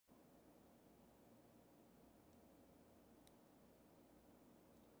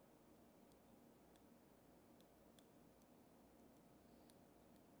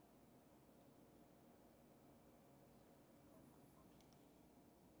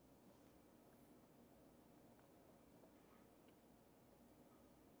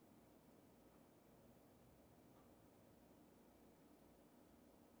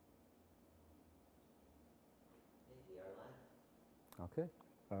Okay.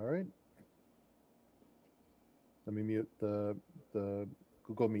 All right. Let me mute the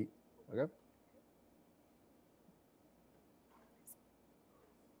Google Meet. Okay.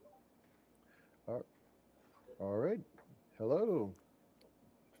 All all right. Hello.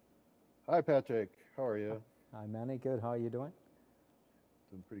 Hi, Patrick. How are you? Hi, Manny. Good. How are you doing?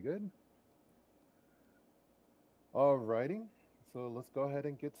 Doing pretty good. All righty. So let's go ahead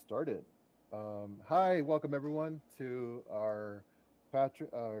and get started. Hi, welcome everyone to our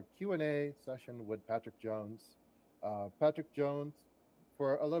Q&A session with Patrick Jones. Patrick Jones,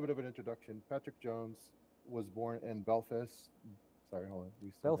 for a little bit of an introduction, Patrick Jones was born in Belfast. Sorry, hold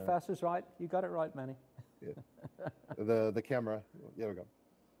on. Belfast is right. You got it right, Manny. Yeah. The camera. There we go.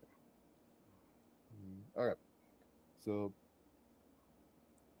 All right. So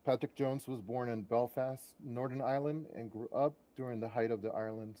Patrick Jones was born in Belfast, Northern Ireland, and grew up during the height of the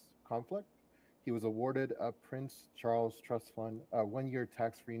Ireland's conflict. He was awarded a Prince Charles Trust Fund, a 1 year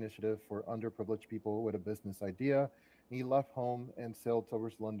tax free initiative for underprivileged people with a business idea. He left home and sailed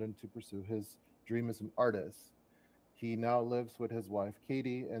towards London to pursue his dream as an artist. He now lives with his wife,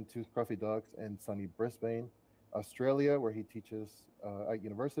 Katie, and two scruffy dogs in sunny Brisbane, Australia, where he teaches at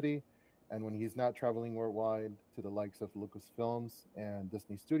university. And when he's not traveling worldwide to the likes of Lucasfilms and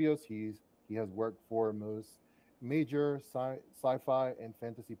Disney Studios, he has worked for most major sci-fi and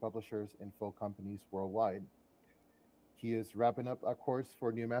fantasy publishers and film companies worldwide. He is wrapping up a course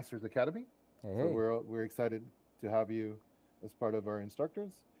for New Masters Academy, Hey, so hey. we're excited to have you as part of our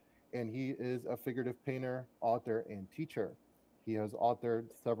instructors. And he is a figurative painter, author, and teacher. He has authored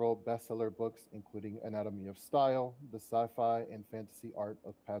several bestseller books, including Anatomy of Style, The Sci-Fi and Fantasy Art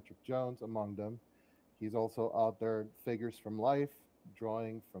of Patrick Jones, among them. He's also authored Figures from Life,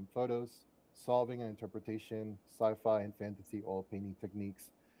 Drawing from Photos, Solving and Interpretation, Sci-Fi and Fantasy Oil Painting Techniques,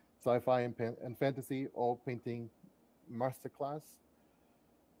 Sci-Fi and Fantasy Oil Painting Masterclass,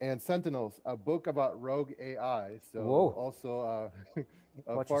 and Sentinels, a book about rogue AI. So Whoa. also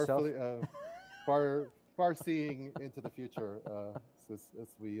a Watch yourself. far seeing into the future, as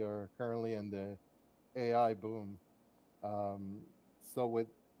we are currently in the AI boom. So with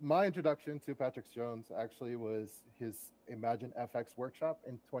my introduction to Patrick Jones actually was his Imagine FX workshop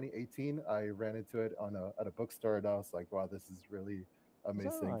in 2018. I ran into it at a bookstore, and I was like, wow, this is really Is that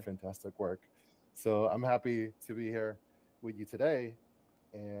amazing, right? fantastic work. So I'm happy to be here with you today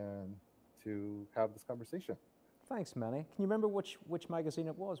and to have this conversation. Thanks, Manny. Can you remember which magazine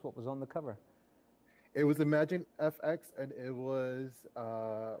it was? What was on the cover? It was Imagine FX, and it was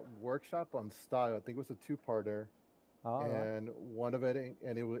a workshop on style. I think it was a two-parter, All right. and one of it,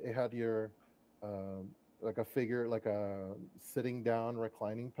 and it had your like a figure, like a sitting down,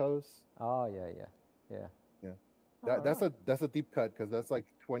 reclining pose. Oh, yeah, yeah, yeah. Yeah, All right. that's a deep cut because that's like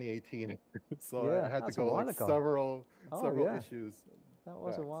 2018. So I Yeah, had to that's a go while like ago. Oh, several yeah. issues That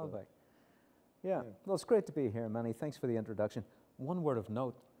was a back. while So back. Yeah. yeah. Well, it's great to be here, Manny. Thanks for the introduction. One word of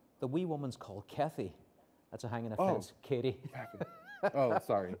note: the wee woman's called Kathy. That's a hanging Oh, offence, Katie. Kathy. Oh,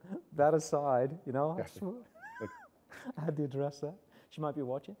 sorry, That aside, Kathy. Okay. I had to address that. She might be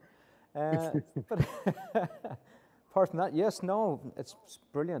watching. But apart from that, yes, no, it's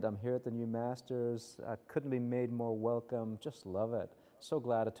brilliant. I'm here at the New Masters. I couldn't be made more welcome. Just love it. So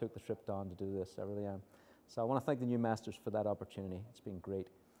glad I took the trip down to do this. I really am. So I want to thank the New Masters for that opportunity. It's been great.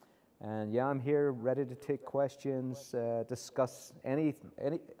 And yeah, I'm here ready to take questions, discuss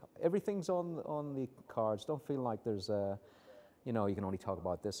everything's on the cards. Don't feel like there's you can only talk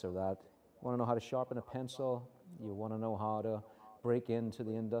about this or that. You want to know how to sharpen a pencil? You want to know how to break into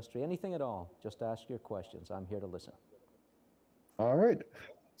the industry? Anything at all? Just ask your questions. I'm here to listen. All right.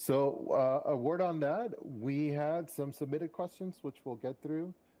 So, a word on that. We had some submitted questions, which we'll get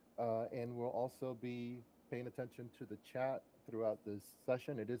through, and we'll also be paying attention to the chat throughout this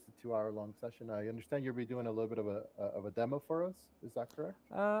session. It is a 2 hour long session. I understand you'll be doing a little bit of a demo for us. Is that correct?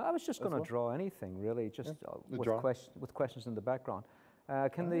 I was just As going to well? draw anything really, Yeah. just The draw. with questions in the background. All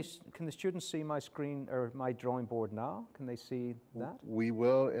right. Can the students see my screen or my drawing board now? Can they see that? We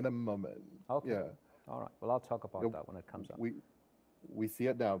will in a moment. Okay. Yeah. All right. Well, I'll talk about Yep. that when it comes up. We see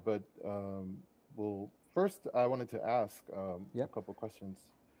it now, but we'll first. I wanted to ask a Yep. couple questions,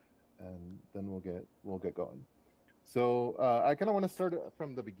 and then we'll get going. So I kind of want to start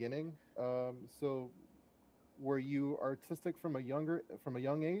from the beginning. So were you artistic from a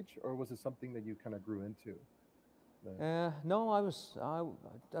young age, or was it something that you kind of grew into? No,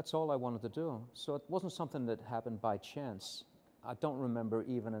 that's all I wanted to do. So it wasn't something that happened by chance. I don't remember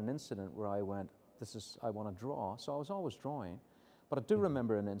even an incident where I went, I want to draw. So I was always drawing. But I do Mhm.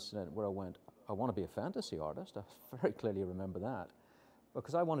 remember an incident where I went, I want to be a fantasy artist. I very clearly remember that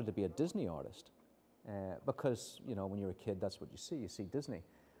because I wanted to be a Disney artist. because, you know, when you're a kid, that's what you see. You see Disney.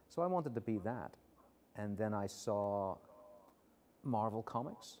 So I wanted to be that. And then I saw Marvel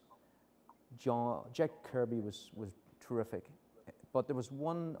Comics. Jack Kirby was terrific. But there was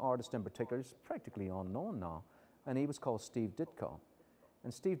one artist in particular, he's practically unknown now, and he was called Steve Ditko.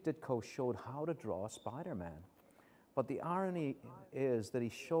 And Steve Ditko showed how to draw Spider-Man. But the irony is that he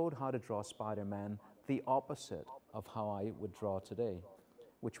showed how to draw Spider-Man the opposite of how I would draw today,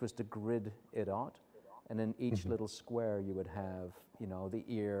 which was to grid it out. And in each little square you would have, you know, the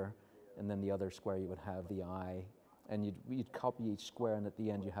ear, and then the other square you would have the eye, and you'd copy each square, and at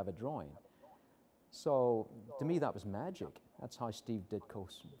the end you have a drawing. So to me that was magic. That's how Steve Ditko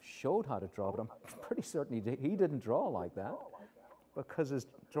showed how to draw, but I'm pretty certain he didn't draw like that, because his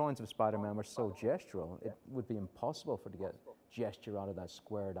drawings of Spider-Man were so gestural. It would be impossible for to get gesture out of that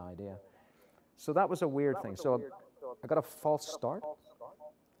squared idea. So that was a weird thing. So I got a false start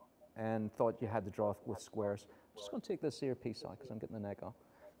and thought you had to draw with squares. I'm just going to take this earpiece out because I'm getting an echo.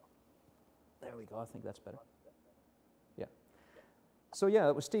 There we go. I think that's better. Yeah. So yeah,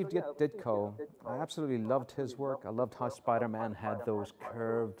 it was Steve Ditko. I absolutely loved his work. I loved how Spider-Man had those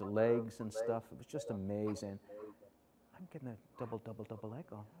curved legs and stuff. It was just amazing. I'm getting a double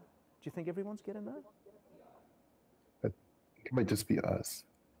echo. Do you think everyone's getting that? It might just be us.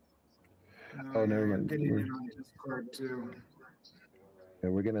 No, Oh, never mind. Getting it on Discord too. Yeah,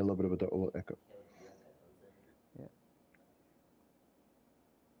 we're getting a little bit of a double echo. Yeah.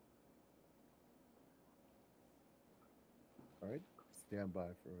 All right, stand by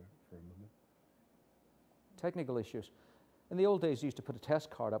for a moment. Technical issues. In the old days, you used to put a test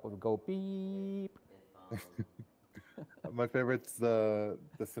card up. It would go beep. My favorite's the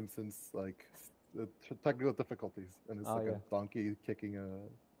Simpsons, like the technical difficulties, and it's like yeah. a donkey kicking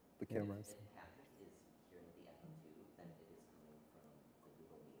the cameras.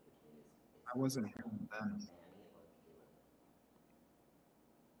 I wasn't hearing them.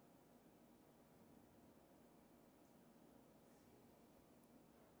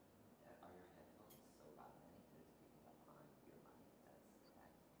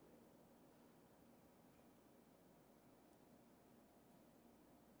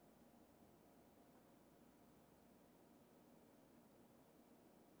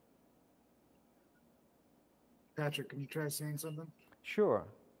 Patrick, can you try saying something? Sure.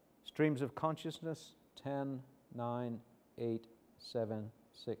 Streams of consciousness, 10, 9, 8, 7,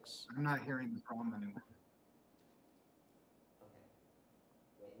 6. I'm not hearing the problem anymore. Okay.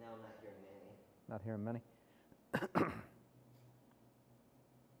 Wait, now I'm not hearing Manny. Not hearing many.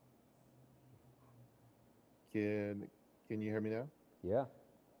 Can you hear me now? Yeah.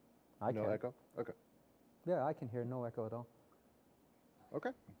 I No can. echo? Okay. Yeah, I can hear no echo at all.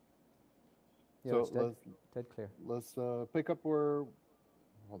 Okay. Yeah, So it's dead clear. let's pick up where.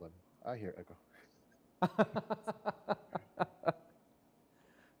 Hold on. I hear echo.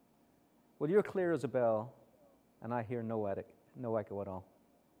 Well, you're clear as a bell, and I hear no echo at all.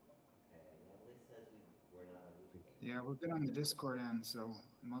 Okay, Natalie says we're not on YouTube. Yeah, we're good on the Discord end, so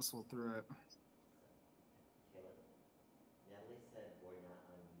muscle through it. Caleb, Natalie said we're not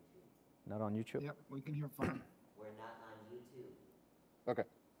on YouTube. Not on YouTube? Yep, we can hear fine. We're not on YouTube. Okay.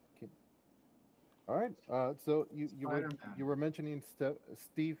 All right. So you Spider-Man. were mentioning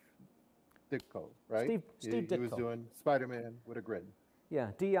Steve Ditko, right? Steve He was Ditko. doing Spider-Man with a grid.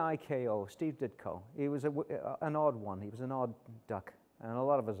 Yeah, Diko, Steve Ditko. He was an odd one. He was an odd duck, and a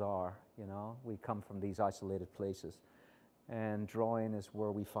lot of us are, you know. We come from these isolated places, and drawing is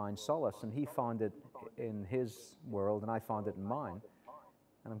where we find solace, and he found it in his world, and I found it in mine.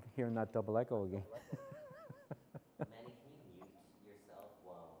 And I'm hearing that double echo again. Manny, can you mute yourself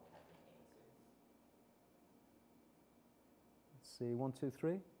while Patrick answers? Let's see, 1, 2,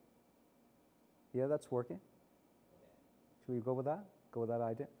 3. Yeah, that's working. Okay. Should we go with that? Go with that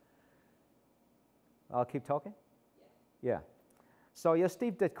idea? I'll keep talking? Yeah. So yeah,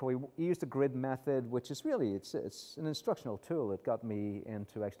 Steve Ditko, he used a grid method, which is really, it's an instructional tool. It got me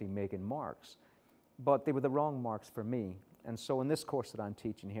into actually making marks. But they were the wrong marks for me. And so in this course that I'm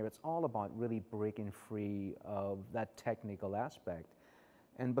teaching here, it's all about really breaking free of that technical aspect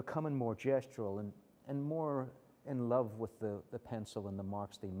and becoming more gestural and more in love with the pencil and the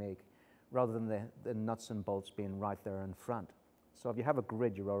marks they make, rather than the nuts and bolts being right there in front. So if you have a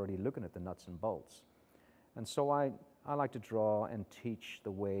grid, you're already looking at the nuts and bolts. And so I like to draw and teach the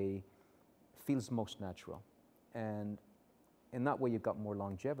way it feels most natural. And in that way, you've got more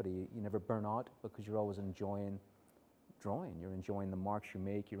longevity. You never burn out because you're always enjoying drawing. You're enjoying the marks you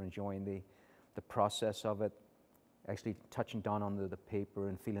make. You're enjoying the process of it, actually touching down on the paper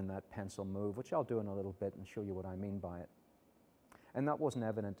and feeling that pencil move, which I'll do in a little bit and show you what I mean by it. And that wasn't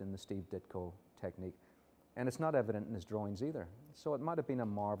evident in the Steve Ditko technique. And it's not evident in his drawings either. So it might have been a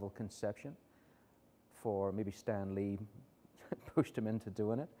Marvel conception for maybe Stan Lee pushed him into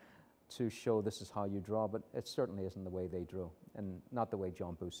doing it to show this is how you draw, but it certainly isn't the way they drew, and not the way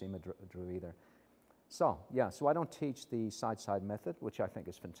John Buscema drew either. So, yeah, so I don't teach the side-side method, which I think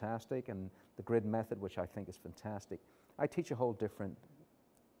is fantastic, and the grid method, which I think is fantastic. I teach a whole different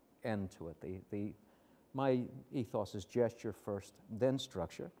end to it. My ethos is gesture first, then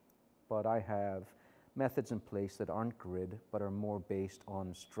structure, but I have methods in place that aren't grid, but are more based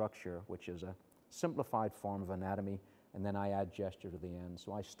on structure, which is a simplified form of anatomy, and then I add gesture to the end.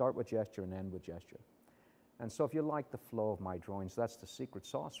 So I start with gesture and end with gesture. And so if you like the flow of my drawings, that's the secret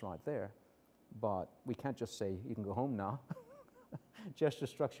sauce right there. But we can't just say, you can go home now. Gesture,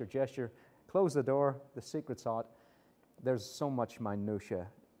 structure, gesture, close the door, the secret sauce. There's so much minutia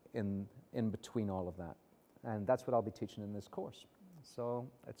in between all of that. And that's what I'll be teaching in this course. So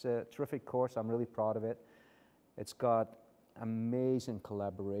it's a terrific course. I'm really proud of it. It's got amazing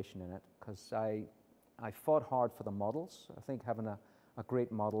collaboration in it because I fought hard for the models. I think having a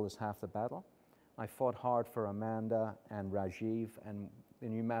great model is half the battle. I fought hard for Amanda and Rajiv, and the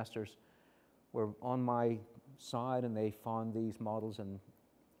new masters were on my side, and they found these models and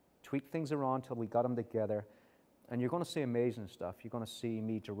tweaked things around till we got them together. And you're going to see amazing stuff. You're going to see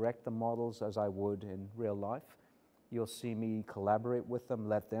me direct the models as I would in real life. You'll see me collaborate with them,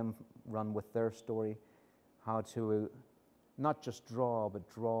 let them run with their story, how to not just draw, but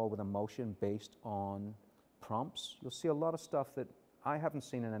draw with emotion based on prompts. You'll see a lot of stuff that I haven't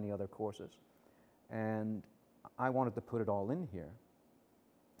seen in any other courses. And I wanted to put it all in here.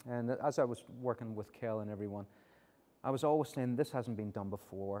 And as I was working with Kel and everyone, I was always saying, this hasn't been done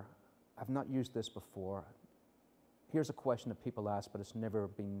before. I've not used this before. Here's a question that people ask, but it's never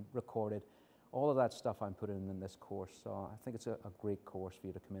been recorded. All of that stuff I'm putting in this course. So I think it's a great course for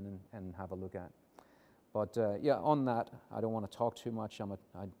you to come in and have a look at. But yeah, on that, I don't want to talk too much.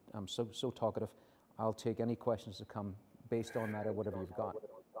 I'm so talkative. I'll take any questions that come based on that or whatever you've got.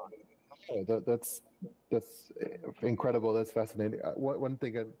 Oh, that's incredible. That's fascinating. One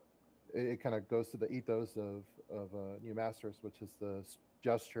thing, it kind of goes to the ethos of New Masters, which is the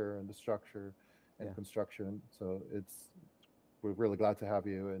gesture and the structure and construction. So we're really glad to have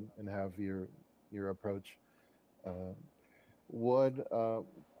you and have your approach. One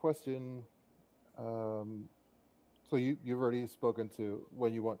question. So you've already spoken to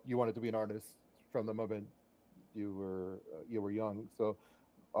when you wanted to be an artist from the moment you were young. So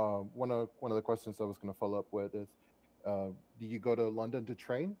one of the questions I was going to follow up with is, do you go to London to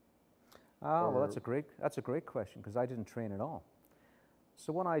train? Well, that's a great question because I didn't train at all.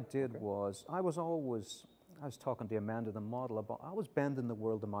 So what I did was I was talking to Amanda, the model, about I was bending the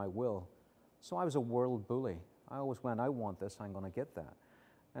world to my will. So I was a world bully. I always went, I want this, I'm going to get that.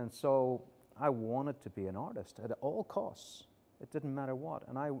 And so I wanted to be an artist at all costs. It didn't matter what.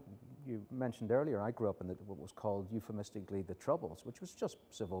 And you mentioned earlier, I grew up in what was called euphemistically the Troubles, which was just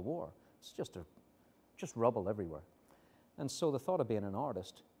civil war. It's just rubble everywhere. And so the thought of being an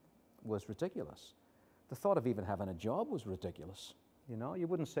artist was ridiculous. The thought of even having a job was ridiculous. You know, you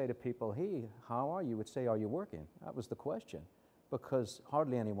wouldn't say to people, hey, how are you? You would say, are you working? That was the question, because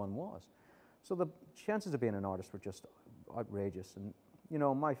hardly anyone was. So the chances of being an artist were just outrageous. And, you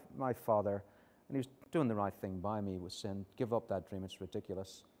know, my father, and he was doing the right thing by me, was saying, give up that dream, it's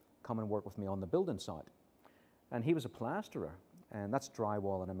ridiculous. Come and work with me on the building site. And he was a plasterer, and that's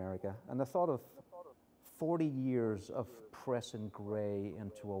drywall in America. And the thought of 40 years of pressing gray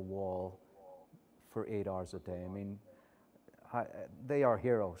into a wall for 8 hours a day, I mean, they are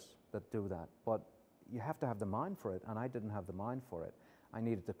heroes that do that, but you have to have the mind for it, and I didn't have the mind for it. I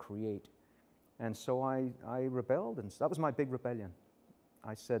needed to create. And so I rebelled, and that was my big rebellion.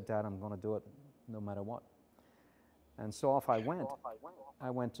 I said, Dad, I'm going to do it no matter what. And so off I went. I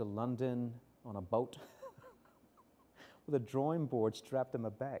went to London on a boat with a drawing board strapped to my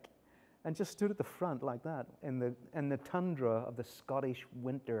back and just stood at the front like that in the tundra of the Scottish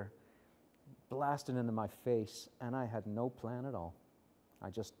winter, blasting into my face, and I had no plan at all. I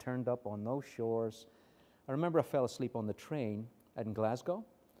just turned up on those shores. I remember I fell asleep on the train in Glasgow,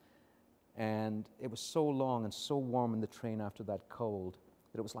 and it was so long and so warm in the train after that cold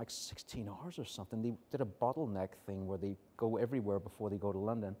that it was like 16 hours or something. They did a bottleneck thing where they go everywhere before they go to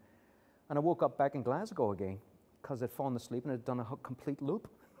London. And I woke up back in Glasgow again because I'd fallen asleep and had done a complete loop.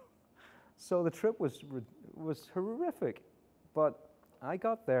 So the trip was horrific, but I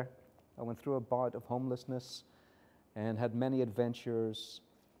got there. I went through a bout of homelessness and had many adventures.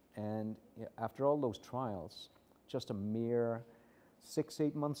 And after all those trials, just a mere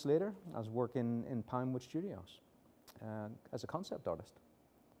 6-8 months later, I was working in Pinewood Studios. as a concept artist.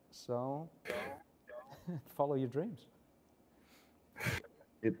 So follow your dreams.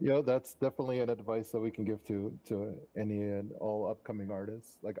 That's definitely an advice that we can give to any and all upcoming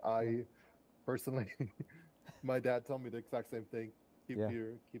artists. Like I personally, my dad told me the exact same thing. Keep Yeah.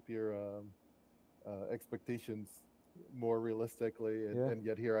 your expectations more realistically, and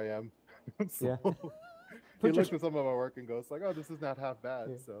yet here I am. So Yeah. he Put your- looks at some of my work and goes like, "Oh, this is not half bad."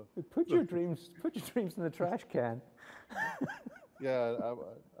 Yeah. So Put your dreams in the trash can. yeah,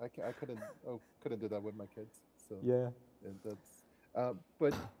 I couldn't do that with my kids. So Yeah. and that's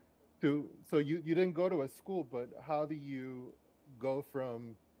but so you didn't go to a school, but how do you go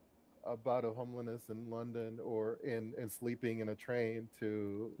from a bout of homelessness in London or in sleeping in a train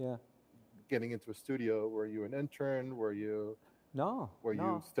to Yeah. getting into a studio? Were you an intern? Were you No.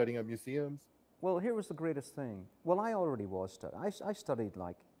 you studying at museums? Well, here was the greatest thing. Well, I already was studying. I studied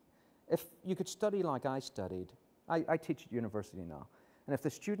like, if you could study like I studied, I teach at university now, and if the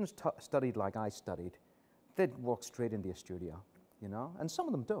students studied like I studied, they'd walk straight into a studio, you know? And some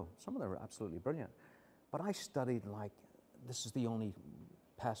of them do. Some of them are absolutely brilliant. But I studied like, this is the only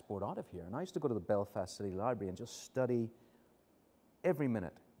passport out of here. And I used to go to the Belfast City Library and just study every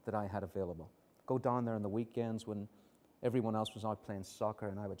minute that I had available. Go down there on the weekends when everyone else was out playing soccer,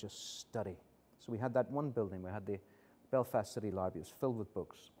 and I would just study. So we had that one building, we had the Belfast City Library, it was filled with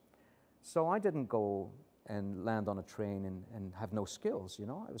books. So I didn't go and land on a train and have no skills, you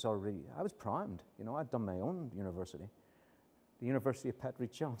know. I was primed, you know. I'd done my own university, the University of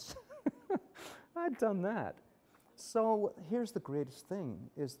Patrick Jones. I'd done that. So here's the greatest thing,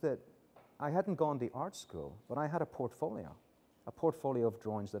 is that I hadn't gone to art school, but I had a portfolio of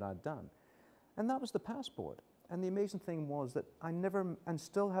drawings that I'd done. And that was the passport. And the amazing thing was that I never, and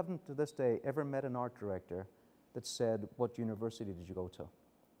still haven't to this day, ever met an art director that said, what university did you go to?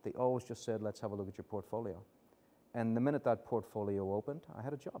 They always just said, let's have a look at your portfolio. And the minute that portfolio opened, I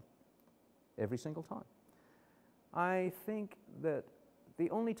had a job, every single time. I think that the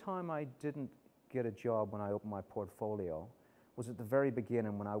only time I didn't get a job when I opened my portfolio was at the very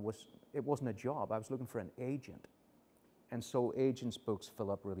beginning when it wasn't a job, I was looking for an agent. And so agents' books fill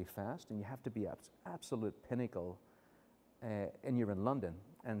up really fast, and you have to be absolute pinnacle, and you're in London.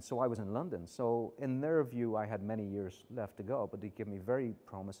 And so I was in London. So in their view, I had many years left to go, but they gave me very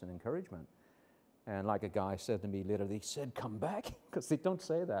promise and encouragement. And like a guy said to me later, they said, come back, because they don't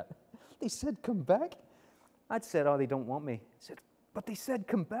say that. They said, come back? I'd said, oh, they don't want me. I said, but they said,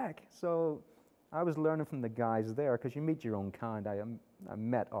 come back. So I was learning from the guys there, because you meet your own kind. I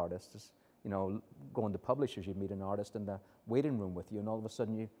met artists. You know, going to publishers, you meet an artist in the waiting room with you, and all of a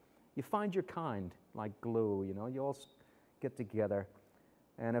sudden you find your kind, like glue, you know, you all get together.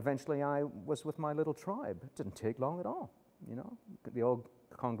 And eventually I was with my little tribe. It didn't take long at all, you know. They all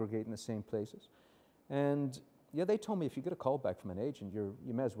congregate in the same places. And yeah, they told me if you get a call back from an agent, you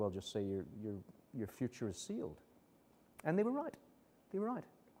may as well just say your future is sealed. And they were right. They were right.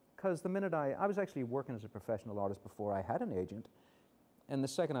 Because the minute I was actually working as a professional artist before I had an agent. And the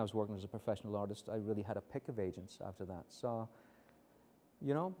second I was working as a professional artist, I really had a pick of agents after that. So,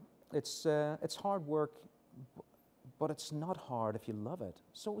 you know, it's hard work, but it's not hard if you love it.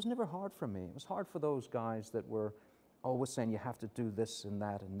 So it was never hard for me. It was hard for those guys that were always saying you have to do this and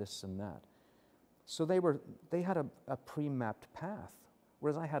that and this and that. So they had a pre-mapped path,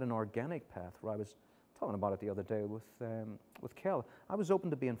 whereas I had an organic path where I was talking about it the other day with Kel. I was open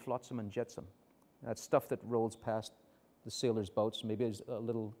to being flotsam and jetsam. That stuff that rolls past the sailors' boats, maybe a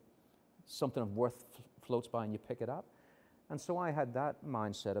little something of worth floats by and you pick it up. And so I had that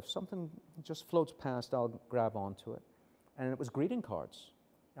mindset of something just floats past, I'll grab onto it. And it was greeting cards.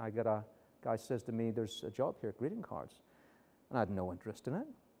 I got a guy says to me, there's a job here, greeting cards. And I had no interest in it,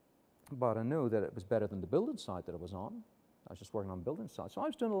 but I knew that it was better than the building site that I was on. I was just working on building sites. So I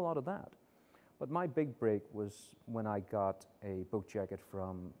was doing a lot of that. But my big break was when I got a book jacket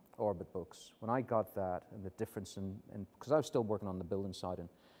from Orbit Books. When I got that, and the difference in because I was still working on the building side and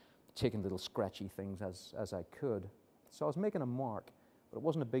taking little scratchy things as I could. So I was making a mark, but it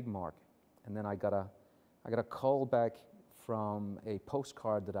wasn't a big mark. And then I got a call back from a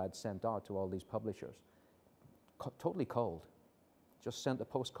postcard that I'd sent out to all these publishers. Totally cold. Just sent a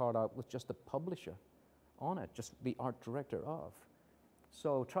postcard out with just the publisher on it, just the art director of.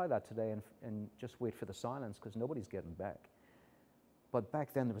 So try that today and just wait for the silence, because nobody's getting back. But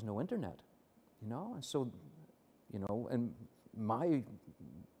back then there was no internet, you know, and so, you know, and my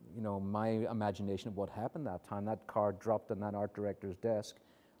imagination of what happened that time, that card dropped on that art director's desk,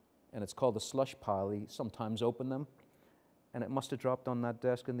 and it's called a slush pile. He sometimes opened them, and it must have dropped on that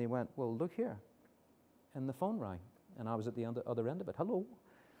desk, and they went, well, look here. And the phone rang, and I was at the other end of it. Hello.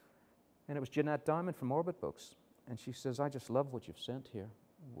 And it was Jeanette Diamond from Orbit Books. And she says, I just love what you've sent here.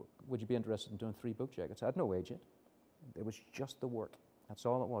 Would you be interested in doing 3 book jackets? I had no agent. It was just the work. That's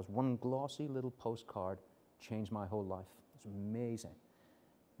all it was. One glossy little postcard changed my whole life. It was amazing.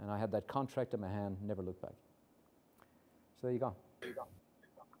 And I had that contract in my hand, never looked back. So there you go.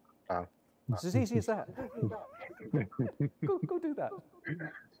 Wow. It's as easy as that. go do that.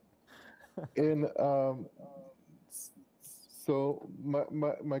 And so my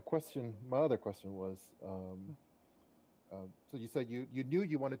other question was, so you said you knew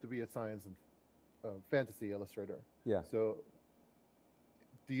you wanted to be a science and fantasy illustrator. Yeah. So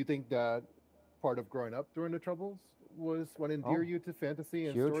do you think that part of growing up during the Troubles was what endeared you to fantasy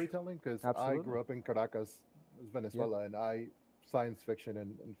and huge. storytelling? Because I Absolutely. grew up in Caracas, Venezuela, and science fiction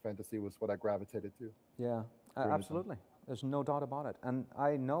and fantasy was what I gravitated to. Yeah, absolutely. There's no doubt about it. And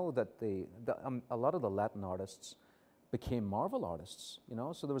I know that a lot of the Latin artists became Marvel artists, you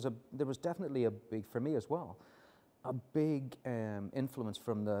know, so there was definitely a big, for me as well, a big influence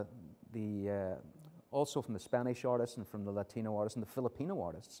from also from the Spanish artists and from the Latino artists and the Filipino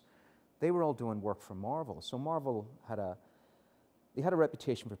artists. They were all doing work for Marvel. So Marvel had a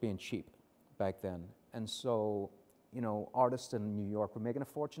reputation for being cheap back then. And so, you know, artists in New York were making a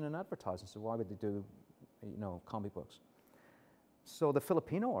fortune in advertising, so why would they do, you know, comic books? So the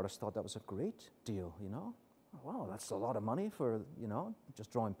Filipino artists thought that was a great deal, you know? Wow, that's a lot of money for, you know,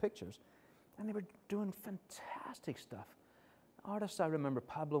 just drawing pictures. And they were doing fantastic stuff. Artists I remember,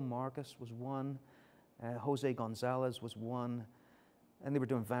 Pablo Marcos was one, Jose Gonzalez was one, and they were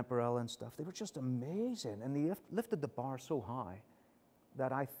doing Vampirella and stuff. They were just amazing, and they lifted the bar so high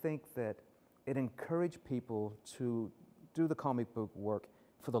that I think that it encouraged people to do the comic book work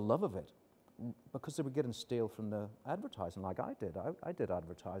for the love of it, because they were getting stale from the advertising like I did. I did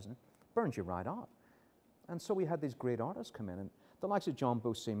advertising, burns you right out. And so we had these great artists come in, and the likes of John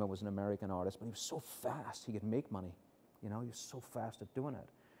Buscema was an American artist, but he was so fast, he could make money. You know, he was so fast at doing it.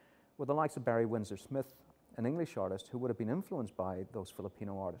 With the likes of Barry Windsor Smith, an English artist who would have been influenced by those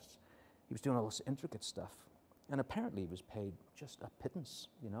Filipino artists. He was doing all this intricate stuff. And apparently he was paid just a pittance,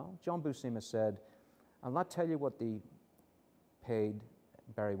 you know. John Buscema said, I'll not tell you what they paid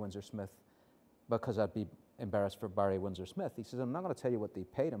Barry Windsor Smith because I'd be embarrassed for Barry Windsor Smith. He says, I'm not going to tell you what they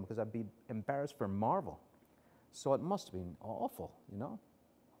paid him because I'd be embarrassed for Marvel. So it must have been awful, you know.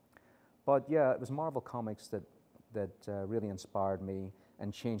 But yeah, it was Marvel Comics that really inspired me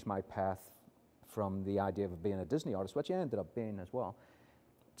and changed my path from the idea of being a Disney artist, which I ended up being as well,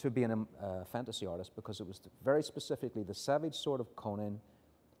 to being a fantasy artist, because it was very specifically the Savage Sword of Conan,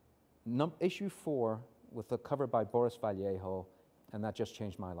 issue 4, with the cover by Boris Vallejo, and that just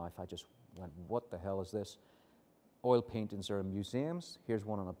changed my life. I just went, what the hell is this? Oil paintings are in museums. Here's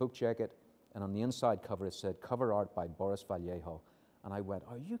one on a book jacket, and on the inside cover it said, cover art by Boris Vallejo. And I went,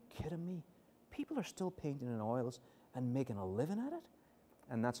 are you kidding me? People are still painting in oils and making a living at it?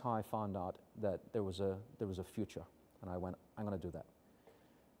 And that's how I found out that there was a future. And I went, I'm going to do that.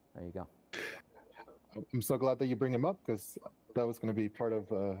 There you go. I'm so glad that you bring him up, because that was going to be part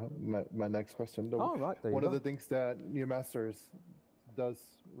of my next question. Oh, right. There you One go. of the things that New Masters does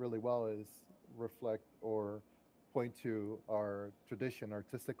really well is reflect or point to our tradition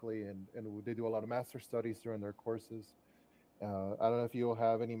artistically, and they do a lot of master studies during their courses. I don't know if you'll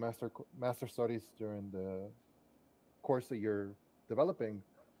have any master studies during the course that you're developing,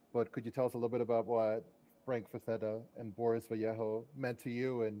 but could you tell us a little bit about what Frank Frazetta and Boris Vallejo meant to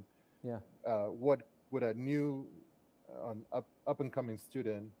you, and what would a new up and coming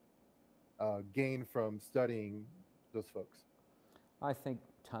student gain from studying those folks? I think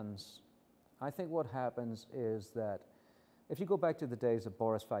tons. I think what happens is that if you go back to the days of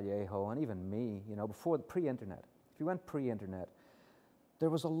Boris Vallejo and even me, you know, before the pre-internet, if you went pre-internet,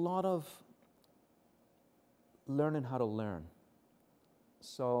 there was a lot of learning how to learn.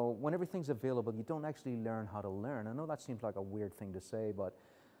 So when everything's available, you don't actually learn how to learn. I know that seems like a weird thing to say, but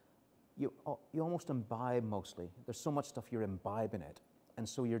you almost imbibe mostly. There's so much stuff you're imbibing it, and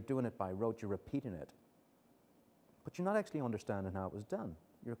so you're doing it by rote, you're repeating it. But you're not actually understanding how it was done.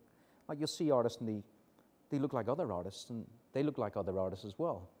 Like you'll see artists and they look like other artists, and they look like other artists as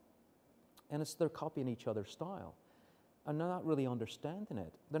well. And they're copying each other's style. And they're not really understanding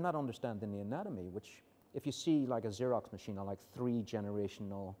it. They're not understanding the anatomy, which if you see like a Xerox machine or like 3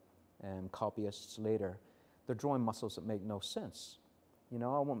 generational copyists later, they're drawing muscles that make no sense. You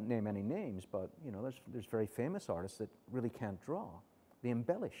know, I won't name any names, but you know, there's very famous artists that really can't draw. They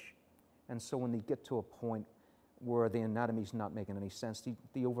embellish. And so when they get to a point where the anatomy's not making any sense,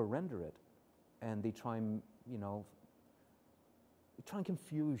 they over-render it. And they try and, you know, they try and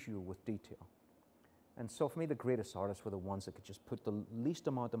confuse you with detail. And so for me, the greatest artists were the ones that could just put the least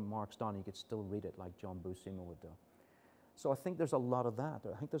amount of marks down and you could still read it like John Buscema would do. So I think there's a lot of that.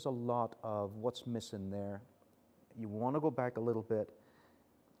 I think there's a lot of what's missing there. You want to go back a little bit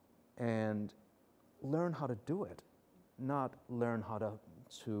and learn how to do it, not learn how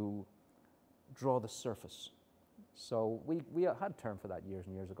to draw the surface. So we had a term for that years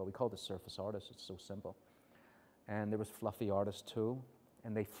and years ago. We called it surface artists. It's so simple. And there was fluffy artists too,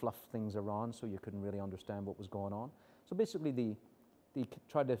 and they fluffed things around so you couldn't really understand what was going on. So basically, they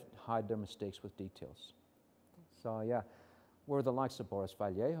tried to hide their mistakes with details. So yeah, where the likes of Boris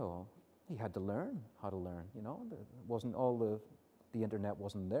Vallejo, he had to learn how to learn. You know, it wasn't all the internet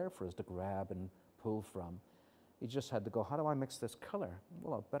wasn't there for us to grab and pull from. You just had to go, how do I mix this color?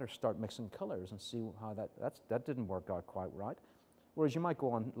 Well, I better start mixing colors and see how that didn't work out quite right. Whereas you might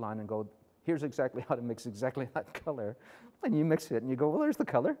go online and go, here's exactly how to mix exactly that color. And you mix it and you go, well, there's the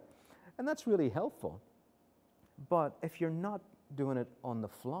color. And that's really helpful. But if you're not doing it on the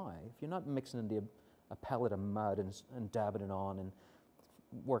fly, if you're not mixing into a pellet of mud and dabbing it on and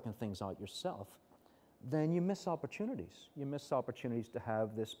working things out yourself, then you miss opportunities. You miss opportunities to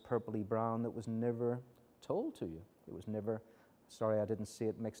have this purpley brown that was never told to you. It was never, sorry, I didn't see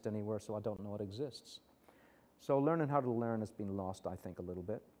it mixed anywhere, so I don't know it exists. So learning how to learn has been lost, I think, a little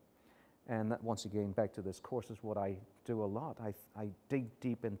bit. And that, once again, back to this course, is what I do a lot. I dig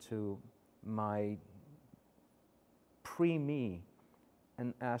deep into my pre-me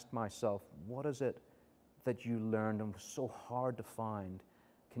and ask myself, what is it that you learned and was so hard to find?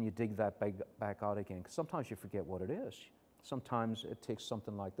 Can you dig that back out again? Because sometimes you forget what it is. Sometimes it takes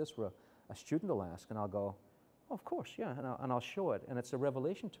something like this where a student will ask, and I'll go, oh, of course, yeah, and I'll show it, and it's a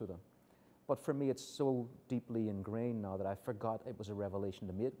revelation to them. But for me, it's so deeply ingrained now that I forgot it was a revelation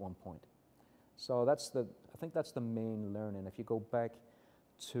to me at one point. So I think that's the main learning. If you go back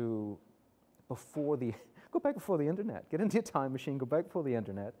to before the internet, get into a time machine, go back before the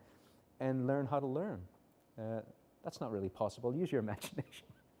internet, and learn how to learn. That's not really possible. Use your imagination.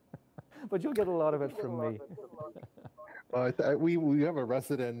 But you'll get a lot of it from me. We have a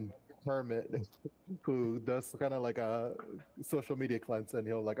resident hermit who does kind of like a social media cleanse, and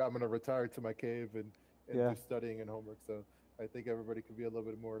he'll like, I'm going to retire to my cave and do studying and homework. So I think everybody could be a little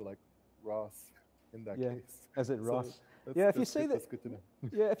bit more like Ross in that case. As it Ross. So yeah, if you say that's good to know.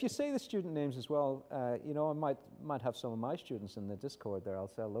 Yeah, if you say the student names as well, you know, I might have some of my students in the Discord there. I'll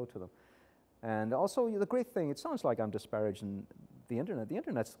say hello to them. And also, the great thing, it sounds like I'm disparaging the internet. The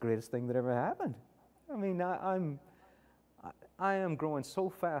internet's the greatest thing that ever happened. I mean, I am growing so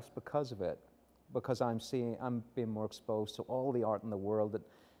fast because of it, because I'm being more exposed to all the art in the world that,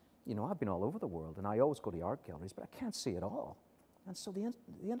 you know, I've been all over the world, and I always go to art galleries, but I can't see it all. And so the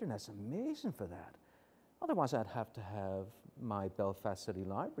internet's amazing for that. Otherwise, I'd have to have my Belfast City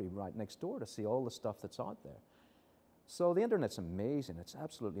Library right next door to see all the stuff that's out there. So the internet's amazing. It's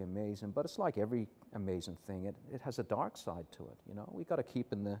absolutely amazing. But it's like every amazing thing. It has a dark side to it. You know, we got to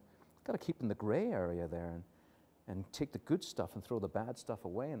keep in the gray area there and take the good stuff and throw the bad stuff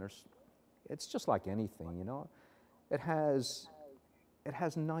away. And it's just like anything. You know, it has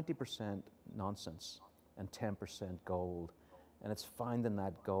 90% nonsense and 10% gold. And it's finding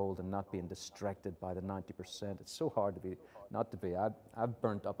that gold and not being distracted by the 90%. It's so hard not to be. I've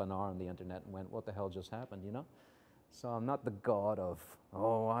burnt up an hour on the internet and went, what the hell just happened, you know? So I'm not the god of,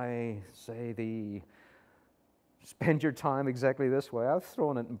 oh, I say spend your time exactly this way. I've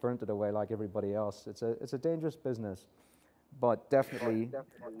thrown it and burnt it away like everybody else. It's a dangerous business. But definitely,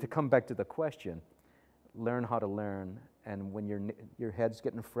 to come back to the question, learn how to learn. And when your head's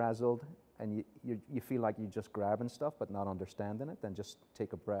getting frazzled, and you feel like you're just grabbing stuff but not understanding it, then just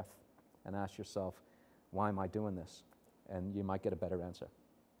take a breath and ask yourself, why am I doing this? And you might get a better answer.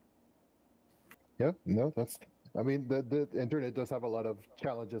 Yeah, no, I mean, the internet does have a lot of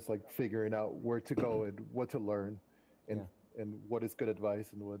challenges, like figuring out where to go and what to learn and what is good advice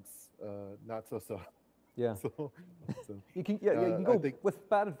and what's not so. Yeah. So you can go, with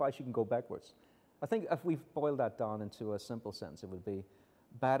bad advice, you can go backwards. I think if we've boiled that down into a simple sentence, it would be,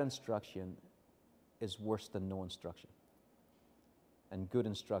 bad instruction is worse than no instruction, and good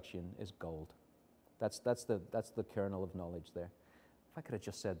instruction is gold. That's the kernel of knowledge there. If I could have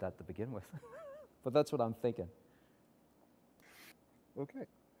just said that to begin with, but that's what I'm thinking. Okay,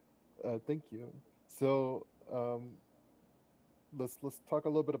 thank you. So let's talk a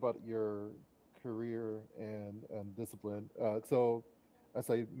little bit about your career and discipline. So, as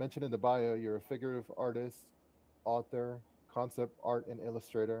I mentioned in the bio, you're a figurative artist, author, concept art and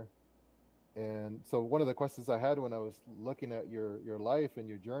illustrator. And so one of the questions I had when I was looking at your life and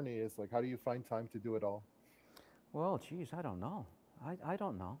your journey is like, how do you find time to do it all? Well, geez, I don't know. I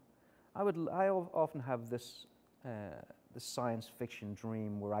don't know. Often have this this science fiction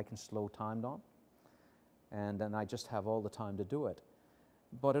dream where I can slow time down, and then I just have all the time to do it.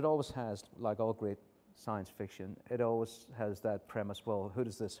 But it always has, like all great science fiction, it always has that premise, well, who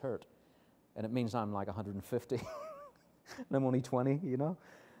does this hurt? And it means I'm like 150, and I'm only 20, you know?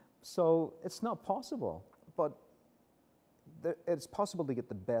 So it's not possible, but it's possible to get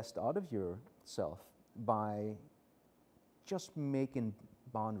the best out of yourself by just making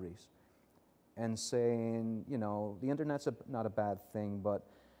boundaries and saying, you know, the internet's not a bad thing, but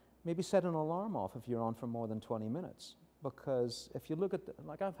maybe set an alarm off if you're on for more than 20 minutes. Because if you look at,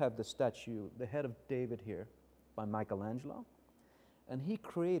 like I've had the statue, the head of David here by Michelangelo, and he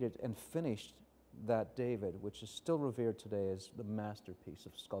created and finished that David, which is still revered today as the masterpiece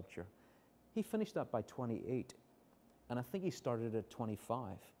of sculpture. He finished that by 28, and I think he started at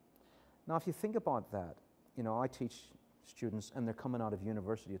 25. Now, if you think about that, you know, I teach students, and they're coming out of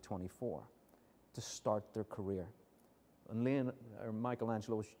university at 24 to start their career. And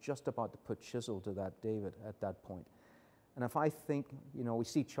Michelangelo was just about to put chisel to that David at that point. And if I think, you know, we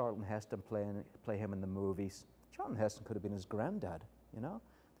see Charlton Heston play him in the movies. Charlton Heston could have been his granddad, you know?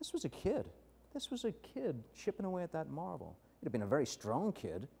 This was a kid. This was a kid chipping away at that marble. He'd have been a very strong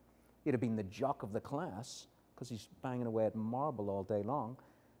kid. He'd have been the jock of the class because he's banging away at marble all day long.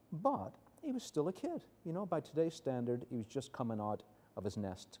 But he was still a kid. You know, by today's standard, he was just coming out of his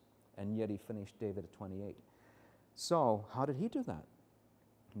nest, and yet he finished David at 28. So how did he do that?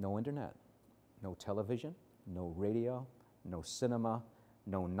 No internet, no television, no radio, no cinema,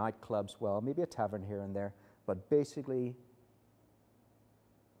 no nightclubs. Well, maybe a tavern here and there, but basically,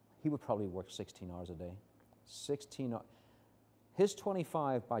 he would probably work 16 hours a day. 16 hours. His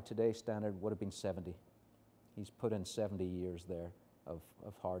 25 by today's standard would have been 70. He's put in 70 years there of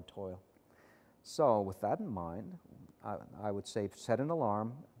hard toil. So with that in mind, I would say set an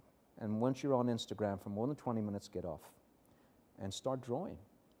alarm, and once you're on Instagram for more than 20 minutes, get off and start drawing.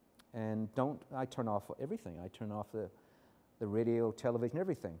 And I turn off everything. I turn off the radio, television,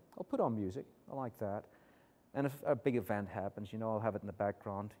 everything. I'll put on music. I like that. And if a big event happens, you know, I'll have it in the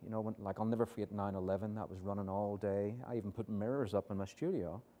background. You know, like I'll never forget 9/11. That was running all day. I even put mirrors up in my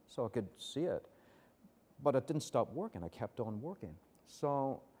studio so I could see it. But it didn't stop working. I kept on working.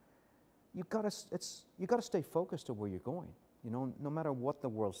 So you gotta stay focused to where you're going. You know, no matter what the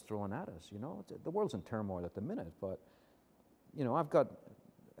world's throwing at us. You know, the world's in turmoil at the minute, but you know, I've got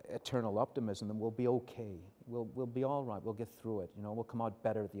eternal optimism that we'll be okay. We'll be all right. We'll get through it. You know, we'll come out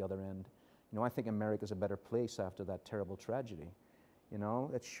better at the other end. You know, I think America's a better place after that terrible tragedy. You know,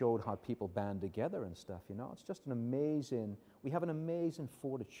 it showed how people band together and stuff. You know, it's just we have an amazing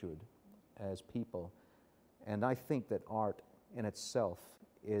fortitude as people. And I think that art in itself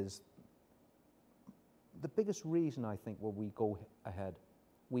is the biggest reason, I think, where we go ahead.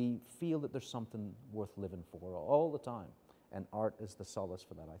 We feel that there's something worth living for all the time. And art is the solace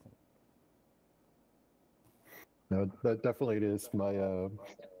for that, I think. No, that definitely is my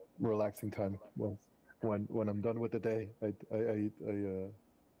relaxing time. Well, when I'm done with the day, I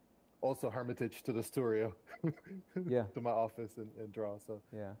also hermitage to the studio, Yeah. to my office and draw. So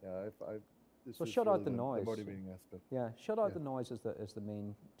Yeah. this So is shut out really the noise. motivating aspect. Yeah, shut out Yeah. the noise is the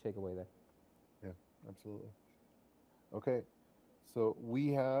main takeaway there. Yeah, absolutely. Okay, so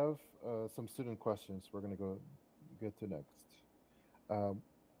we have some student questions we're going to get to next.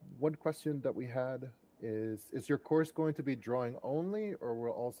 One question that we had is your course going to be drawing only, or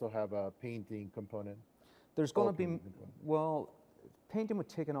will also have a painting component? There's going to be, Painting component. well, painting would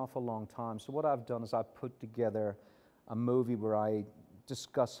take off a long time. So what I've done is I've put together a movie where I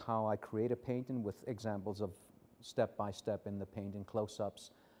discuss how I create a painting with examples of step-by-step in the painting,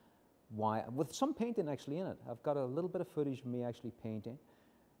 close-ups, with some painting actually in it. I've got a little bit of footage of me actually painting,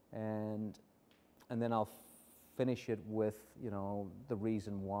 and then I'll finish it with, you know, the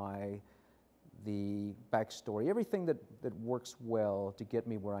reason why, the backstory, everything that works well to get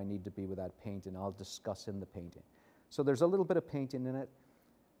me where I need to be with that painting, I'll discuss in the painting. So there's a little bit of painting in it.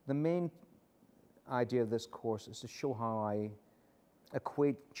 The main idea of this course is to show how I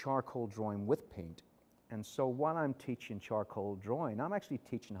equate charcoal drawing with paint. And so while I'm teaching charcoal drawing, I'm actually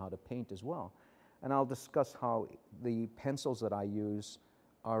teaching how to paint as well. And I'll discuss how the pencils that I use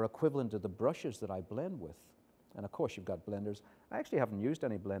are equivalent to the brushes that I blend with. And of course, you've got blenders. I actually haven't used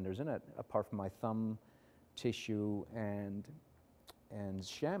any blenders in it, apart from my thumb, tissue, and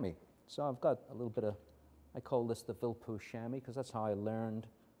chamois. So I've got a little bit of, I call this the Villepot chamois, because that's how I learned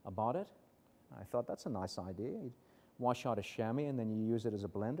about it. I thought, that's a nice idea. You wash out a chamois, and then you use it as a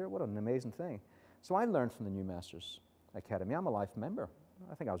blender. What an amazing thing. So I learned from the New Masters Academy. I'm a life member.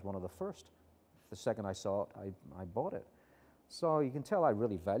 I think I was one of the first. The second I saw it, I bought it. So you can tell I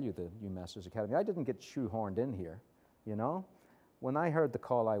really value the New Masters Academy. I didn't get shoehorned in here, you know? When I heard the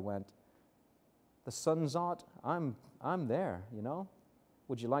call, I went, the sun's out, I'm there, you know?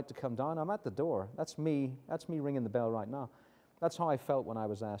 Would you like to come down? I'm at the door. That's me ringing the bell right now. That's how I felt when I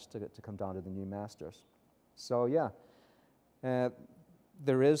was asked to come down to the New Masters. So yeah,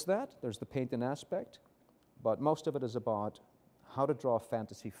 there is that. There's the painting aspect, but most of it is about how to draw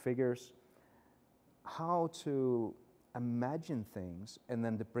fantasy figures, how to imagine things and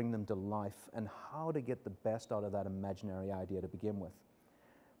then to bring them to life, and how to get the best out of that imaginary idea to begin with.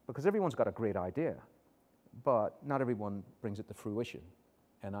 Because everyone's got a great idea, but not everyone brings it to fruition,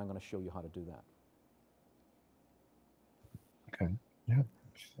 and I'm going to show you how to do that. Okay. Yeah.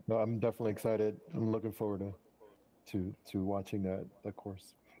 No, I'm definitely excited. I'm looking forward to watching that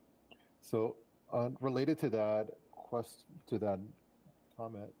course. So, related to that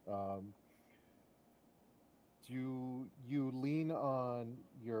comment, do you lean on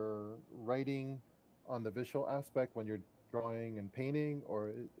your writing on the visual aspect when you're drawing and painting,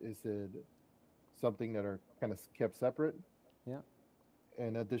 or is it something that are kind of kept separate? Yeah.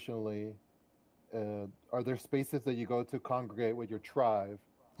 And additionally, are there spaces that you go to congregate with your tribe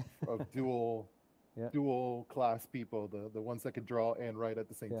of dual class people, the ones that can draw and write at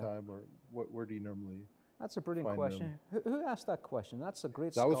the same time, or where do you normally? That's a brilliant question. Who asked that question? That's a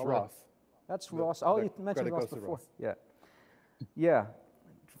great. That was Ross. That's Ross. Oh, you mentioned Ross before. Ross. Yeah. Yeah.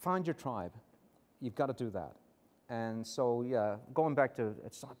 Find your tribe. You've got to do that. And so, yeah, going back to,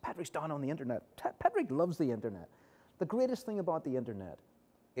 it's Patrick's down on the internet. Patrick loves the internet. The greatest thing about the internet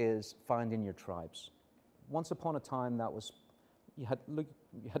is finding your tribes. Once upon a time, that was, you had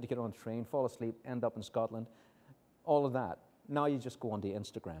to get on a train, fall asleep, end up in Scotland, all of that. Now you just go onto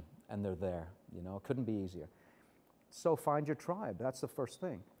Instagram, and they're there. You know, it couldn't be easier. So find your tribe. That's the first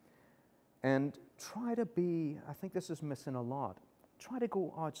thing. And try to be, I think this is missing a lot, try to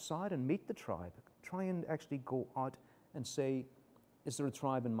go outside and meet the tribe. Try and actually go out and say, is there a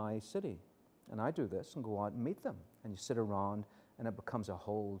tribe in my city? And I do this and go out and meet them. And you sit around and it becomes a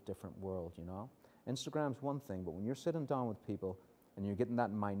whole different world, you know? Instagram's one thing, but when you're sitting down with people and you're getting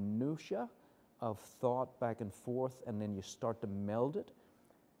that minutia of thought back and forth, and then you start to meld it,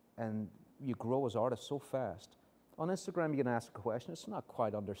 and you grow as artists so fast. On Instagram, you can ask a question, it's not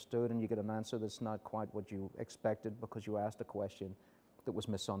quite understood, and you get an answer that's not quite what you expected because you asked a question that was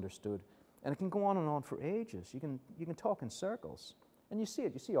misunderstood. And it can go on for ages. You can talk in circles. And you see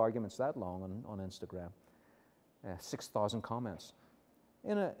it, you see arguments that long on Instagram. 6,000 comments.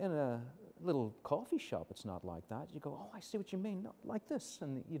 In a little coffee shop, it's not like that. You go, oh, I see what you mean, no, like this,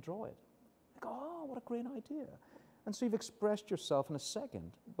 and you draw it. You go, oh, what a great idea. And so you've expressed yourself in a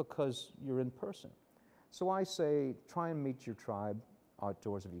second because you're in person. So I say, try and meet your tribe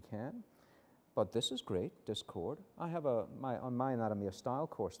outdoors if you can. But this is great, Discord. I have on my Anatomy of Style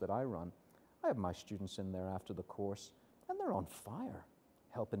course that I run, I have my students in there after the course, and they're on fire,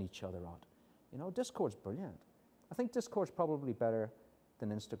 helping each other out. You know, Discord's brilliant. I think Discord's probably better than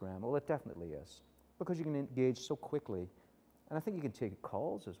Instagram. Well, it definitely is, because you can engage so quickly, and I think you can take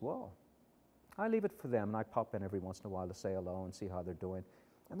calls as well. I leave it for them, and I pop in every once in a while to say hello and see how they're doing,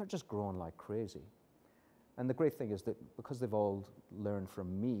 and they're just growing like crazy. And the great thing is that because they've all learned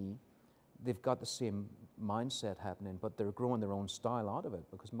from me, they've got the same mindset happening, but they're growing their own style out of it,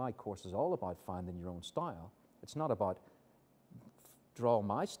 because my course is all about finding your own style. It's not about draw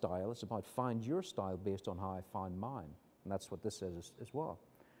my style, it's about find your style based on how I find mine. And that's what this is as well.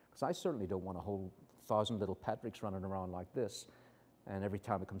 Because I certainly don't want a whole 1,000 little Patricks running around like this, and every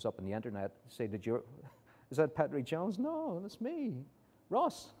time it comes up on the internet, say, is that Patrick Jones? No, that's me,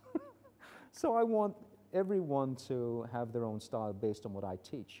 Ross. So I want everyone to have their own style based on what I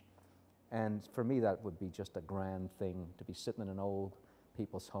teach. And for me, that would be just a grand thing, to be sitting in an old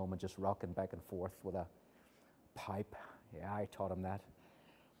people's home and just rocking back and forth with a pipe. Yeah, I taught him that.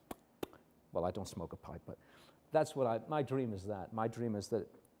 Well, I don't smoke a pipe, but that's what my dream is that. My dream is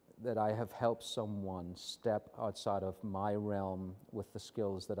that I have helped someone step outside of my realm with the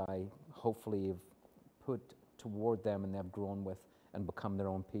skills that I hopefully have put toward them and they've grown with and become their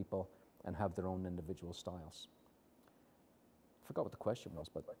own people and have their own individual styles. I forgot what the question was,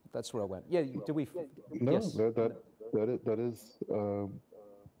 but that's where I went. Yeah, do we? No, yes. that is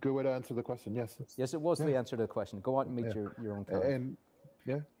good way to answer the question. Yes. Yes, it was the answer to the question. Go out and meet your own kind. And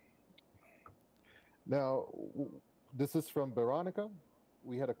yeah. Now, this is from Veronica.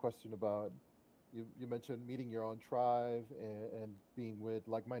 We had a question about you mentioned meeting your own tribe and being with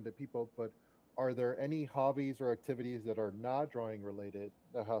like-minded people, but are there any hobbies or activities that are not drawing related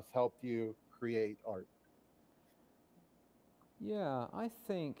that has helped you create art? Yeah, I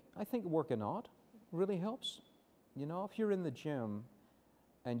think working out really helps. You know, if you're in the gym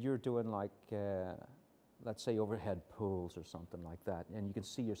and you're doing like, let's say overhead pulls or something like that, and you can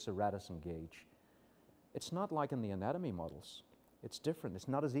see your serratus engage, it's not like in the anatomy models. It's different. It's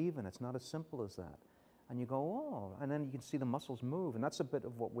not as even. It's not as simple as that. And you go, oh, and then you can see the muscles move, and that's a bit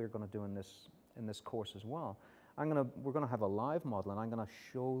of what we're going to do in this course as well. We're going to have a live model, and I'm going to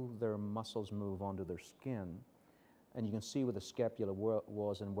show their muscles move onto their skin, and you can see where the scapula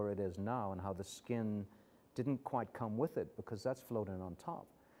was and where it is now, and how the skin didn't quite come with it because that's floating on top.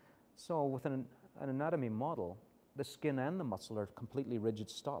 So with an anatomy model, the skin and the muscle are completely rigid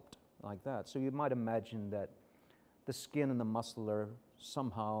stopped like that. So you might imagine that the skin and the muscle are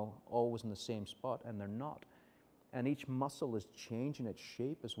somehow always in the same spot, and they're not. And each muscle is changing its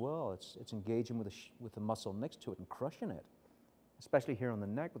shape as well. It's engaging with the muscle next to it and crushing it, especially here on the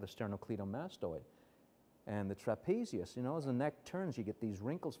neck with the sternocleidomastoid. And the trapezius, you know, as the neck turns, you get these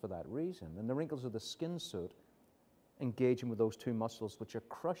wrinkles for that reason. And the wrinkles of the skin suit engaging with those two muscles, which are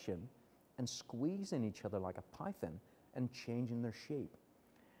crushing and squeezing each other like a python and changing their shape.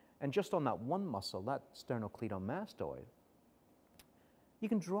 And just on that one muscle, that sternocleidomastoid, you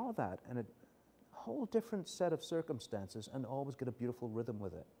can draw that in a whole different set of circumstances and always get a beautiful rhythm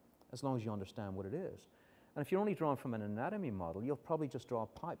with it, as long as you understand what it is. And if you're only drawing from an anatomy model, you'll probably just draw a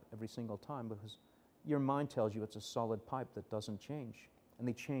pipe every single time because your mind tells you it's a solid pipe that doesn't change, and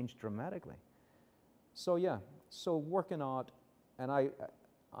they change dramatically. So yeah, so working out, and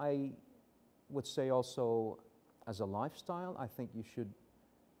I would say also as a lifestyle, I think you should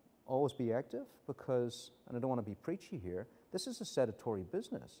always be active because, and I don't want to be preachy here, this is a sedentary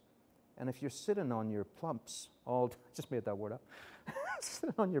business. And if you're sitting on your plumps just made that word up,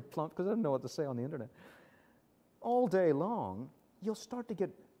 sitting on your plump, because I don't know what to say on the internet, all day long, you'll start to get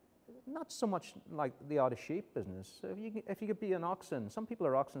not so much like the out of shape business. If you could be an oxen, some people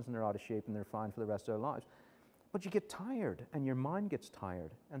are oxens and they're out of shape and they're fine for the rest of their lives. But you get tired and your mind gets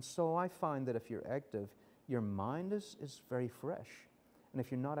tired. And so I find that if you're active, your mind is very fresh. And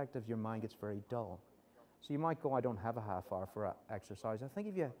if you're not active, your mind gets very dull. So you might go, I don't have a half hour for exercise. I think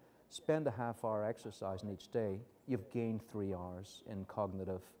if you spend a half hour exercising each day, you've gained 3 hours in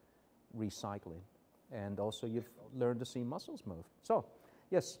cognitive recycling. And also you've learned to see muscles move. So,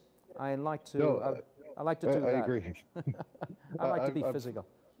 yes, I like to do that. I agree. I like to be physical.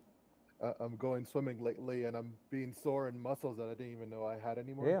 I'm going swimming lately, and I'm being sore in muscles that I didn't even know I had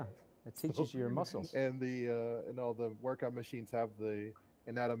anymore. Yeah, it teaches you your muscles. And and all the workout machines have the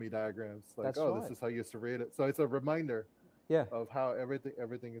anatomy diagrams. Like, That's oh, right. this is how you serrate it. So it's a reminder. Yeah. Of how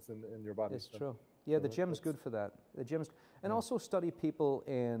everything is in your body. It's true. Yeah, the gym's good for that. The gym's, and also study people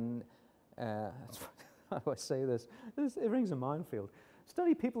in. How do I say this? It rings a minefield.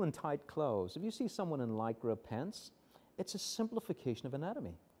 Study people in tight clothes. If you see someone in lycra pants, it's a simplification of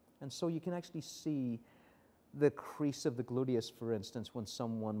anatomy. And so you can actually see the crease of the gluteus, for instance, when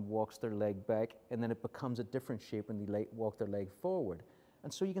someone walks their leg back, and then it becomes a different shape when they walk their leg forward.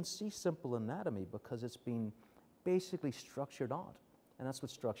 And so you can see simple anatomy because it's been basically structured out. And that's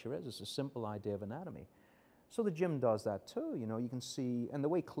what structure is. It's a simple idea of anatomy. So the gym does that too. You know, you can see, and the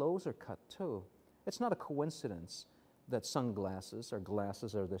way clothes are cut too. It's not a coincidence that sunglasses or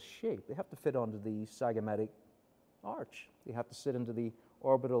glasses are this shape. They have to fit onto the zygomatic arch. They have to sit into the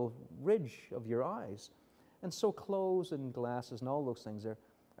orbital ridge of your eyes. And so clothes and glasses and all those things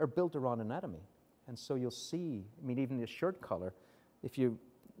are built around anatomy. And so you'll see, I mean, even the shirt collar, if you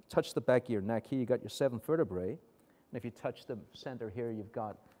touch the back of your neck here, you got your 7th vertebrae. And if you touch the center here, you've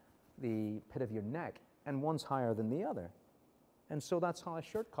got the pit of your neck, and one's higher than the other. And so that's how a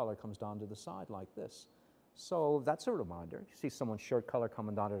shirt collar comes down to the side like this. So that's a reminder. You see someone's shirt collar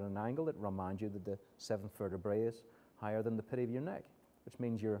coming down at an angle, it reminds you that the 7th vertebrae is higher than the pit of your neck, which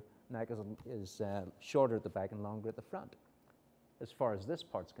means your neck is shorter at the back and longer at the front, as far as this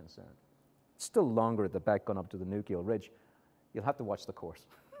part's concerned. It's still longer at the back going up to the nuchal ridge. You'll have to watch the course.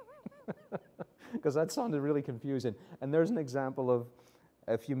 Because that sounded really confusing. And there's an example of,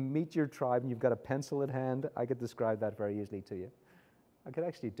 if you meet your tribe and you've got a pencil at hand, I could describe that very easily to you. I could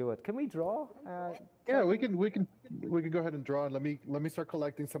actually do it. Can we draw? Yeah, we can go ahead and draw. And let me start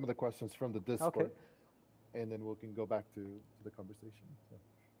collecting some of the questions from the Discord, Okay. And then we can go back to the conversation. So.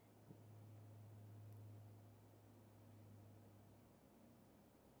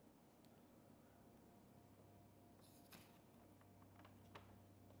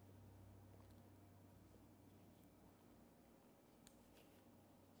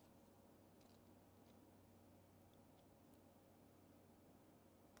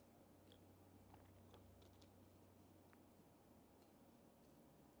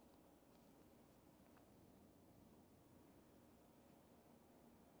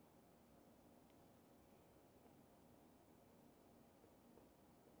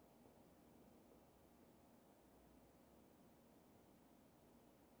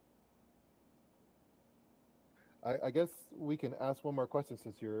 I guess we can ask one more question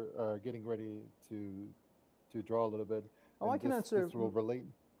since you're getting ready to draw a little bit. Oh, I can answer. This will relate.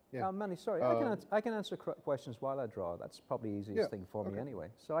 Yeah. Manny, sorry, I can answer questions while I draw. That's probably the easiest Yeah, thing for me okay. anyway.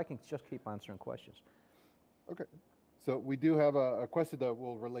 So I can just keep answering questions. Okay. So we do have a question that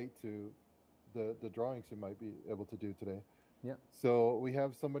will relate to the drawings you might be able to do today. Yeah. So we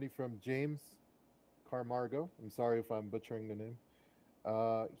have somebody from James Carmargo. I'm sorry if I'm butchering the name.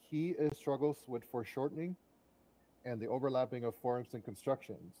 He struggles with foreshortening and the overlapping of forms and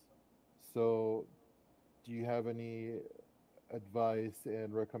constructions. So, do you have any advice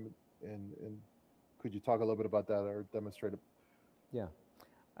and recommend and could you talk a little bit about that or demonstrate it? Yeah,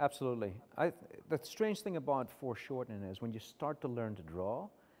 absolutely. The strange thing about foreshortening is when you start to learn to draw,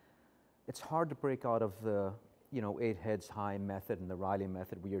 it's hard to break out of the 8 heads high method and the Riley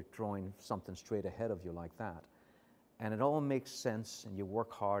method where you're drawing something straight ahead of you like that. And it all makes sense and you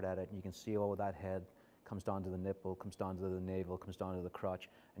work hard at it and you can see, oh, that head comes down to the nipple, comes down to the navel, comes down to the crotch,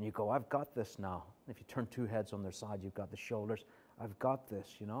 and you go, I've got this now. And if you turn 2 heads on their side, you've got the shoulders. I've got this,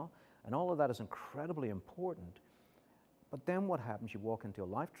 And all of that is incredibly important. But then what happens? You walk into a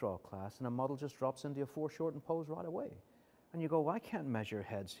life draw class and a model just drops into a foreshortened pose right away. And you go, well, I can't measure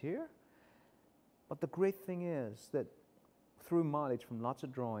heads here. But the great thing is that through mileage from lots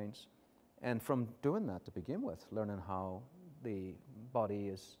of drawings and from doing that to begin with, learning how the body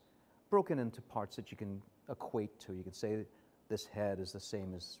is broken into parts that you can equate to. You can say this head is the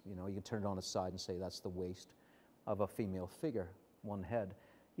same as, you can turn it on its side and say that's the waist of a female figure, one head.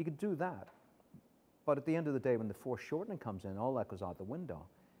 You could do that. But at the end of the day, when the foreshortening comes in, all that goes out the window.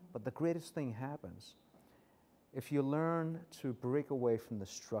 But the greatest thing happens if you learn to break away from the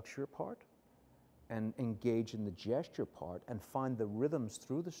structure part and engage in the gesture part and find the rhythms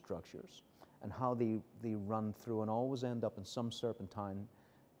through the structures and how they run through and always end up in some serpentine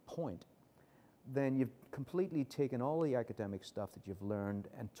point, then you've completely taken all the academic stuff that you've learned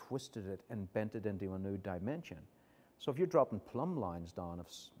and twisted it and bent it into a new dimension. So if you're dropping plumb lines down, if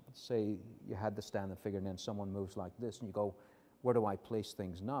say you had the standing figure and then someone moves like this and you go, where do I place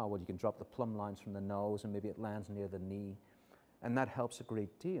things now? Well, you can drop the plumb lines from the nose and maybe it lands near the knee, and that helps a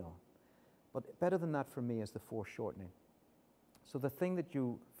great deal. But better than that for me is the foreshortening. So the thing that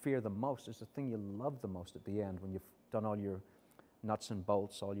you fear the most is the thing you love the most at the end when you've done all your nuts and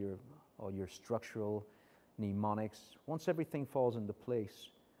bolts, all your structural mnemonics. Once everything falls into place,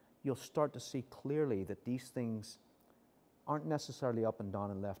 you'll start to see clearly that these things aren't necessarily up and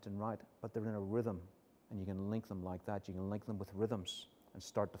down and left and right, but they're in a rhythm, and you can link them like that. You can link them with rhythms and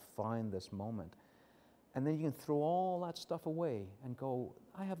start to find this moment. And then you can throw all that stuff away and go,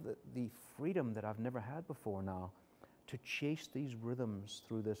 I have the freedom that I've never had before now to chase these rhythms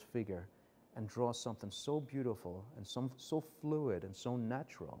through this figure and draw something so beautiful and so fluid and so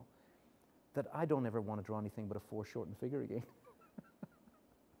natural that I don't ever want to draw anything but a foreshortened figure again.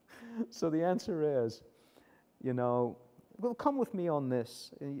 So the answer is, well, come with me on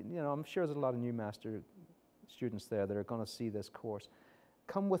this. I'm sure there's a lot of new master students there that are going to see this course.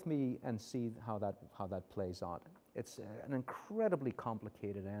 Come with me and see how that plays out. It's an incredibly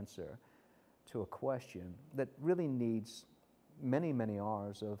complicated answer to a question that really needs many, many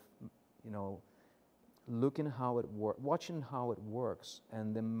hours of, looking how it works, watching how it works,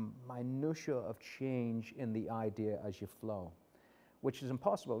 and the minutiae of change in the idea as you flow, which is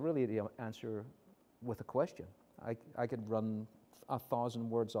impossible really to answer with a question. I could run 1,000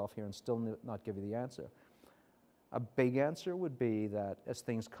 words off here and still not give you the answer. A big answer would be that as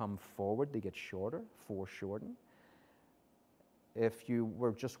things come forward, they get shorter, foreshorten. If you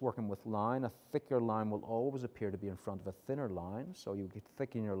were just working with line, a thicker line will always appear to be in front of a thinner line, so you could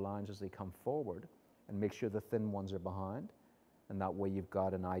thicken your lines as they come forward and make sure the thin ones are behind, and that way you've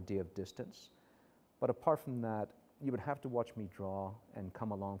got an idea of distance. But apart from that, you would have to watch me draw and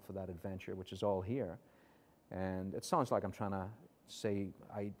come along for that adventure, which is all here. And it sounds like I'm trying to say,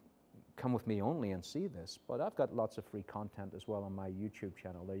 come with me only and see this, but I've got lots of free content as well on my YouTube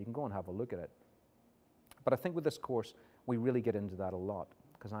channel there. You can go and have a look at it. But I think with this course, we really get into that a lot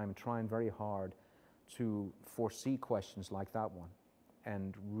because I'm trying very hard to foresee questions like that one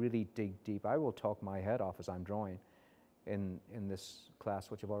and really dig deep. I will talk my head off as I'm drawing in this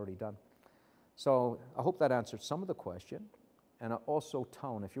class, which I've already done. So I hope that answered some of the question. And also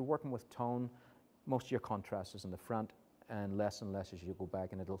tone. If you're working with tone, most of your contrast is in the front and less as you go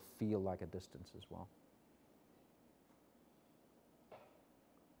back, and it'll feel like a distance as well.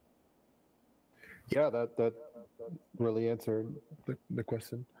 Yeah, that really answered the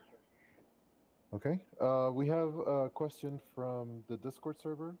question. Okay, we have a question from the Discord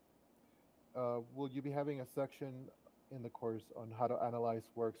server. Will you be having a section in the course on how to analyze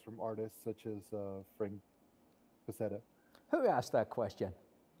works from artists such as Frank Frazetta. Who asked that question?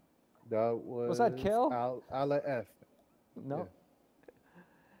 That was that Kel? Ala F. No. Yeah.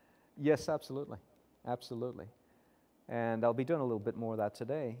 Yes, absolutely. Absolutely. And I'll be doing a little bit more of that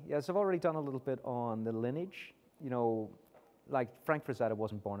today. Yes, I've already done a little bit on the lineage. You know, like Frank Frazetta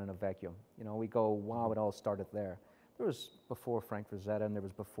wasn't born in a vacuum. You know, we go, wow, it all started there. There was before Frank Frazetta, and there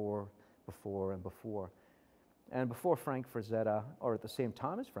was before. And before Frank Frazetta, or at the same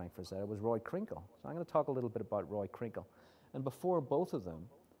time as Frank Frazetta, was Roy Krinkle. So I'm going to talk a little bit about Roy Krinkle. And before both of them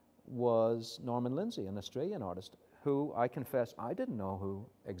was Norman Lindsay, an Australian artist, who I confess I didn't know who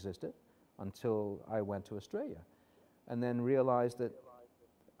existed until I went to Australia. And then realized that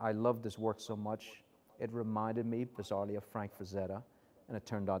I loved this work so much, it reminded me bizarrely of Frank Frazetta. And it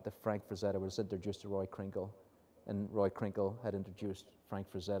turned out that Frank Frazetta was introduced to Roy Krinkle, and Roy Krinkle had introduced Frank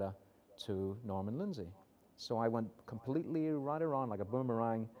Frazetta to Norman Lindsay. So I went completely right around like a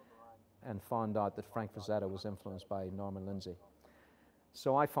boomerang and found out that Frank Frazetta was influenced by Norman Lindsay.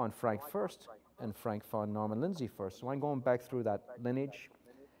 So I found Frank first, and Frank found Norman Lindsay first. So I'm going back through that lineage,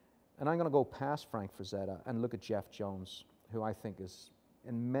 and I'm going to go past Frank Frazetta and look at Jeff Jones, who I think is,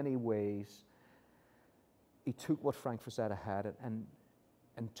 in many ways, he took what Frank Frazetta had and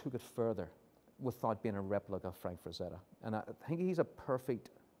took it further without being a replica of Frank Frazetta. And I think he's a perfect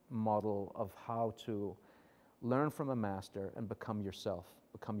model of how to learn from a master and become yourself,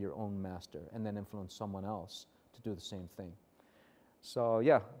 become your own master, and then influence someone else to do the same thing. So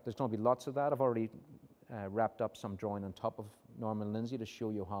yeah, there's going to be lots of that. I've already wrapped up some drawing on top of Norman Lindsay to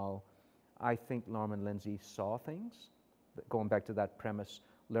show you how I think Norman Lindsay saw things. Going back to that premise,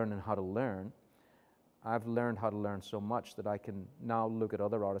 learning how to learn, I've learned how to learn so much that I can now look at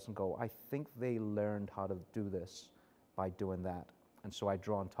other artists and go, I think they learned how to do this by doing that. And so I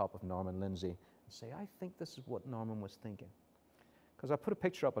draw on top of Norman Lindsay and say, I think this is what Norman was thinking. Because I put a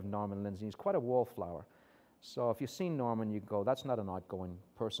picture up of Norman Lindsay. He's quite a wallflower. So if you've seen Norman, you go, that's not an outgoing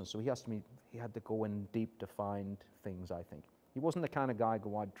person. So he had to go in deep to find things, I think. He wasn't the kind of guy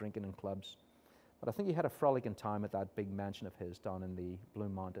go out drinking in clubs. But I think he had a frolicking time at that big mansion of his down in the Blue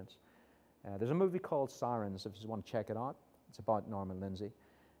Mountains. There's a movie called Sirens, if you want to check it out. It's about Norman Lindsay.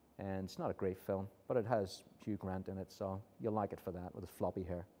 And it's not a great film, but it has Hugh Grant in it, so you'll like it for that, with his floppy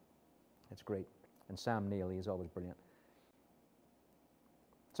hair. It's great. And Sam Neill, he's always brilliant.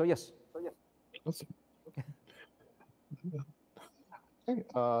 So yes. Awesome. Okay,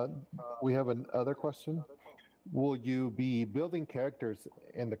 we have another question. Will you be building characters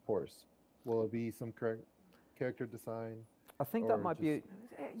in the course? Will it be some character design? I think that might be,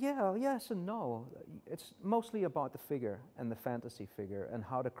 yeah, yes and no. It's mostly about the figure and the fantasy figure and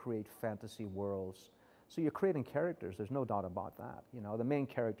how to create fantasy worlds. So you're creating characters, there's no doubt about that. You know, the main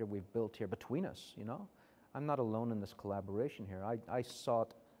character we've built here between us, you know. I'm not alone in this collaboration here. I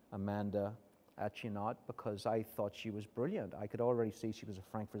sought Amanda Atchinaut because I thought she was brilliant. I could already see she was a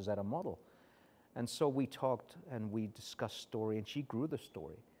Frank Frazetta model. And so we talked and we discussed story, and she grew the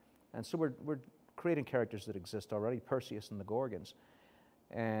story. And so we're creating characters that exist already, Perseus and the Gorgons.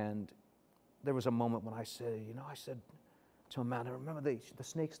 And there was a moment when I said, you know, I said to Amanda, remember the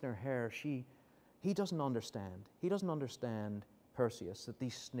snakes in her hair, he doesn't understand. He doesn't understand Perseus, that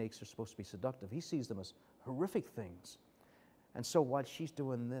these snakes are supposed to be seductive. He sees them as horrific things. And so while she's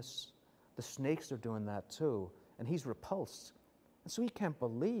doing this, the snakes are doing that too, and he's repulsed. And so she can't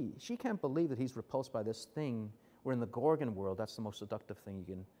believe that he's repulsed by this thing, where in the Gorgon world, that's the most seductive thing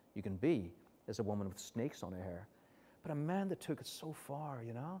you can be, as a woman with snakes on her hair. But Amanda took it so far,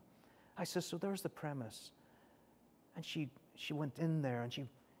 you know? I said, so there's the premise. And she went in there and she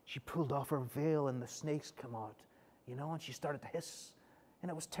pulled off her veil and the snakes come out, you know, and she started to hiss. And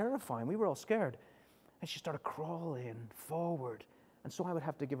it was terrifying. We were all scared. And she started crawling forward. And so I would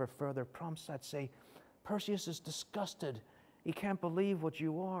have to give her further prompts. I'd say, Perseus is disgusted. He can't believe what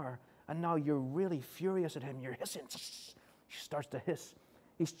you are. And now you're really furious at him. You're hissing. She starts to hiss.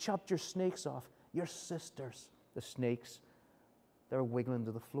 He's chopped your snakes off. Your sisters, the snakes, they're wiggling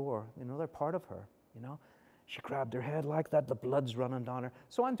to the floor. You know, they're part of her, you know. She grabbed her head like that. The blood's running down her.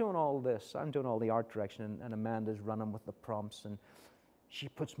 So I'm doing all this. I'm doing all the art direction, and Amanda's running with the prompts, and she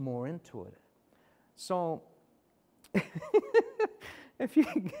puts more into it. So if you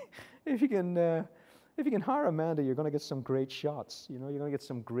can hire Amanda, you're going to get some great shots. You know, you're going to get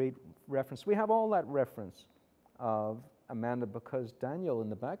some great reference. We have all that reference of Amanda because Daniel in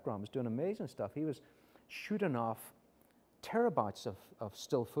the background was doing amazing stuff. He was shooting off terabytes of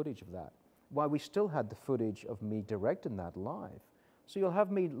still footage of that, while we still had the footage of me directing that live. So you'll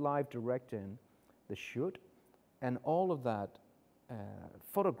have me live directing the shoot, and all of that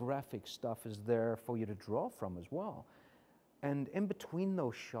photographic stuff is there for you to draw from as well. And in between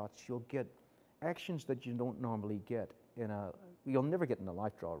those shots, you'll get actions that you don't normally get you'll never get in a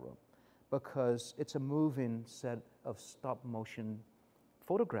light draw room, because it's a moving set of stop motion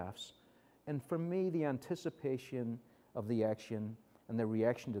photographs. And for me, the anticipation of the action and the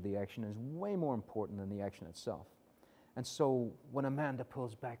reaction to the action is way more important than the action itself. And so when Amanda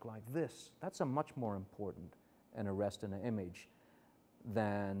pulls back like this, that's a much more important an arrest in an image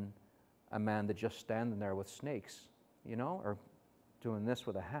than Amanda just standing there with snakes, you know, or doing this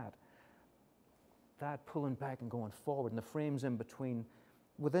with a hat. That pulling back and going forward, and the frames in between,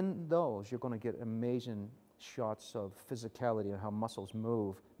 within those, you're going to get amazing shots of physicality and how muscles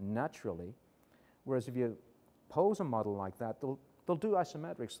move naturally. Whereas if you pose a model like that, they'll do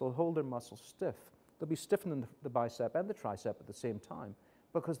isometrics. They'll hold their muscles stiff. They'll be stiffening the bicep and the tricep at the same time,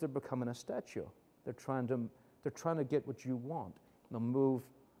 because they're becoming a statue. They're trying to get what you want. They'll move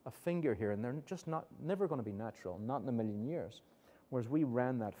a finger here, and they're just never going to be natural, not in a million years. Whereas we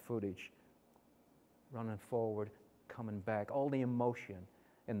ran that footage, running forward, coming back, all the emotion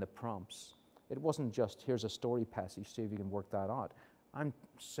in the prompts. It wasn't just, here's a story passage, see if you can work that out. I'm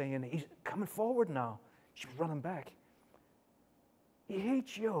saying, he's coming forward now. She's running back. He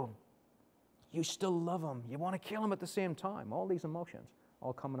hates you. You still love him. You want to kill him at the same time. All these emotions,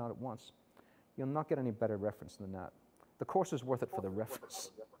 all coming out at once. You'll not get any better reference than that. The course is worth it for the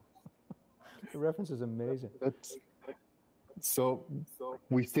reference. The reference is amazing. So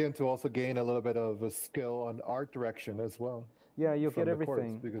we stand to also gain a little bit of a skill on art direction as well. Yeah, you'll get from the course,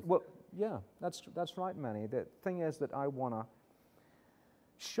 everything. because- Well, yeah, that's right, Manny. The thing is that I want to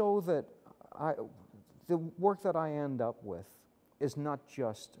show that the work that I end up with is not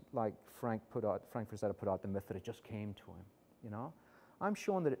just like Frank Frazetta put out the myth that it just came to him, you know? I'm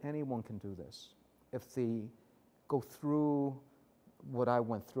showing that anyone can do this if they go through what I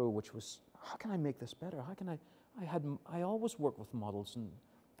went through, which was, how can I make this better? How can I always work with models, and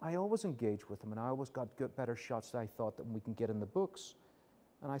I always engage with them, and I always got better shots that I thought that we can get in the books.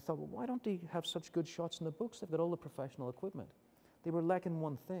 And I thought, well, why don't they have such good shots in the books? They've got all the professional equipment. They were lacking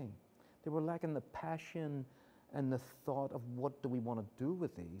one thing. They were lacking the passion and the thought of what do we want to do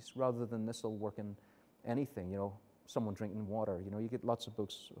with these, rather than this will work in anything, you know, someone drinking water. You know, you get lots of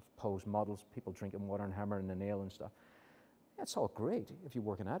books of pose models, people drinking water and hammering a nail and stuff. That's all great if you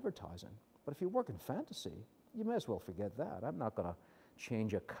work in advertising. But if you work in fantasy, you may as well forget that. I'm not going to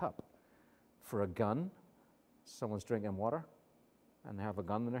change a cup for a gun. Someone's drinking water and they have a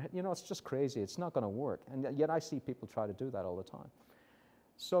gun in their head. You know, it's just crazy. It's not going to work. And yet I see people try to do that all the time.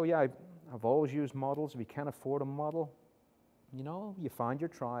 So yeah, I've always used models. If you can't afford a model, you know, you find your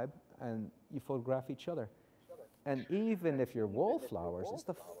tribe and you photograph each other. And even if you're wallflowers, it's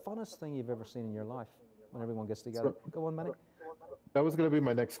the funnest thing you've ever seen in your life when everyone gets together. Go on, Manny. That was going to be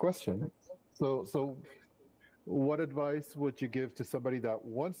my next question. So what advice would you give to somebody that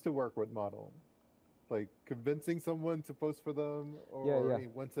wants to work with model? Like convincing someone to post for them, or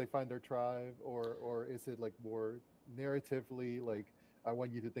once they find their tribe, or is it like more narratively, like I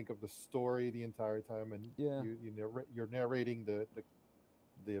want you to think of the story the entire time, and you're narrating the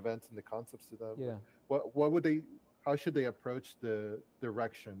events and the concepts to them? Yeah. What would they? How should they approach the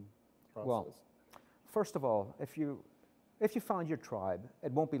direction process? Well, first of all, if you find your tribe,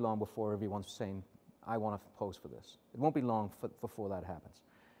 it won't be long before everyone's saying, I want to pose for this. It won't be long before that happens.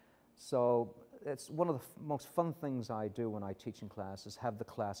 So it's one of the most fun things I do when I teach in class is have the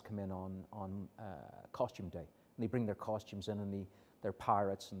class come in on costume day. And they bring their costumes in, and they're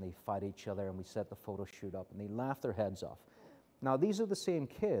pirates, and they fight each other, and we set the photo shoot up, and they laugh their heads off. Now, these are the same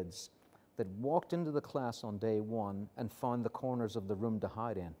kids that walked into the class on day one and found the corners of the room to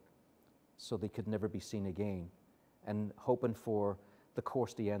hide in so they could never be seen again, and hoping for the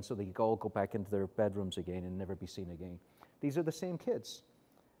course to end so they could all go back into their bedrooms again and never be seen again. These are the same kids.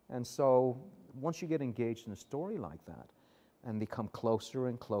 And so once you get engaged in a story like that, and they come closer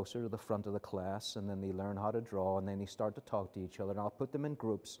and closer to the front of the class, and then they learn how to draw, and then they start to talk to each other, and I'll put them in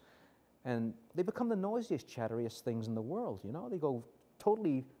groups, and they become the noisiest, chatteriest things in the world, you know? They go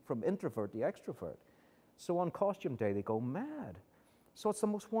totally from introvert to extrovert. So on costume day, they go mad. So it's the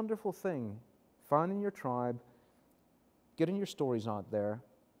most wonderful thing, finding your tribe, getting your stories out there,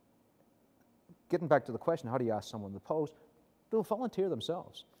 getting back to the question, how do you ask someone to pose? They'll volunteer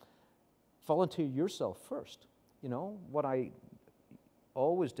themselves. Volunteer yourself first. You know, what I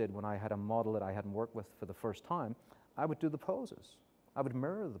always did when I had a model that I hadn't worked with for the first time, I would do the poses. I would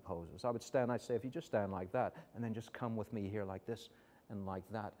mirror the poses. I would stand, I'd say, if you just stand like that, and then just come with me here like this and like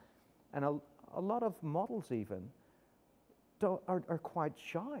that. And a lot of models even are quite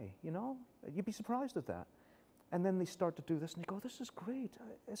shy, you know? You'd be surprised at that. And then they start to do this, and they go, this is great.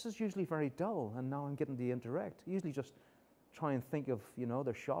 This is usually very dull, and now I'm getting to interact. Usually just try and think of, you know,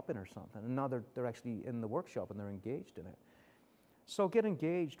 they're shopping or something, and now they're actually in the workshop and they're engaged in it. So get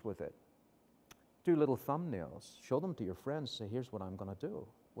engaged with it. Do little thumbnails. Show them to your friends. Say, here's what I'm going to do.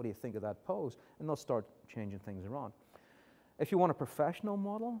 What do you think of that pose? And they'll start changing things around. If you want a professional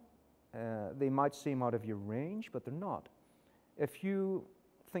model, they might seem out of your range, but they're not. If you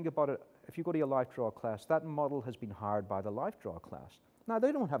think about it, if you go to your Life Draw class, that model has been hired by the Life Draw class. Now,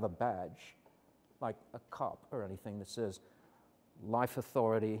 they don't have a badge, like a cop or anything that says, Life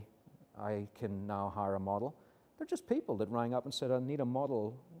Authority, I can now hire a model. They're just people that rang up and said, I need a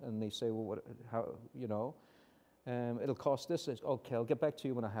model. And they say, well, what, how, you know, it'll cost this. Okay, I'll get back to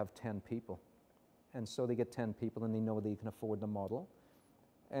you when I have 10 people. And so they get 10 people and they know they can afford the model.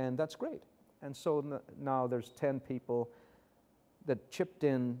 And that's great. And so now there's 10 people that chipped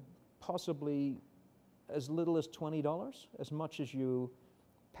in possibly as little as $20, as much as you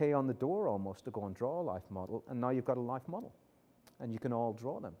pay on the door almost to go and draw a life model. And now you've got a life model. And you can all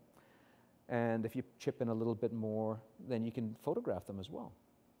draw them. And if you chip in a little bit more, then you can photograph them as well.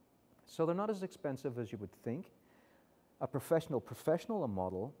 So they're not as expensive as you would think. A professional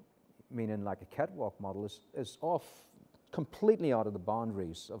model, meaning like a catwalk model, is off completely out of the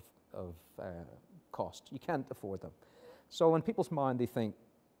boundaries of cost. You can't afford them. So in people's mind, they think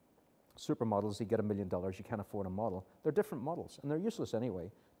supermodels, you get $1 million, you can't afford a model. They're different models, and they're useless anyway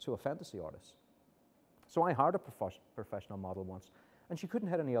to a fantasy artist. So I hired a professional model once, and she couldn't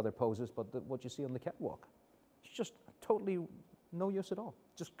hit any other poses but what you see on the catwalk. She's just totally no use at all.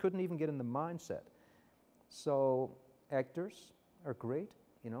 Just couldn't even get in the mindset. So actors are great.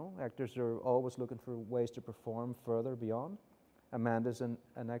 You know, actors are always looking for ways to perform further beyond. Amanda's an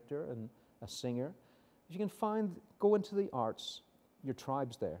actor and a singer. If you can go into the arts, your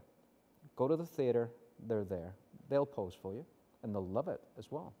tribe's there. Go to the theater, they're there. They'll pose for you, and they'll love it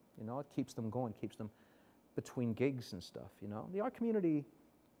as well. You know, it keeps them going, keeps them between gigs and stuff, you know. The art community,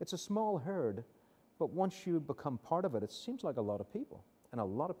 it's a small herd, but once you become part of it, it seems like a lot of people. And a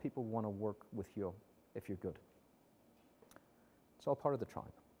lot of people want to work with you if you're good. It's all part of the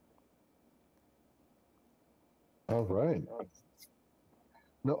tribe. All right.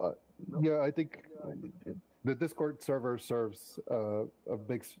 No, yeah, I think the Discord server serves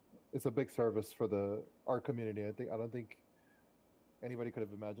it's a big service for the art community. I don't think anybody could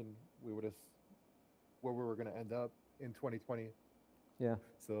have imagined where we were going to end up in 2020. Yeah.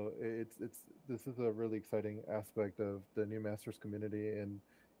 So this is a really exciting aspect of the New Masters community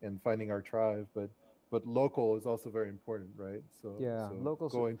and finding our tribe, but local is also very important, right? So yeah,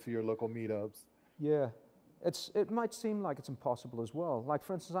 locals, going to your local meetups. Yeah, it might seem like it's impossible as well. Like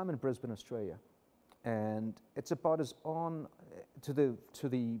for instance, I'm in Brisbane, Australia, and it's about as on to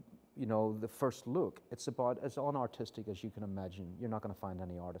the you know, the first look. It's about as unartistic as you can imagine. You're not going to find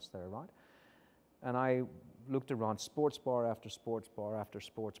any artists there, right? And I looked around, sports bar after sports bar after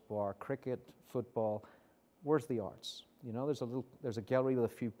sports bar, cricket, football. Where's the arts? You know, there's a gallery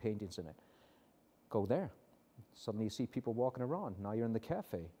with a few paintings in it. Go there. Suddenly you see people walking around. Now you're in the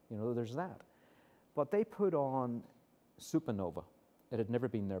cafe. You know, there's that. But they put on Supernova. It had never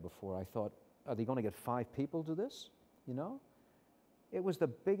been there before. I thought, are they going to get 5 people to this? You know? It was the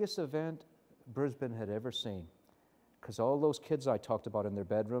biggest event Brisbane had ever seen. Because all those kids I talked about in their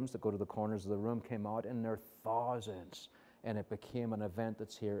bedrooms that go to the corners of the room came out in their thousands. And it became an event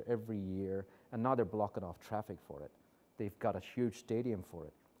that's here every year. And now they're blocking off traffic for it. They've got a huge stadium for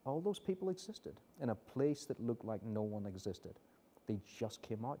it. All those people existed in a place that looked like no one existed. They just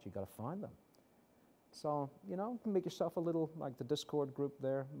came out. You got to find them. So, you know, make yourself a little, like the Discord group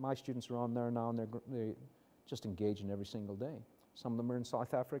there. My students are on there now, and they're just engaging every single day. Some of them are in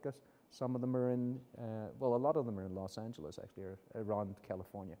South Africa. Some of them are in, well, a lot of them are in Los Angeles, actually, or around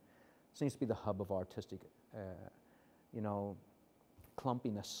California. Seems to be the hub of artistic, you know,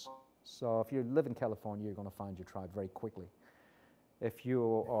 clumpiness. So if you live in California, you're going to find your tribe very quickly. If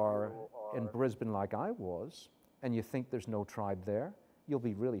you are in Brisbane like I was, and you think there's no tribe there, you'll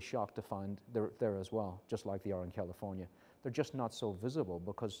be really shocked to find they're there as well, just like they are in California. They're just not so visible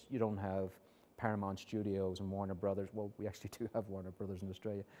because you don't have Paramount Studios and Warner Brothers. Well, we actually do have Warner Brothers in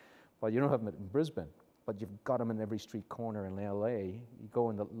Australia, but you don't have them in Brisbane. But you've got them in every street corner in LA. You go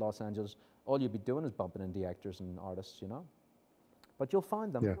into Los Angeles, all you'll be doing is bumping into actors and artists, you know. But you'll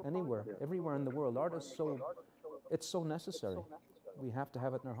find them anywhere, everywhere in the world. Art is it's so necessary. We have to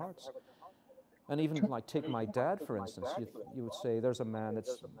have it in our hearts. And even like take my dad, for instance, you would say there's a man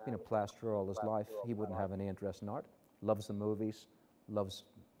that's been a plasterer all his life. He wouldn't have any interest in art. Loves the movies, loves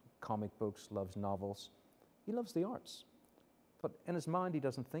comic books, loves novels. He loves the arts. But in his mind, he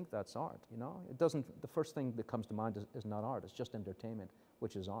doesn't think that's art, you know? It doesn't, the first thing that comes to mind is not art, it's just entertainment,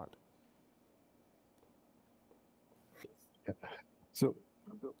 which is art. So,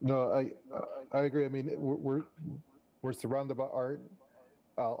 no, I agree. I mean, we're surrounded by art.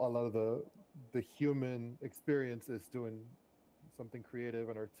 A lot of the human experience is doing something creative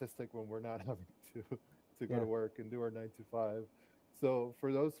and artistic when we're not having to go Yeah. to work and do our 9 to 5. So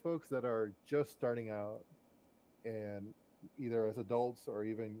for those folks that are just starting out and either as adults or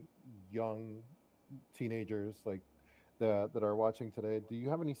even young teenagers like that are watching today, do you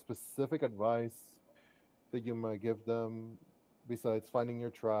have any specific advice that you might give them besides finding your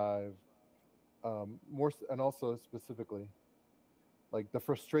tribe, and also specifically like the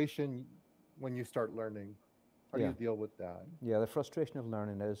frustration when you start learning? How do Yeah. you deal with that? Yeah, the frustration of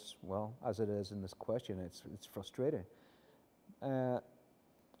learning is, well, as it is in this question, it's frustrating. Uh,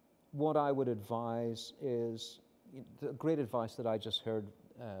 what I would advise is the great advice that I just heard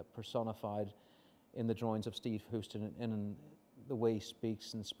personified in the drawings of Steve Houston and in the way he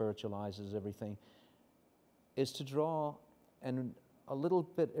speaks and spiritualizes everything is to draw and a little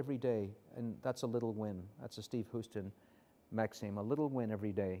bit every day, and that's a little win. That's a Steve Houston maxim, a little win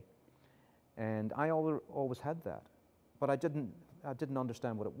every day. And I always had that, but I didn't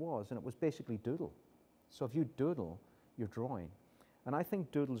understand what it was, and it was basically doodle. So if you doodle, you're drawing. And I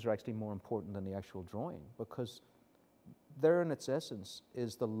think doodles are actually more important than the actual drawing, because there in its essence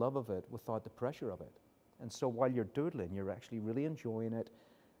is the love of it without the pressure of it. And so while you're doodling, you're actually really enjoying it,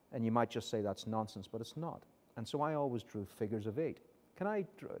 and you might just say that's nonsense, but it's not. And so I always drew figures of 8. Can I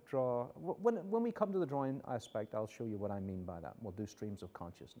draw, when we come to the drawing aspect, I'll show you what I mean by that. We'll do streams of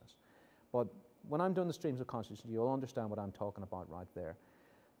consciousness. But when I'm doing the streams of consciousness, you'll understand what I'm talking about right there.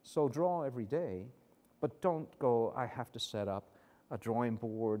 So draw every day, but don't go, I have to set up a drawing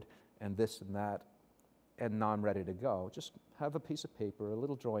board and this and that, and now I'm ready to go. Just have a piece of paper, a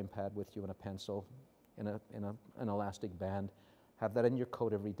little drawing pad with you and a pencil in an elastic band. Have that in your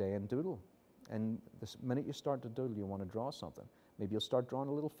coat every day and doodle. And the minute you start to doodle, you want to draw something. Maybe you'll start drawing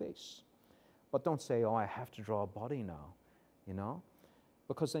a little face. But don't say, oh, I have to draw a body now, you know?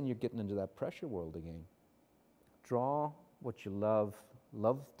 Because then you're getting into that pressure world again. Draw what you love.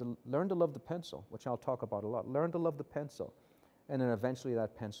 Learn to love the pencil, which I'll talk about a lot. Learn to love the pencil. And then eventually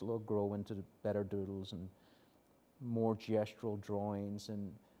that pencil will grow into better doodles and more gestural drawings.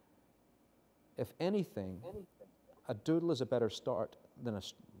 And if anything, a doodle is a better start than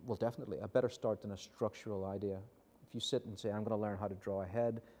definitely a better start than a structural idea. If you sit and say, I'm going to learn how to draw a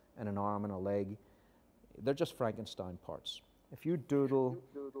head and an arm and a leg, they're just Frankenstein parts. If you doodle,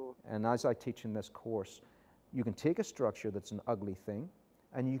 and as I teach in this course, you can take a structure that's an ugly thing,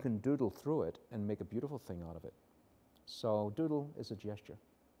 and you can doodle through it and make a beautiful thing out of it. So doodle is a gesture.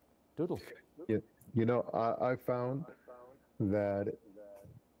 Doodle. Yeah, I found that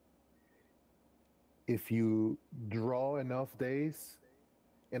if you draw enough days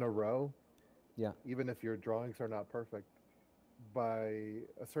in a row, Yeah. even if your drawings are not perfect, by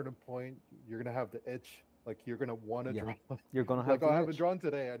a certain point, you're gonna have the itch. Like you're gonna want to Yeah. draw. You're going to have Like, the I haven't itch. drawn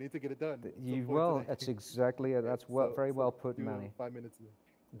today. I need to get it done. You some point will. today." That's exactly it. That's very well put, do Manny. 5 minutes.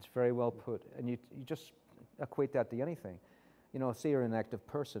 It's very well put. And you just equate that to anything. You know, say you're an active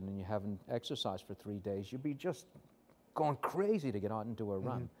person and you haven't exercised for 3 days, you'd be just going crazy to get out and do a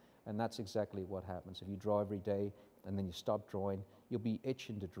run. And that's exactly what happens. If you draw every day and then you stop drawing, you'll be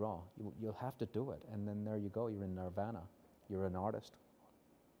itching to draw. You'll have to do it. And then there you go. You're in nirvana. You're an artist.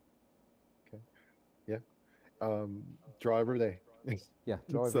 Okay. Yeah. Draw every day. Yeah,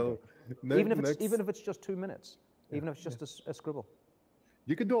 draw every So day. Even if it's just 2 minutes, even if it's just a scribble.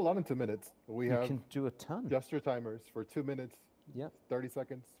 you can do a lot in 2 minutes. We You have can do a ton. gesture timers for 2 minutes, Yeah. 30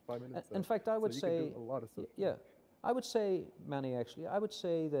 seconds, 5 minutes. In fact, I would you say, can do a lot of stuff. yeah, I would say, Manny, actually, I would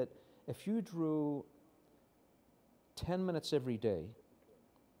say that if you drew 10 minutes every day,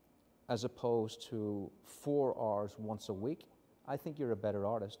 as opposed to 4 hours once a week, I think you're a better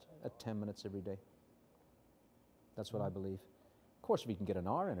artist at 10 minutes every day. That's what I believe. Of course, if you can get an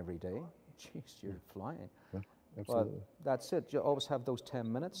hour in every day, jeez, you're flying. Absolutely. But that's it. You always have those 10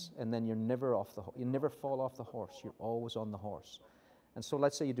 minutes, and then you're never off you never fall off the horse. You're always on the horse. And so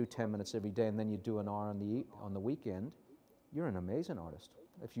let's say you do 10 minutes every day, and then you do an hour on the weekend. You're an amazing artist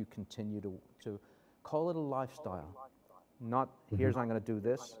if you continue to call it a lifestyle. Not here's I'm going to do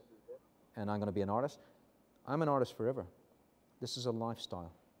this, and I'm going to be an artist. I'm an artist forever. This is a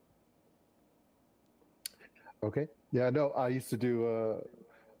lifestyle. Okay. Yeah, no, I used to do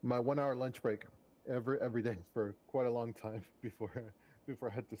my 1 hour lunch break every day for quite a long time before I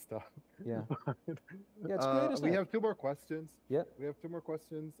had to stop. Yeah. Yeah, it's great, isn't we it? have 2 more questions. Yeah. We have 2 more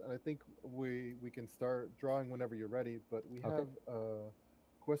questions, and I think we can start drawing whenever you're ready. But we have a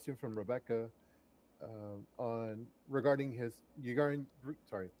question from Rebecca regarding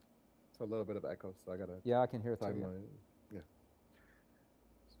sorry, it's a little bit of echo, so I gotta Yeah, I can hear it too. time Yeah. my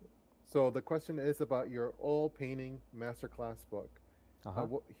So the question is about your oil painting masterclass book. Uh-huh.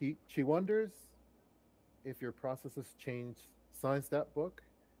 She wonders if your process has changed since that book,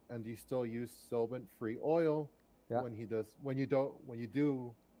 and do you still use solvent-free oil Yeah. when you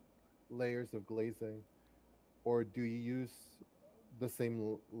do layers of glazing, or do you use the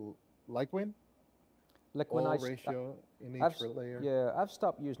same liquid Like when oil ratio in I've each layer? yeah, I've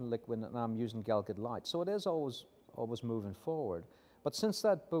stopped using liquid and I'm using Galkid Light. So it is always moving forward. But since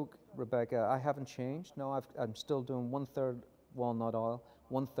that book, Rebecca, I haven't changed. No, I'm still doing 1/3 walnut oil,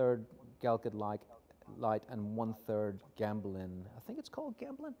 1/3 Galkid Light, and 1/3 Gamblin. I think it's called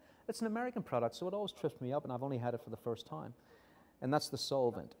Gamblin. It's an American product, so it always trips me up, and I've only had it for the first time. And that's the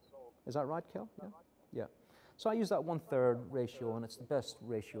solvent. Is that right, Kel? Yeah. Yeah. So I use that 1/3 ratio, and it's the best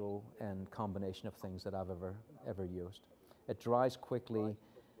ratio and combination of things that I've ever used. It dries quickly,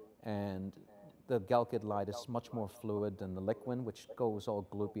 and the Galkid Light is much more fluid than the liquid, which goes all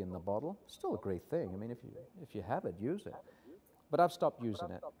gloopy in the bottle. Still a great thing. I mean, if you have it, use it. But I've stopped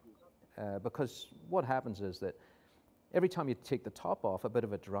using it because what happens is that every time you take the top off, a bit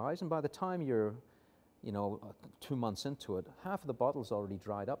of it dries, and by the time you're 2 months into it, half of the bottle's already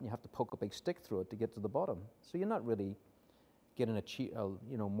dried up, and you have to poke a big stick through it to get to the bottom. So you're not really getting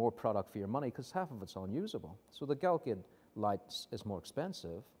more product for your money because half of it's unusable. So the Galkid Light is more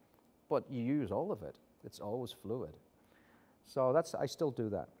expensive, but you use all of it. It's always fluid. So I still do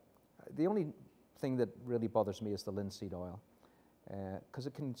that. The only thing that really bothers me is the linseed oil, because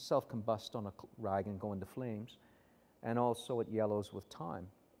it can self-combust on a rag and go into flames, and also it yellows with time.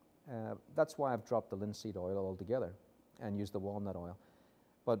 That's why I've dropped the linseed oil altogether and used the walnut oil.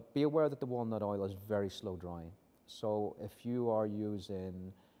 But be aware that the walnut oil is very slow drying. So if you are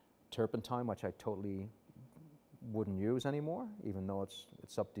using turpentine, which I totally wouldn't use anymore, even though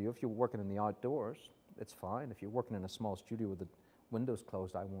it's up to you. If you're working in the outdoors, it's fine. If you're working in a small studio with the windows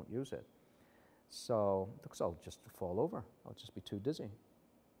closed, I won't use it. So, because I'll just fall over. I'll just be too dizzy.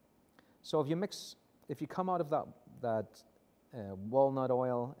 So if you come out of that walnut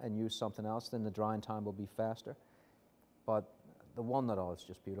oil and use something else, then the drying time will be faster. But the walnut oil is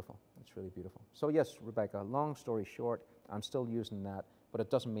just beautiful. It's really beautiful. So yes, Rebecca, long story short, I'm still using that, but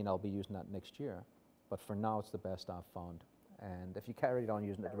it doesn't mean I'll be using that next year. But for now, it's the best I've found. And if you carry on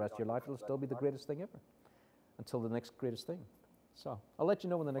using it the rest of your life, it'll still be the greatest thing ever, until the next greatest thing. So I'll let you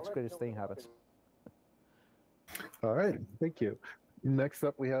know when the next greatest thing happens. All right, thank you. Next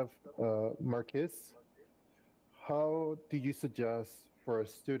up, we have Marquis. How do you suggest for a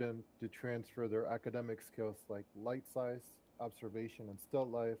student to transfer their academic skills like light size, observation, and still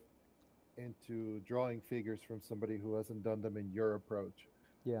life into drawing figures from somebody who hasn't done them in your approach?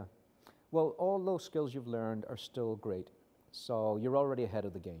 Yeah. Well, all those skills you've learned are still great. So you're already ahead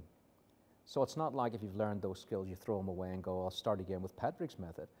of the game. So it's not like if you've learned those skills, you throw them away and go, I'll start again with Patrick's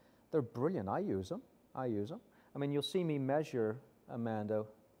method. They're brilliant. I use them. I mean, you'll see me measure Amanda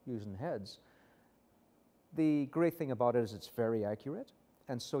using heads. The great thing about it is it's very accurate.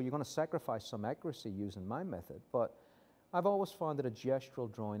 And so you're going to sacrifice some accuracy using my method. But I've always found that a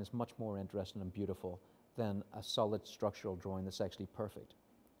gestural drawing is much more interesting and beautiful than a solid structural drawing that's actually perfect.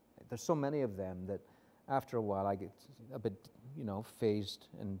 There's so many of them that after a while I get a bit, phased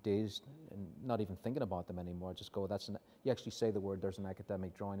and dazed and not even thinking about them anymore. I just go, you actually say the word, there's an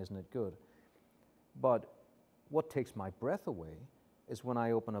academic drawing, isn't it good? But what takes my breath away is when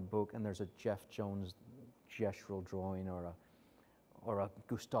I open a book and there's a Jeff Jones gestural drawing or a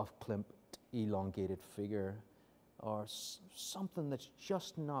Gustav Klimt elongated figure or something that's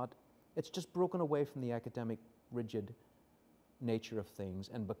just not, it's just broken away from the academic rigid nature of things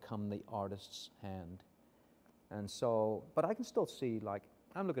and become the artist's hand. And so, but I can still see, like,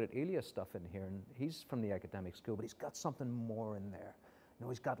 I'm looking at Elias stuff in here, and he's from the academic school, but he's got something more in there.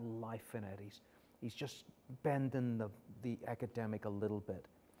 He's got life in it. He's just bending the academic a little bit.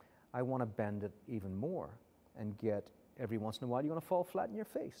 I want to bend it even more and get, every once in a while, you're going to fall flat in your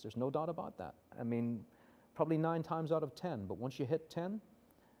face. There's no doubt about that. I mean, probably 9 times out of 10, but once you hit 10,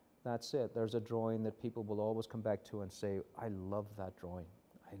 that's it. There's a drawing that people will always come back to and say, I love that drawing.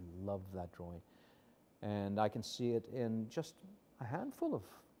 I love that drawing. And I can see it in just a handful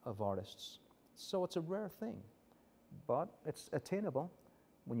of artists. So it's a rare thing, but it's attainable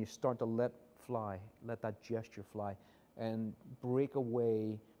when you start to let that gesture fly and break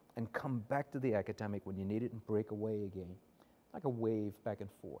away and come back to the academic when you need it and break away again, like a wave back and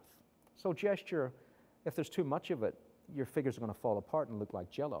forth. So gesture, if there's too much of it, your figures are going to fall apart and look like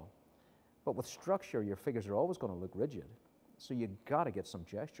Jell-O. But with structure, your figures are always going to look rigid. So you got to get some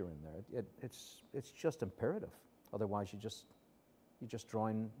gesture in there. It's just imperative. Otherwise, you're just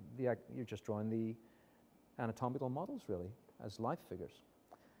drawing the anatomical models really as life figures.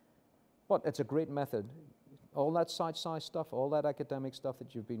 But it's a great method. All that side stuff, all that academic stuff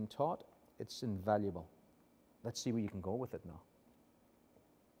that you've been taught, it's invaluable. Let's see where you can go with it now.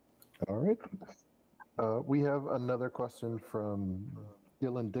 All right. We have another question from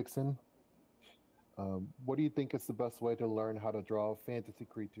Dylan Dixon. What do you think is the best way to learn how to draw fantasy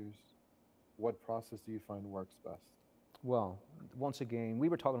creatures? What process do you find works best? Well, once again, we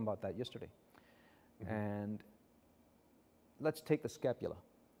were talking about that yesterday. And let's take the scapula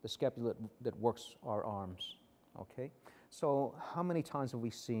that works our arms, okay? So how many times have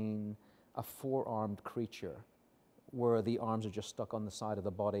we seen a four-armed creature where the arms are just stuck on the side of the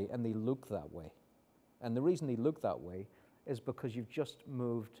body and they look that way? And the reason they look that way is because you've just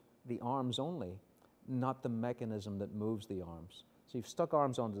moved the arms only, not the mechanism that moves the arms. So you've stuck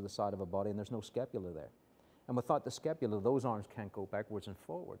arms onto the side of a body and there's no scapula there. And without the scapula, those arms can't go backwards and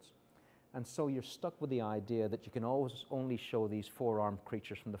forwards. And so you're stuck with the idea that you can always only show these four-armed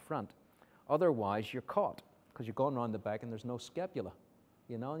creatures from the front. Otherwise, you're caught because you're going around the back and there's no scapula,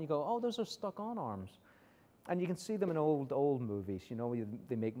 you know? And you go, oh, those are stuck-on arms. And you can see them in old movies, you know,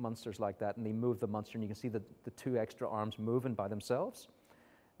 they make monsters like that and they move the monster and you can see the two extra arms moving by themselves.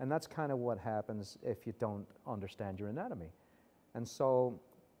 And that's kind of what happens if you don't understand your anatomy. And so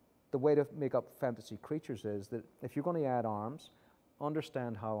the way to make up fantasy creatures is that if you're going to add arms,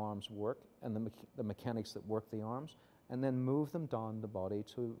 understand how arms work and the mechanics that work the arms, and then move them down the body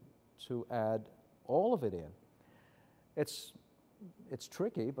to add all of it in. It's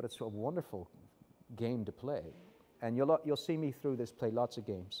tricky, but it's a wonderful game to play. And you'll see me through this play lots of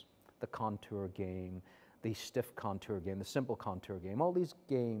games. The contour game, the stiff contour game, the simple contour game, all these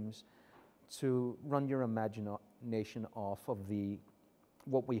games to run your imagination off of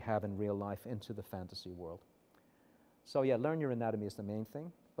what we have in real life into the fantasy world. So yeah, learn your anatomy is the main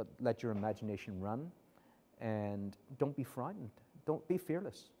thing, but let your imagination run and don't be frightened. Don't be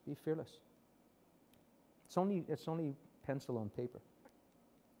fearless. Be fearless. It's only pencil on paper.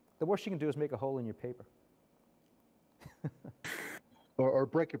 The worst you can do is make a hole in your paper. Or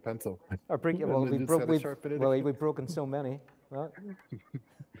break your pencil. Or break it. Well, we've broken so many. Well,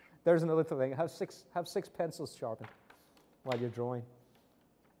 there's another thing. Have six pencils sharpened while you're drawing,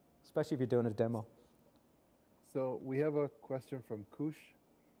 especially if you're doing a demo. So we have a question from Kush.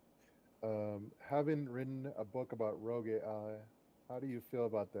 Having written a book about rogue AI, how do you feel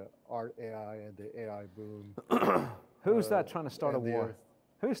about the art AI and the AI boom? Who's that trying to start a war?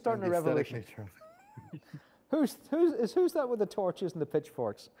 Who's starting a revolution? Who's that with the torches and the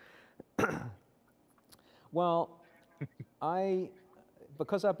pitchforks? Well,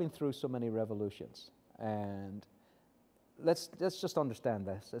 because I've been through so many revolutions, and let's just understand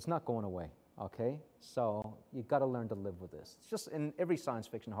this. It's not going away, okay? So you've got to learn to live with this. It's just in every science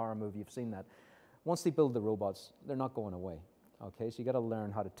fiction horror movie, you've seen that. Once they build the robots, they're not going away, okay? So you got to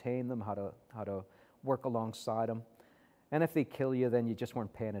learn how to tame them, how to work alongside them. And if they kill you, then you just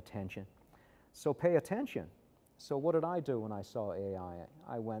weren't paying attention. So pay attention. So what did I do when I saw AI?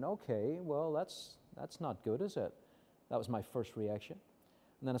 I went, okay, well, that's not good, is it? That was my first reaction.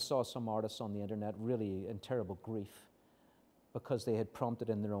 And then I saw some artists on the internet really in terrible grief because they had prompted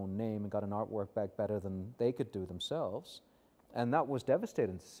in their own name and got an artwork back better than they could do themselves. And that was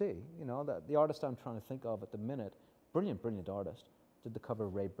devastating to see. You know, the artist I'm trying to think of at the minute, brilliant, brilliant artist, did the cover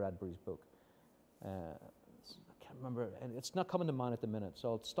of Ray Bradbury's book. I can't remember, and it's not coming to mind at the minute, so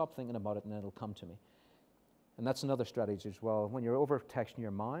I'll stop thinking about it and it'll come to me. And that's another strategy as well. When you're over-texting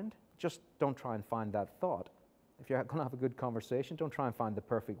your mind, just don't try and find that thought. If you're going to have a good conversation, don't try and find the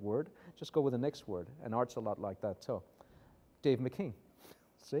perfect word. Just go with the next word. And art's a lot like that too. Dave McKean,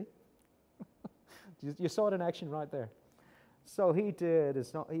 see? You saw it in action right there. So he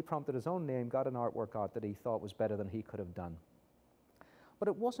prompted his own name, got an artwork out that he thought was better than he could have done. But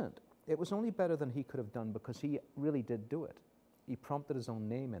it wasn't. It was only better than he could have done because he really did do it. He prompted his own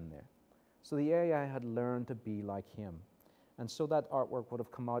name in there. So the AI had learned to be like him. And so that artwork would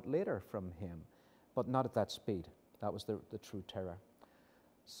have come out later from him, but not at that speed. That was the true terror.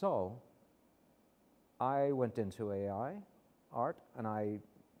 So I went into AI art and I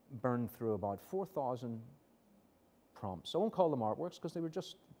burned through about 4,000 prompts. I won't call them artworks because they were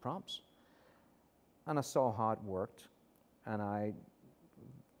just prompts. And I saw how it worked. And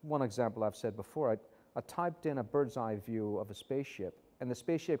one example I've said before, I typed in a bird's eye view of a spaceship, and the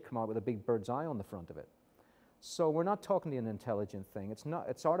spaceship came out with a big bird's eye on the front of it. So we're not talking to an intelligent thing.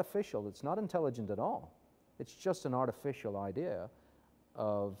 It's artificial. It's not intelligent at all. It's just an artificial idea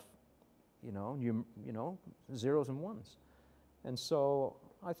of, zeros and ones. And so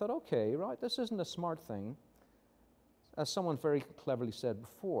I thought, okay, right, this isn't a smart thing. As someone very cleverly said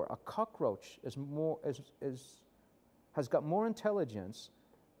before, a cockroach has got more intelligence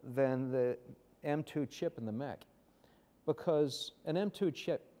than the M2 chip in the mech. Because an M2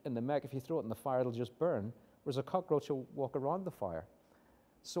 chip in the mech, if you throw it in the fire, it'll just burn, whereas a cockroach will walk around the fire.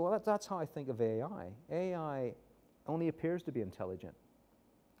 So that's how I think of AI. AI only appears to be intelligent.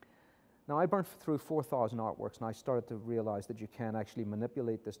 Now, I burned through 4,000 artworks, and I started to realize that you can actually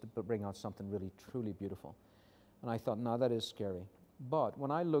manipulate this to bring out something really, truly beautiful. And I thought, no, that is scary. But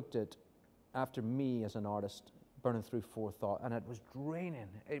when I looked at, after me as an artist, burning through 4,000, and it was draining.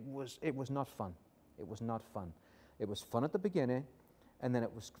 It was not fun. It was not fun. It was fun at the beginning, and then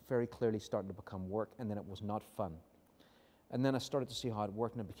it was very clearly starting to become work, and then it was not fun. And then I started to see how it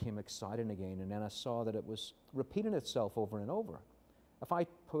worked, and it became exciting again, and then I saw that it was repeating itself over and over.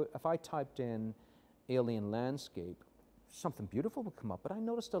 If I typed in alien landscape, something beautiful would come up, but I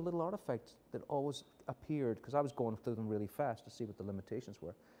noticed a little artifact that always appeared, because I was going through them really fast to see what the limitations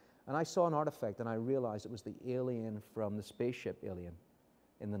were. And I saw an artifact, and I realized it was the alien from the spaceship Alien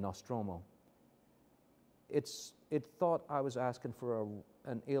in the Nostromo. It thought I was asking for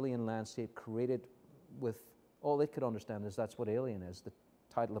an alien landscape created with, all it could understand is that's what Alien is, the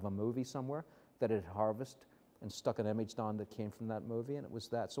title of a movie somewhere that it harvested and stuck an image down that came from that movie, and it was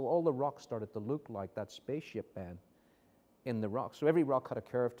that. So all the rocks started to look like that spaceship band in the rock. So every rock had a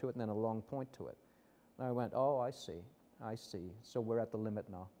curve to it and then a long point to it. And I went, oh, I see. So we're at the limit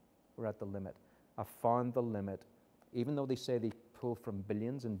now. We're at the limit. I found the limit. Even though they say they pull from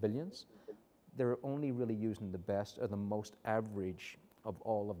billions and billions, they're only really using the best or the most average of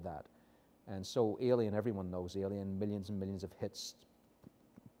all of that. And so Alien, everyone knows Alien, millions and millions of hits,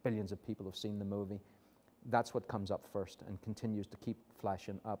 billions of people have seen the movie. That's what comes up first and continues to keep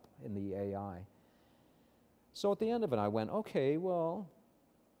flashing up in the AI. So at the end of it, I went, okay, well,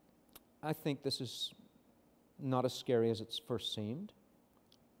 I think this is not as scary as it first seemed.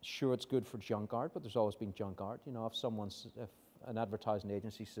 Sure, it's good for junk art, but there's always been junk art. You know, if an advertising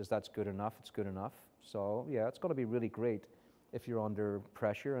agency says that's good enough, it's good enough. So yeah, it's going to be really great if you're under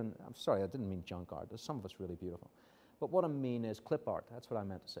pressure. And I'm sorry, I didn't mean junk art. Some of it's really beautiful. But what I mean is clip art. That's what I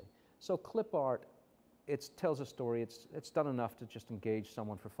meant to say. So clip art, it tells a story. It's done enough to just engage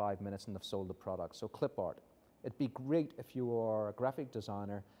someone for 5 minutes and they've sold the product. So clip art. It'd be great if you are a graphic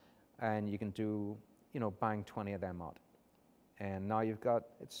designer and you can do, you know, bang 20 of them out. And now you've got,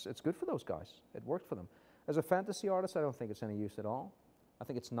 it's good for those guys. It worked for them. As a fantasy artist, I don't think it's any use at all. I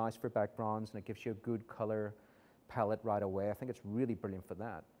think it's nice for backgrounds and it gives you a good color palette right away. I think it's really brilliant for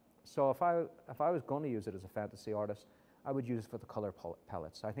that. So if I was going to use it as a fantasy artist, I would use it for the color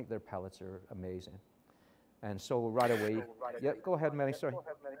palettes. I think their palettes are amazing. And so right away, yeah, go ahead, Manny, sorry.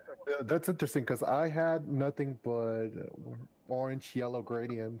 That's interesting because I had nothing but orange, yellow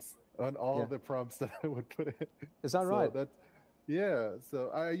gradients on all the prompts that I would put in. Is that right? Yeah. So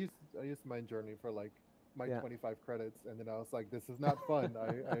I used Midjourney for like my 25 credits, and then I was like, this is not fun.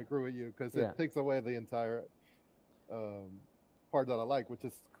 I agree with you because it takes away the entire part that I like, which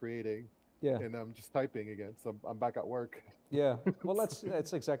is creating. Yeah. And I'm just typing again, so I'm back at work. Yeah. Well,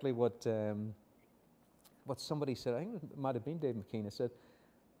 that's exactly what somebody said. I think it might have been Dave McKean. Said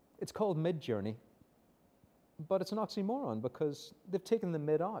it's called Midjourney, but it's an oxymoron because they've taken the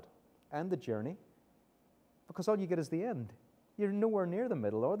mid out and the journey, because all you get is the end. You're nowhere near the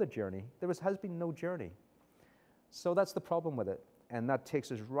middle or the journey. There has been no journey. So that's the problem with it, and that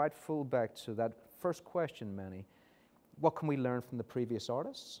takes us right full back to that first question, Manny. What can we learn from the previous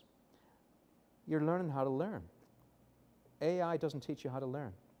artists? You're learning how to learn. AI doesn't teach you how to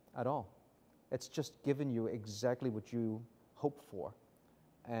learn at all. It's just giving you exactly what you hope for.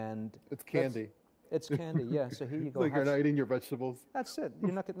 And it's candy. It's candy, yeah. So here you go. Like you're not eating your vegetables. That's it.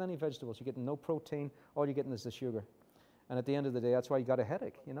 You're not getting any vegetables. You're getting no protein. All you're getting is the sugar. And at the end of the day, that's why you got a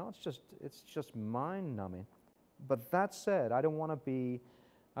headache. You know, it's just mind-numbing. But that said, I don't want to be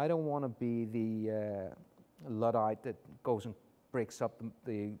the Luddite that goes and breaks up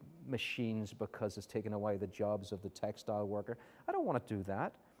the machines because it's taking away the jobs of the textile worker. I don't want to do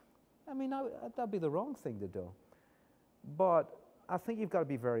that. I mean, that'd be the wrong thing to do. But I think you've got to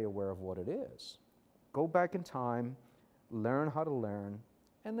be very aware of what it is. Go back in time, learn how to learn,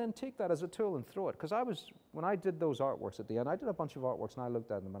 and then take that as a tool and throw it. Because when I did those artworks at the end, I did a bunch of artworks and I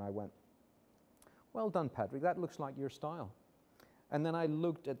looked at them and I went, well done, Patrick, that looks like your style. And then I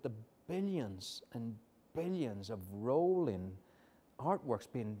looked at the billions and billions of rolling artworks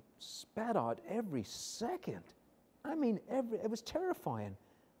being spat out every second. I mean, it was terrifying.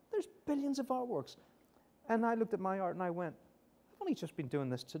 There's billions of artworks. And I looked at my art and I went, I've only just been doing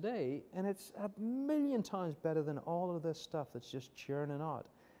this today, and it's a million times better than all of this stuff that's just churning out,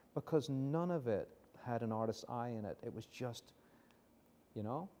 because none of it had an artist's eye in it. It was just, you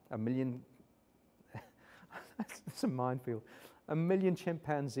know, a million, It's a minefield. A million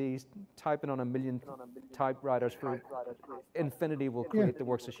chimpanzees typing on a million typewriters for infinity will create the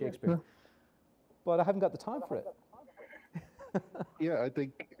works of Shakespeare. But I haven't got the time for it. Yeah, I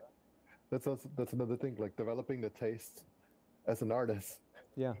think that's another thing, like developing the taste as an artist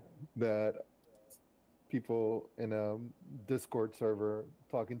Yeah, that people in a Discord server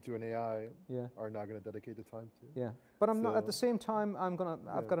talking to an AI yeah, are not going to dedicate the time to. yeah. But I'm not, at the So- same time, I've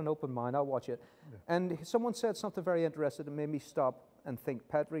Yeah. got an open mind, I'll watch it. Yeah. And someone said something very interesting that made me stop and think,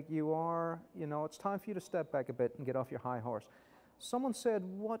 Patrick, it's time for you to step back a bit and get off your high horse. Someone said,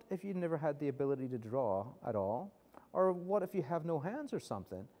 what if you never had the ability to draw at all? Or what if you have no hands or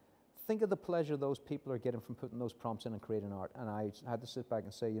something? Think of the pleasure those people are getting from putting those prompts in and creating art. And I had to sit back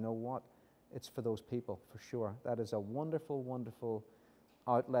and say, you know what? It's for those people, for sure. That is a wonderful, wonderful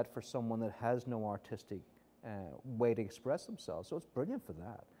outlet for someone that has no artistic way to express themselves. So it's brilliant for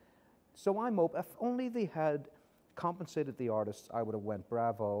that. So I'm open. If only they had compensated the artists, I would have went,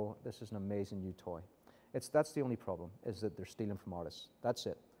 bravo, this is an amazing new toy. That's the only problem, is that they're stealing from artists. That's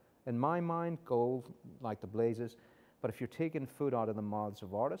it. In my mind, go like the blazes. But if you're taking food out of the mouths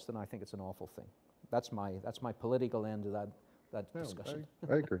of artists, then I think it's an awful thing. That's my political end of that No, discussion.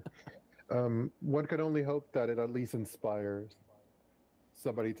 I agree. One can only hope that it at least inspires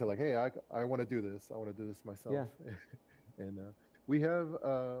somebody to like, hey, I want to do this. I want to do this myself. Yeah. And we have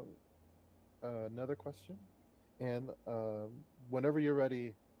another question. And whenever you're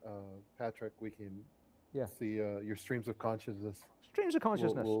ready, Patrick, we can Yeah. see your streams of consciousness. Streams of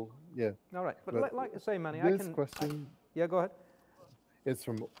consciousness. Yeah. All right. But but like I say, Manny, I This can... question Yeah, go ahead. is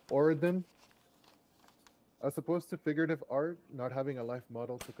from Oregon. As opposed to figurative art, not having a life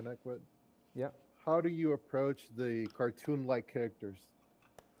model to connect with, Yeah. how do you approach the cartoon-like characters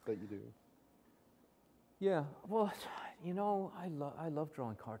that you do? Yeah, well, I love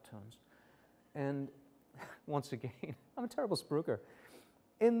drawing cartoons. And once again, I'm a terrible spruiker.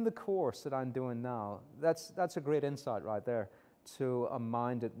 In the course that I'm doing now, that's a great insight right there to a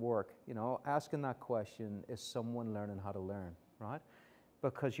mind at work. Asking that question, is someone learning how to learn, right?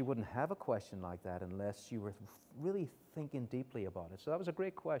 Because you wouldn't have a question like that unless you were really thinking deeply about it. So that was a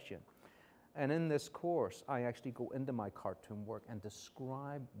great question. And in this course, I actually go into my cartoon work and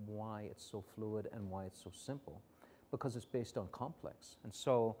describe why it's so fluid and why it's so simple, because it's based on complex. And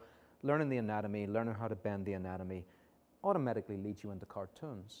so learning the anatomy, learning how to bend the anatomy, automatically leads you into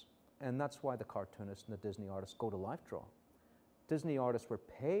cartoons. And that's why the cartoonists and the Disney artists go to LifeDraw. Disney artists were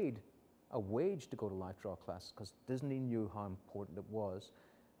paid a wage to go to LifeDraw classes because Disney knew how important it was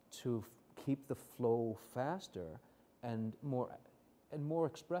to keep the flow faster and more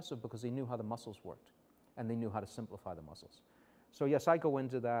expressive, because they knew how the muscles worked and they knew how to simplify the muscles. So yes, I go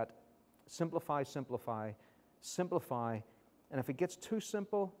into that, simplify, simplify, simplify, and if it gets too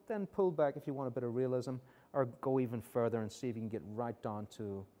simple, then pull back if you want a bit of realism, or go even further and see if you can get right down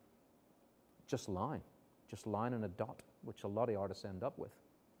to just line and a dot, which a lot of artists end up with.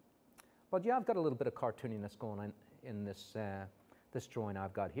 But yeah, I've got a little bit of cartooniness going on in this drawing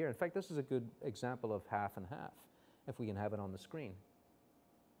I've got here. In fact, this is a good example of half and half, if we can have it on the screen.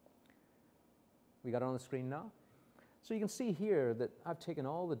 We got it on the screen now? So you can see here that I've taken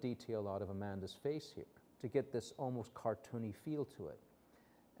all the detail out of Amanda's face here to get this almost cartoony feel to it.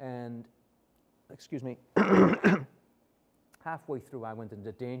 And, excuse me, halfway through I went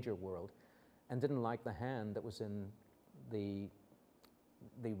into Danger World and didn't like the hand that was in the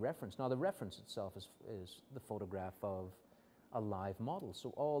reference. Now the reference itself is the photograph of a live model. So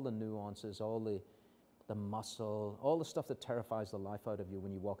all the nuances, all the muscle, all the stuff that terrifies the life out of you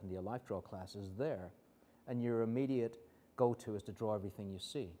when you walk into your LifeDraw class is there. And your immediate go-to is to draw everything you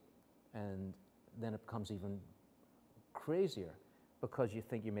see. And then it becomes even crazier because you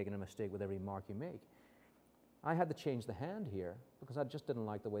think you're making a mistake with every mark you make. I had to change the hand here because I just didn't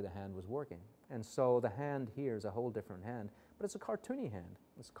like the way the hand was working. And so the hand here is a whole different hand, but it's a cartoony hand.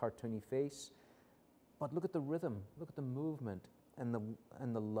 It's a cartoony face, but look at the rhythm, look at the movement and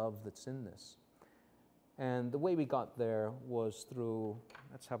the love that's in this. And the way we got there was through,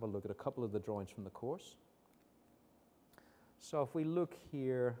 let's have a look at a couple of the drawings from the course. So if we look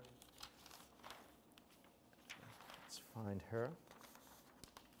here, let's find her.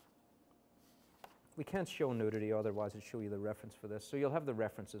 We can't show nudity, otherwise it'd show you the reference for this. So you'll have the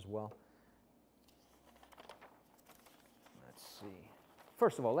reference as well. Let's see.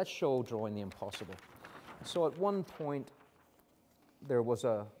 First of all, let's show drawing the impossible. So at one point, there was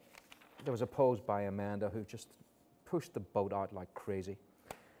a pose by Amanda who just pushed the boat out like crazy.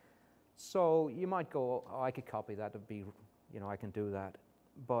 So you might go, oh, I could copy that, it'd be, I can do that.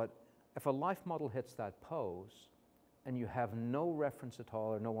 But if a life model hits that pose and you have no reference at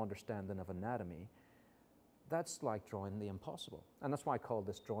all or no understanding of anatomy, that's like drawing the impossible. And that's why I call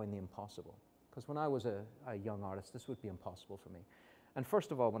this drawing the impossible. Because when I was a young artist, this would be impossible for me. And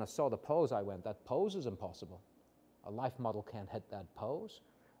first of all, when I saw the pose, I went, that pose is impossible. A life model can't hit that pose.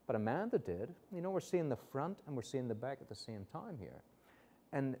 But Amanda did. You know, we're seeing the front and we're seeing the back at the same time here.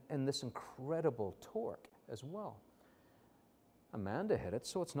 And this incredible torque as well. Amanda hit it,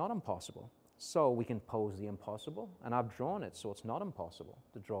 so it's not impossible. So we can pose the impossible, and I've drawn it, so it's not impossible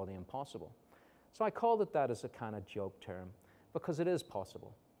to draw the impossible. So I called it that as a kind of joke term, because it is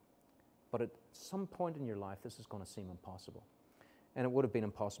possible. But at some point in your life, this is going to seem impossible. And it would have been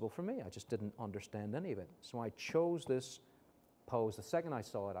impossible for me. I just didn't understand any of it. So I chose this pose. The second I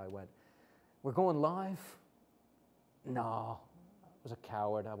saw it, I went, we're going live? No, I was a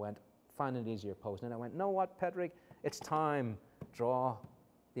coward. I went, find an easier pose. And then I went, know what, Patrick? It's time. Draw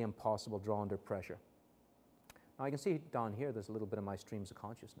the impossible, draw under pressure. Now I can see down here, there's a little bit of my streams of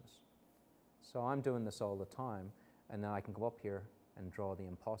consciousness. So I'm doing this all the time, and then I can go up here and draw the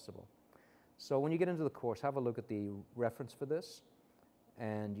impossible. So when you get into the course, have a look at the reference for this,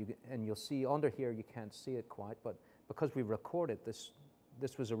 and you'll see under here, you can't see it quite, but because we recorded this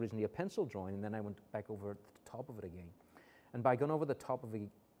was originally a pencil drawing, and then I went back over the top of it again. And by going over the top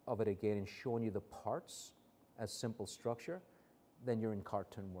of it again and showing you the parts as simple structure, then you're in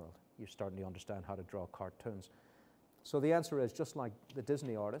cartoon world. You're starting to understand how to draw cartoons. So the answer is, just like the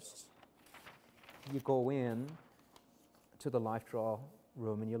Disney artists, you go in to the life draw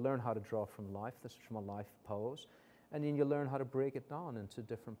room and you learn how to draw from life. This is from a life pose. And then you learn how to break it down into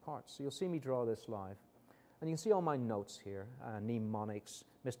different parts. So you'll see me draw this live. And you can see all my notes here, mnemonics,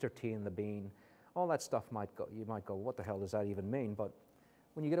 Mr. T and the Bean. All that stuff you might go, what the hell does that even mean? But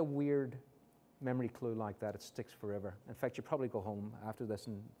when you get a weird memory clue like that, it sticks forever. In fact, you probably go home after this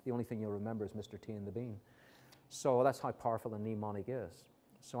and the only thing you'll remember is Mr. T and the Bean. So that's how powerful a mnemonic is.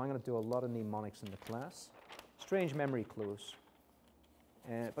 So I'm going to do a lot of mnemonics in the class. Strange memory clues.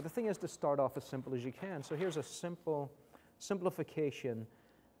 But the thing is to start off as simple as you can. So here's a simplification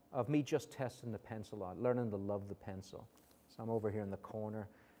of me just testing the pencil out, learning to love the pencil. So I'm over here in the corner,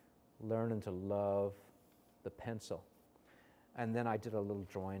 learning to love the pencil. And then I did a little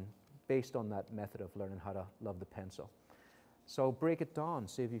drawing based on that method of learning how to love the pencil. So break it down,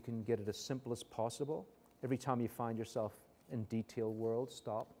 see if you can get it as simple as possible. Every time you find yourself in detail world,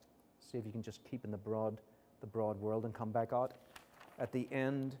 stop. See if you can just keep in the broad world and come back out at the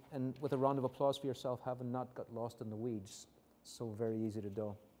end, and with a round of applause for yourself, having not got lost in the weeds. So very easy to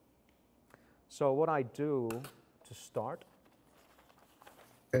do. So what I do to start.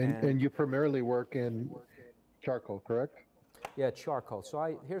 And you primarily work in charcoal, correct? Yeah, charcoal.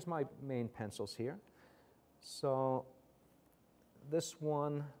 So here's my main pencils here. So this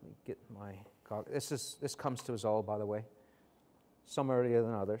one, let me get my goggles. This comes to us all, by the way. Some earlier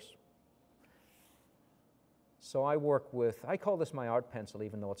than others. So I work with, I call this my art pencil,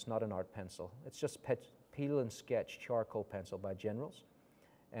 even though it's not an art pencil. It's just Peel and Sketch charcoal pencil by Generals.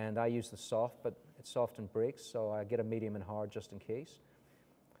 And I use the soft, but it's soft and breaks, so I get a medium and hard just in case.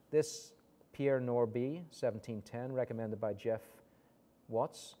 This Pierre Norby 1710, recommended by Jeff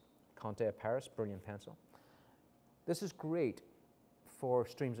Watts, Conte of Paris, brilliant pencil. This is great for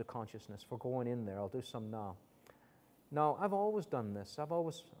streams of consciousness, for going in there. I'll do some now. Now, I've always done this. I've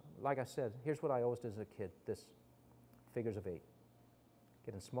always, like I said, here's what I always did as a kid, this figures of 8.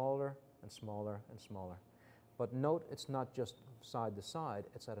 Getting smaller and smaller and smaller. But note, it's not just side to side,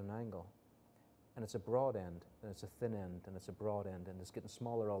 it's at an angle. And it's a broad end, and it's a thin end, and it's a broad end, and it's getting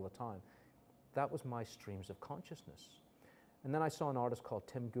smaller all the time. That was my streams of consciousness. And then I saw an artist called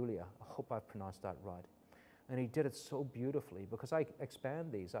Tim Guglia. I hope I've pronounced that right. And he did it so beautifully, because I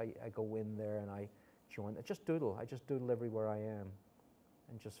expand these. I go in there and I join. I just doodle everywhere I am,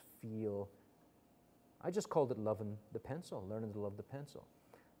 and just feel. I just called it loving the pencil, learning to love the pencil.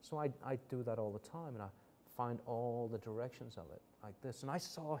 So I do that all the time, and I find all the directions of it, like this. And I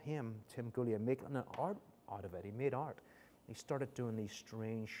saw him, Tim Guglia, make an art out of it. He made art. He started doing these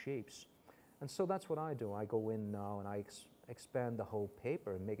strange shapes. And so that's what I do. I go in now and I expand the whole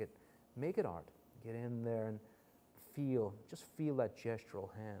paper and make it art. Get in there and just feel that gestural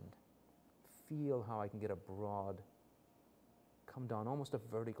hand. Feel how I can get a broad, come down almost a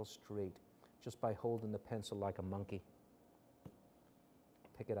vertical straight, just by holding the pencil like a monkey.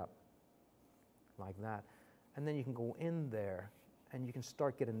 Pick it up, like that. And then you can go in there and you can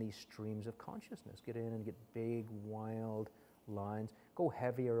start getting these streams of consciousness. Get in and get big, wild lines. Go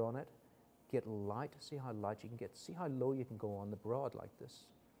heavier on it. Get light. See how light you can get. See how low you can go on the broad like this.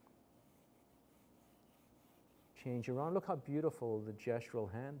 Change around. Look how beautiful the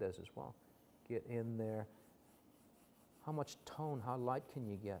gestural hand is as well. Get in there. How much tone, how light can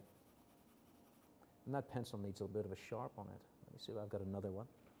you get? And that pencil needs a bit of a sharp on it. Let me see if I've got another one.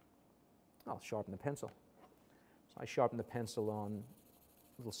 I'll sharpen the pencil. So I sharpen the pencil on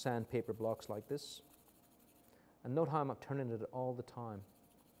little sandpaper blocks like this. And note how I'm turning it all the time,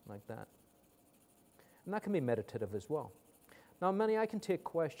 like that. And that can be meditative as well. Now, Manny, I can take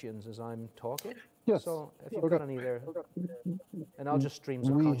questions as I'm talking. Yes. So if you've Okay. got any there, and I'll just stream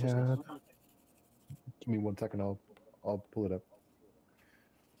some We consciousness. have. Give me 1 second. I'll pull it up.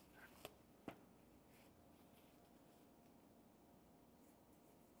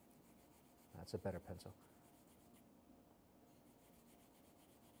 That's a better pencil.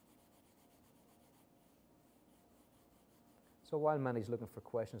 So while Manny's looking for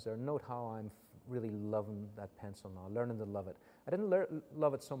questions there, note how I'm really loving that pencil now, learning to love it. I didn't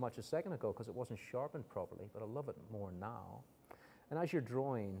love it so much a second ago because it wasn't sharpened properly, but I love it more now. And as you're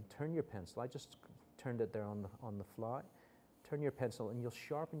drawing, turn your pencil. I just turned it there on the fly. Turn your pencil and you'll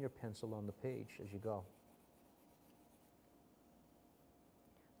sharpen your pencil on the page as you go.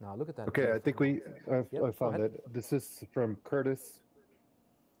 Now look at that. Okay, I think Yep, I go found ahead. it. This is from Curtis.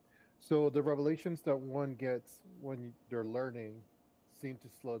 So the revelations that one gets when they're learning seem to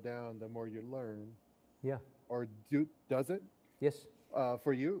slow down the more you learn, Yeah. or does it Yes.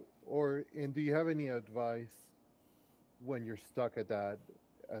 for you? And do you have any advice when you're stuck at that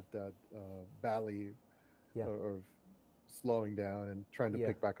valley Yeah. of slowing down and trying to Yeah.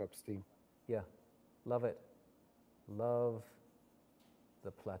 pick back up steam? Yeah. Love it. Love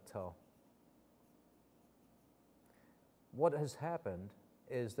the plateau. What has happened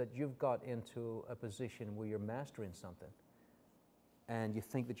is that you've got into a position where you're mastering something and you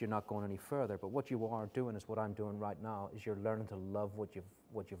think that you're not going any further, but what you are doing is what I'm doing right now, is you're learning to love what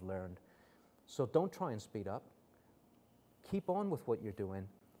you've learned. So don't try and speed up. Keep on with what you're doing,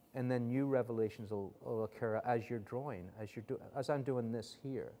 and then new revelations will occur as you're drawing, as I'm doing this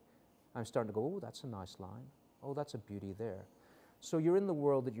here. I'm starting to go, oh, that's a nice line. Oh, that's a beauty there. So you're in the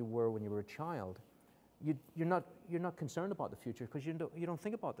world that you were when you were a child. You're not concerned about the future because you don't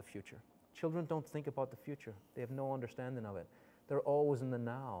think about the future. Children don't think about the future. They have no understanding of it. They're always in the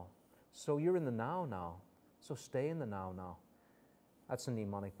now. So you're in the now. So stay in the now. That's a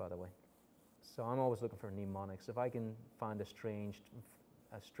mnemonic, by the way. So I'm always looking for mnemonics. If I can find a strange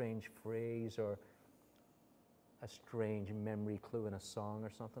phrase or a strange memory clue in a song or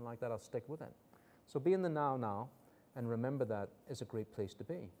something like that, I'll stick with it. So be in the now, and remember that is a great place to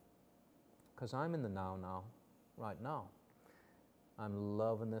be. Because I'm in the now, right now. I'm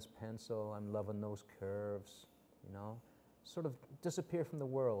loving this pencil, I'm loving those curves, you know. Sort of disappear from the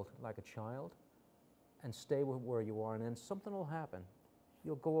world like a child and stay with where you are, and then something will happen.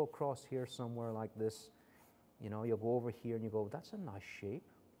 You'll go across here somewhere like this, you know, you'll go over here and you go, that's a nice shape.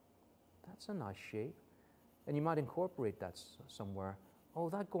 That's a nice shape. And you might incorporate that somewhere. Oh,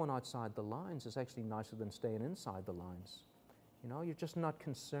 that going outside the lines is actually nicer than staying inside the lines. You know, you're just not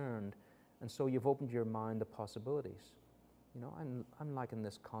concerned. And so you've opened your mind to possibilities. You know, I'm liking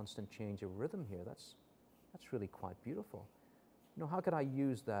this constant change of rhythm here. That's really quite beautiful. You know, how could I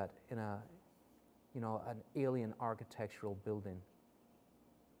use that in an alien architectural building?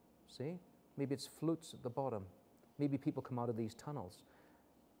 See? Maybe it's flutes at the bottom. Maybe people come out of these tunnels.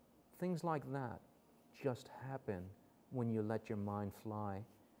 Things like that just happen when you let your mind fly.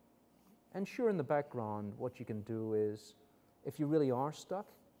 And sure, in the background, what you can do is, if you really are stuck,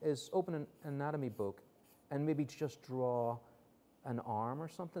 is open an anatomy book and maybe just draw an arm or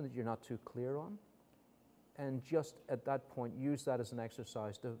something that you're not too clear on. And just at that point, use that as an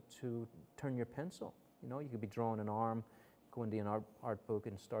exercise to turn your pencil. You know, you could be drawing an arm, go into an art book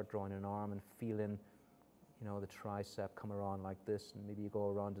and start drawing an arm and feeling, you know, the tricep come around like this, and maybe you go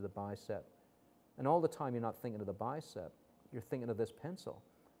around to the bicep. And all the time you're not thinking of the bicep, you're thinking of this pencil,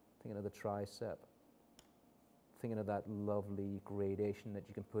 thinking of the tricep, thinking of that lovely gradation that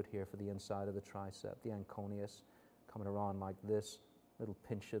you can put here for the inside of the tricep, the anconeus coming around like this, little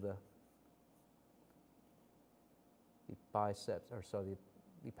pinch of the biceps, or sorry,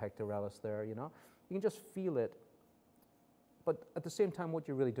 the pectoralis there, you know. You can just feel it, but at the same time what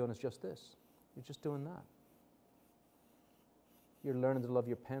you're really doing is just this. You're just doing that. You're learning to love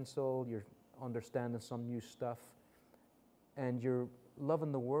your pencil, you're understanding some new stuff, and you're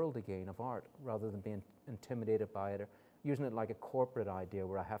loving the world again of art rather than being intimidated by it or using it like a corporate idea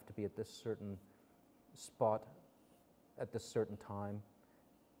where I have to be at this certain spot at this certain time.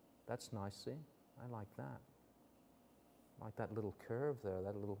 That's nice, see? I like that. I like that little curve there,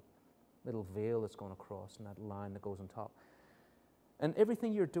 that little veil that's going across and that line that goes on top. And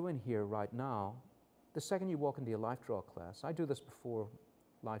everything you're doing here right now, the second you walk into your life draw class, I do this before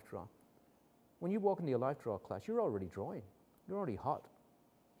life draw. When you walk into your life draw class, you're already drawing. You're already hot.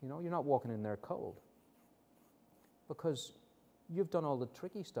 You know, you're not walking in there cold. because you've done all the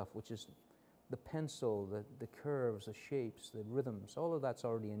tricky stuff, which is the pencil, the curves, the shapes, the rhythms. All of that's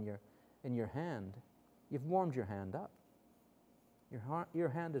already in your hand. You've warmed your hand up. Your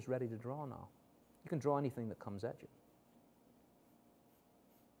hand is ready to draw now. You can draw anything that comes at you.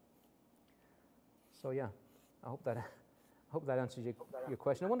 So yeah, I hope that answers your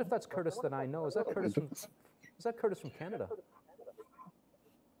question. I wonder if that's Curtis that I know. Is that Curtis from Canada?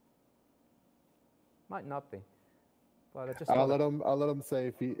 Might not be, but I just I'll let him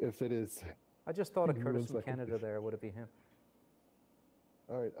say if it is. I just thought of Give me Curtis one from second. Canada there. Would it be him?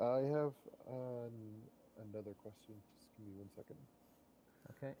 All right, I have another question. Just give me 1 second.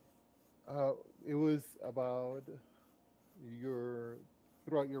 Okay. It was about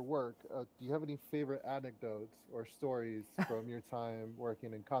throughout your work. Do you have any favorite anecdotes or stories from your time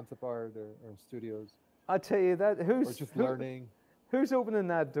working in concept art or studios, I tell you that or just learning? Who's opening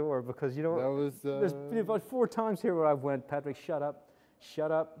that door? Because you know That was there's been about 4 times here where I've went, Patrick, shut up,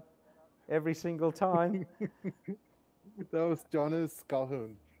 every single time. that was Jonas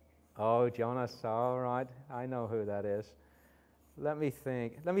Calhoun. Oh, Jonas, all right, I know who that is. Let me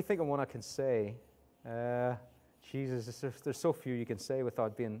think of one I can say. Jesus, there's so few you can say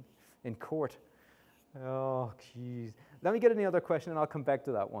without being in court. Oh, jeez. Let me get any other question and I'll come back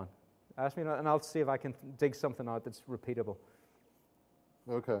to that one. Ask me and I'll see if I can dig something out that's repeatable.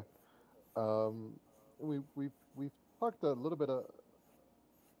 Okay. We've talked a little bit.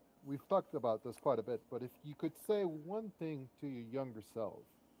 We've talked about this quite a bit. But if you could say one thing to your younger self,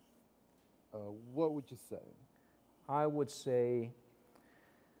 what would you say? I would say,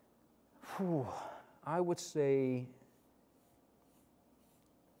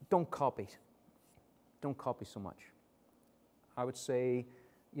 don't copy. Don't copy so much. I would say,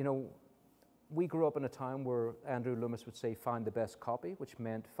 you know, we grew up in a time where Andrew Loomis would say, find the best copy, which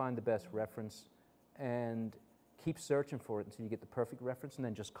meant find the best reference and keep searching for it until you get the perfect reference and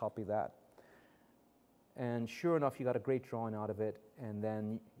then just copy that. And sure enough, you got a great drawing out of it, and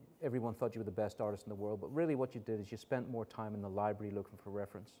then everyone thought you were the best artist in the world, but really what you did is you spent more time in the library looking for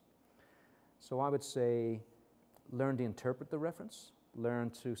reference. So I would say, learn to interpret the reference,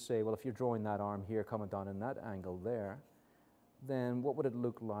 learn to say, well, if you're drawing that arm here coming down in that angle there, then what would it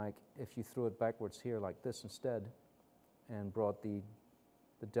look like if you threw it backwards here like this instead and brought the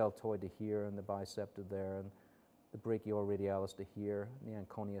deltoid to here and the bicep to there and the brachioradialis to here and the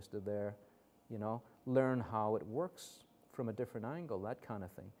anconeus to there, you know? Learn how it works from a different angle, that kind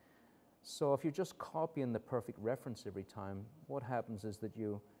of thing. So if you're just copying the perfect reference every time, what happens is that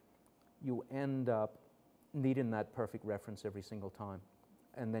you end up needing that perfect reference every single time.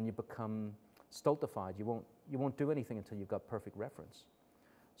 And then you become stultified. You won't do anything until you've got perfect reference.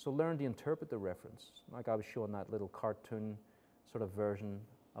 So learn to interpret the reference. Like I was showing that little cartoon sort of version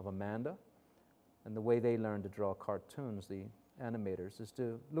of Amanda. And the way they learn to draw cartoons, the animators, is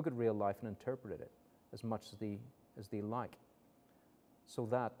to look at real life and interpret it as much as they like. So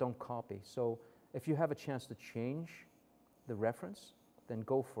don't copy. So if you have a chance to change the reference, then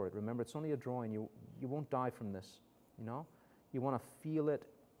go for it. Remember, it's only a drawing. You won't die from this, you know? You want to feel it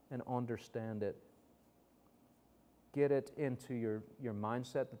and understand it. Get it into your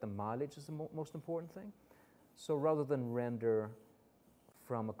mindset that the mileage is the most important thing. So rather than render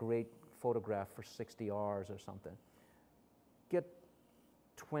from a great photograph for 60 hours or something, get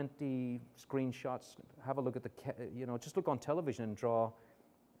 20 screenshots, have a look at just look on television and draw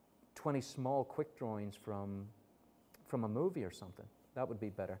 20 small quick drawings from a movie or something. That would be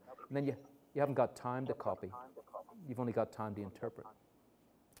better. And then you haven't got time to copy. You've only got time to interpret.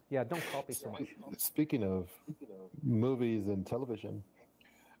 Yeah, don't copy so much. Speaking of movies and television,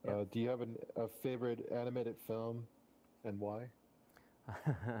 Yeah. Do you have a favorite animated film and why?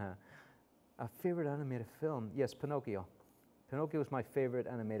 A favorite animated film? Yes, Pinocchio. Pinocchio is my favorite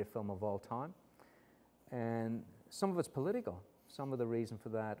animated film of all time. And some of it's political. Some of the reason for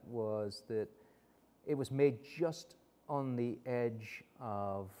that was that it was made just on the edge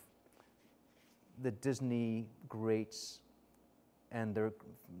of the Disney greats and their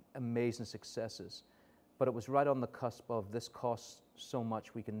amazing successes. But it was right on the cusp of this costs so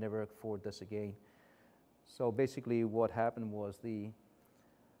much we can never afford this again. So basically what happened was the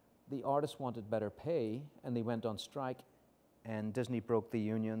artists wanted better pay and they went on strike, and Disney broke the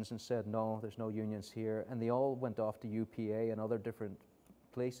unions and said, no, there's no unions here. And they all went off to UPA and other different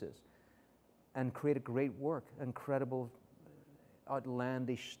places and created great work, incredible,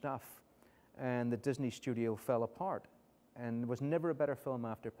 outlandish stuff. And the Disney studio fell apart. And there was never a better film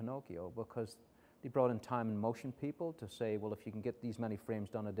after Pinocchio because they brought in time and motion people to say, well, if you can get these many frames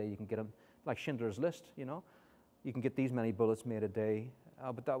done a day, you can get them, like Schindler's List, you know? You can get these many bullets made a day.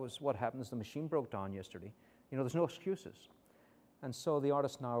 But that was what happened is the machine broke down yesterday. You know, there's no excuses. And so the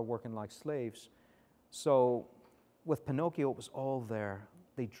artists now are working like slaves. So with Pinocchio, it was all there.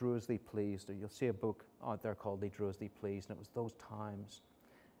 They drew as they pleased. Or you'll see a book out there called They Drew as They Pleased, and it was those times.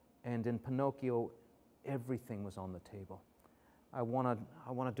 And in Pinocchio, everything was on the table. I want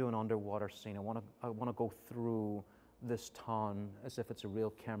to do an underwater scene. I want to go through this town as if it's a real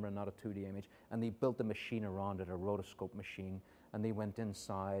camera, not a 2D image. And they built a machine around it, a rotoscope machine, and they went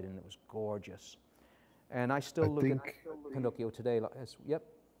inside, and it was gorgeous. And I still look at Pinocchio today as, yep.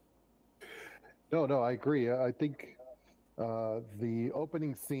 No, I agree. I think the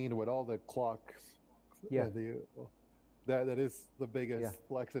opening scene with all the clocks, Yeah. That is the biggest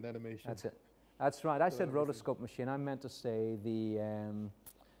flex in animation. That's it. That's right. I said rotoscope machine. I meant to say the,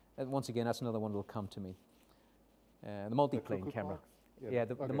 once again, that's another one that will come to me. The multi-plane camera. Yeah,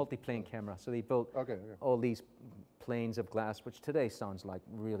 the multi-plane camera. So they built all these planes of glass, which today sounds like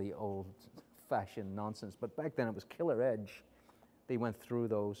really old-fashioned nonsense. But back then it was killer edge. They went through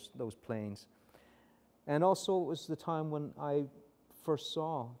those planes. And also it was the time when I first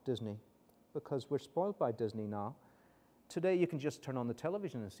saw Disney, because we're spoiled by Disney now. Today you can just turn on the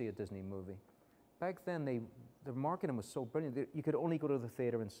television and see a Disney movie. Back then the marketing was so brilliant. You could only go to the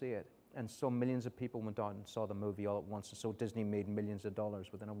theater and see it. And so millions of people went out and saw the movie all at once. And so Disney made millions of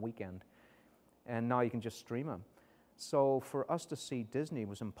dollars within a weekend. And now you can just stream them. So for us to see Disney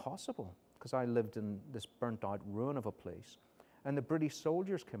was impossible, because I lived in this burnt out ruin of a place. And the British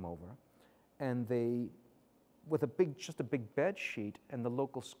soldiers came over, and they, with just a big bed sheet in the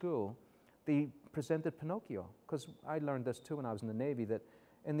local school, they presented Pinocchio. Because I learned this too when I was in the Navy, that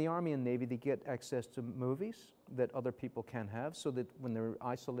in the Army and Navy, they get access to movies that other people can't have, so that when they're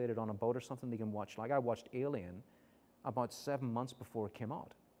isolated on a boat or something, they can watch. Like I watched Alien about 7 months before it came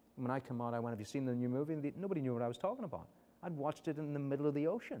out. When I came out, I went, "Have you seen the new movie?" And nobody knew what I was talking about. I'd watched it in the middle of the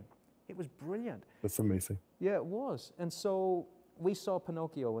ocean. It was brilliant. That's amazing. Yeah, it was. And so we saw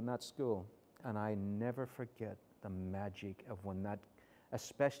Pinocchio in that school, and I never forget the magic of when that,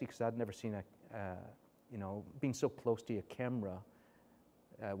 especially because I'd never seen being so close to your camera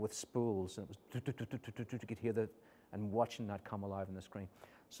with spools, and it was, you could hear that, and watching that come alive on the screen.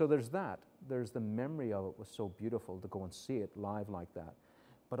 So there's that. There's the memory of it was so beautiful to go and see it live like that.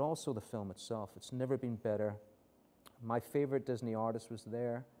 But also the film itself. It's never been better. My favorite Disney artist was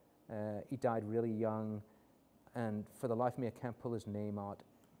there. He died really young, and for the life of me, I can't pull his name out.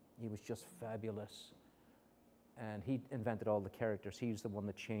 He was just fabulous. And he invented all the characters. He's the one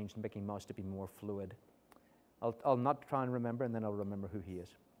that changed Mickey Mouse to be more fluid. I'll not try and remember, and then I'll remember who he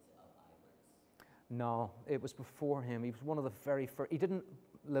is. No, it was before him. He was one of the very first. He didn't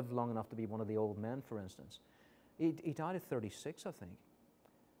live long enough to be one of the old men, for instance. He died at 36, I think.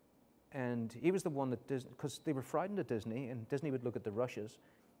 And he was the one that Disney, because they were frightened of Disney, and Disney would look at the rushes,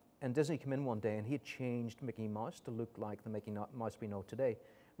 and Disney came in one day, and he had changed Mickey Mouse to look like the Mickey Mouse we know today.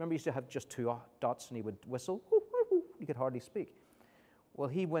 Remember, he used to have just two dots, and he would whistle. He could hardly speak. Well,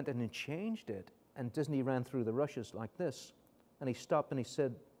 he went in and changed it, and Disney ran through the rushes like this, and he stopped and he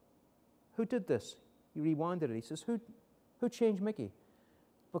said, "Who did this?" He rewinded it. He says, "Who changed Mickey?"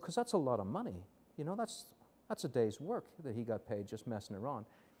 Because that's a lot of money. You know, that's a day's work that he got paid just messing around.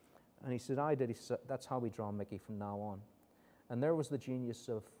 And he said, "I did." He said, "That's how we draw Mickey from now on." And there was the genius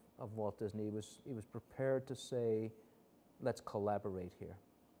of Walt Disney. He was prepared to say, "Let's collaborate here,"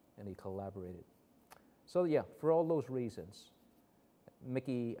 and he collaborated. So yeah, for all those reasons,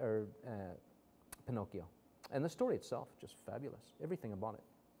 Pinocchio, and the story itself, just fabulous. Everything about it.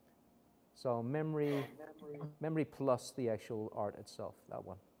 So memory plus the actual art itself. That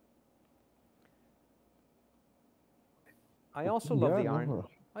one. I also love the Iron.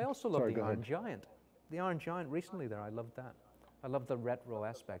 I also love the Iron Giant. The Iron Giant recently there. I loved that. I love the retro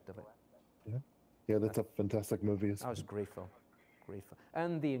aspect of it. Yeah, that's a fantastic movie. I was grateful.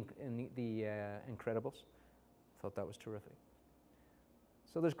 And the Incredibles. Thought that was terrific.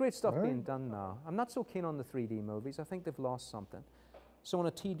 So there's great stuff being done now. I'm not so keen on the 3D movies. I think they've lost something. So when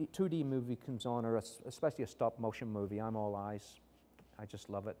a 2D movie comes on, or especially a stop motion movie, I'm all eyes. I just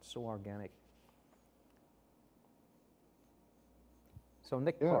love it. So organic. So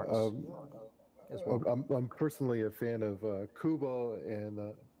Nick Parks as well. I'm personally a fan of Kubo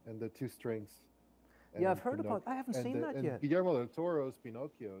and the Two Strings. Yeah, I've heard about. I haven't seen that yet. Guillermo del Toro's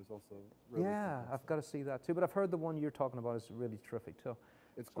Pinocchio is also really fantastic. I've got to see that too. But I've heard the one you're talking about is really terrific too.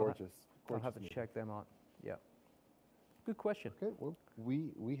 It's gorgeous. I'll have to check them out. Yeah. Good question. Okay, well,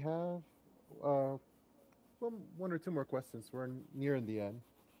 we have one or two more questions. We're nearing the end.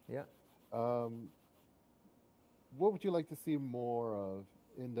 Yeah. What would you like to see more of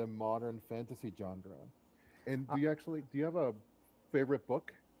in the modern fantasy genre? And do you have a favorite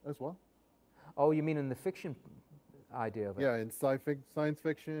book as well? Oh, you mean in the fiction idea of it? Yeah, in science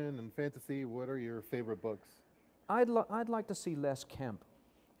fiction and fantasy, what are your favorite books? I'd like to see Les Kemp.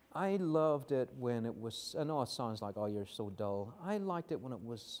 I loved it when it was, I know it sounds like, oh, you're so dull. I liked it when it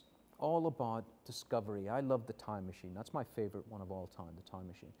was all about discovery. I loved The Time Machine. That's my favorite one of all time, The Time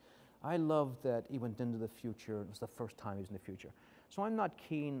Machine. I loved that he went into the future. It was the first time he was in the future. So I'm not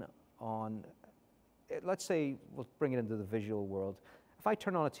keen on, let's say, we'll bring it into the visual world. If I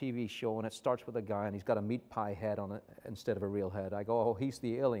turn on a TV show and it starts with a guy and he's got a meat pie head on it instead of a real head, I go, oh, he's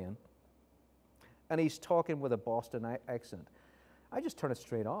the alien. And he's talking with a Boston accent. I just turn it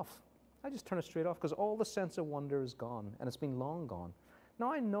straight off. I just turn it straight off because all the sense of wonder is gone, and it's been long gone.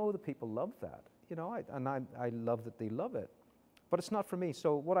 Now I know that people love that, you know, I love that they love it, but it's not for me.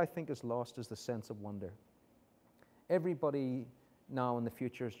 So what I think is lost is the sense of wonder. Everybody now in the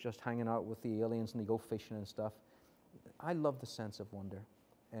future is just hanging out with the aliens and they go fishing and stuff. I love the sense of wonder,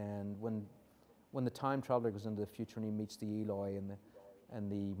 and when the time traveler goes into the future and he meets the Eloi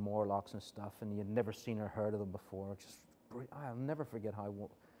and the Morlocks and stuff, and you'd never seen or heard of them before, I'll never forget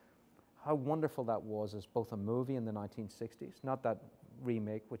how wonderful that was as both a movie in the 1960s, not that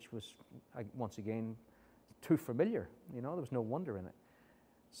remake, which was, once again, too familiar. You know, there was no wonder in it.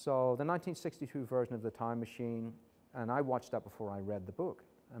 So the 1962 version of The Time Machine, and I watched that before I read the book,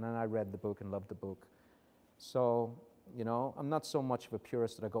 and then I read the book and loved the book. So, you know, I'm not so much of a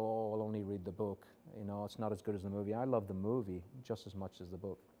purist that I go, oh, I'll only read the book. You know, it's not as good as the movie. I love the movie just as much as the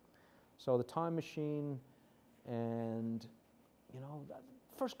book. So The Time Machine and, you know,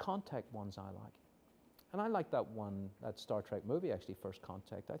 First Contact ones I like. And I like that one, that Star Trek movie actually, First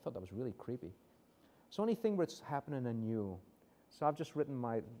Contact. I thought that was really creepy. So anything where it's happening anew. So I've just written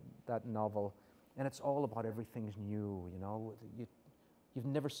that novel, and it's all about everything's new, you know. You've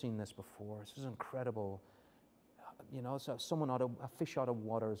never seen this before. This is incredible. You know, so a fish out of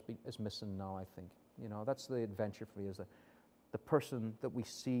water is missing now, I think. You know, that's the adventure for me, is the person that we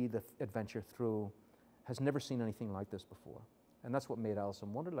see the adventure through has never seen anything like this before. And that's what made Alice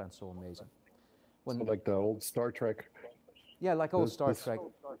in Wonderland so amazing. So like the old Star Trek. Yeah, like old Star Trek.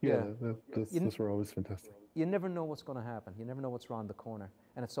 Yeah, those were always fantastic. You never know what's going to happen. You never know what's around the corner.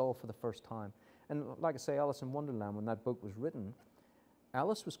 And it's all for the first time. And like I say, Alice in Wonderland, when that book was written,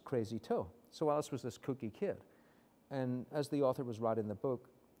 Alice was crazy too. So Alice was this kooky kid. And as the author was writing the book,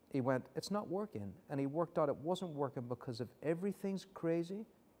 he went, it's not working. And he worked out it wasn't working because if everything's crazy,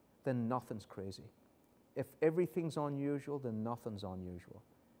 then nothing's crazy. If everything's unusual, then nothing's unusual.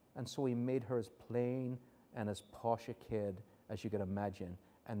 And so he made her as plain and as posh a kid as you could imagine.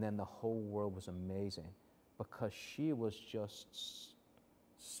 And then the whole world was amazing because she was just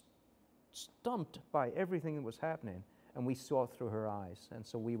stumped by everything that was happening. And we saw it through her eyes. And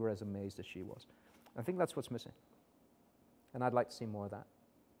so we were as amazed as she was. I think that's what's missing. And I'd like to see more of that.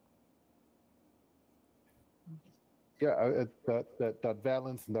 Yeah, that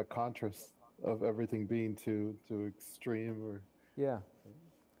balance and that contrast of everything being too extreme, or yeah,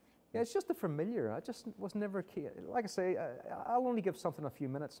 it's just the familiar. I just was never keen. Like I say, I'll only give something a few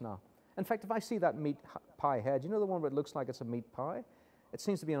minutes now. In fact, if I see that meat pie head, you know the one where it looks like it's a meat pie? It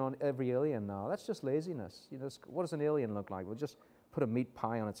seems to be on every alien now. That's just laziness. You know, what does an alien look like? We'll just put a meat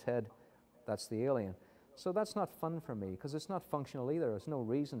pie on its head. That's the alien. So that's not fun for me because it's not functional either. There's no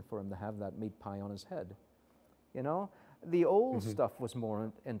reason for him to have that meat pie on his head. You know, the old stuff was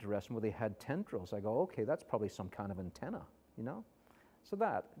more interesting where they had tendrils. I go, okay, that's probably some kind of antenna, you know? So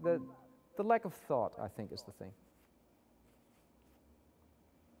the lack of thought, I think, is the thing.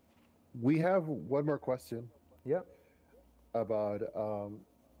 We have one more question. Yeah. About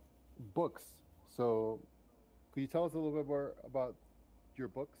books. So could you tell us a little bit more about your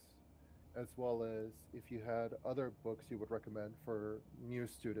books, as well as if you had other books you would recommend for new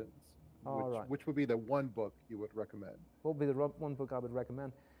students? Which would be the one book you would recommend? What would be the one book I would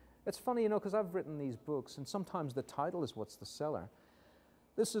recommend? It's funny, you know, because I've written these books, and sometimes the title is what's the seller.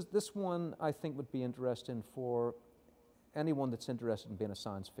 This one I think would be interesting for anyone that's interested in being a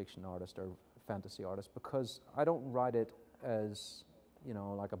science fiction artist or fantasy artist, because I don't write it as, you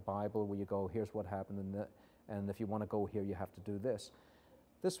know, like a Bible where you go, here's what happened, and if you want to go here, you have to do this.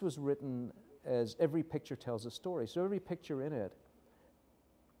 This was written as every picture tells a story. So every picture in it,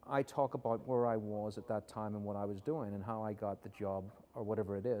 I talk about where I was at that time and what I was doing and how I got the job or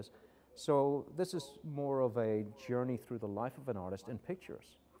whatever it is. So this is more of a journey through the life of an artist in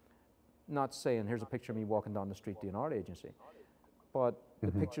pictures. Not saying, here's a picture of me walking down the street to an art agency, but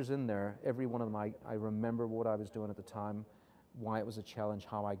the pictures in there, every one of them, I remember what I was doing at the time, why it was a challenge,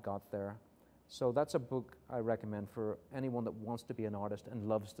 how I got there. So that's a book I recommend for anyone that wants to be an artist and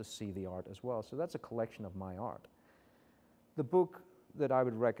loves to see the art as well. So that's a collection of my art. The book that I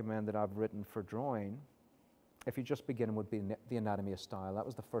would recommend that I've written for drawing, if you just begin, would be The Anatomy of Style. That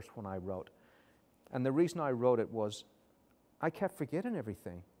was the first one I wrote. And the reason I wrote it was I kept forgetting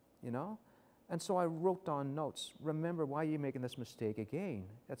everything, you know? And so I wrote down notes. Remember, why are you making this mistake again?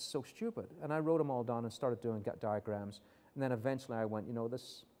 That's so stupid. And I wrote them all down and started doing diagrams. And then eventually I went, you know,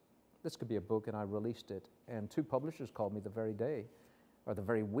 this could be a book, and I released it. And 2 publishers called me the very day, or the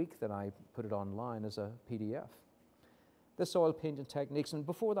very week that I put it online as a PDF. This Oil Painting Techniques, and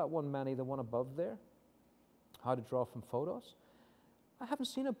before that one, Manny, the one above there, How to Draw from Photos. I haven't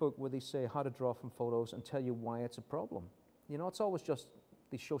seen a book where they say how to draw from photos and tell you why it's a problem. You know, it's always just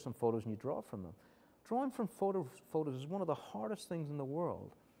they show some photos and you draw from them. Drawing from photos is one of the hardest things in the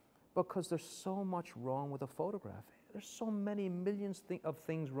world because there's so much wrong with a photograph. There's so many millions of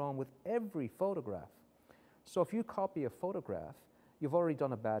things wrong with every photograph. So if you copy a photograph, you've already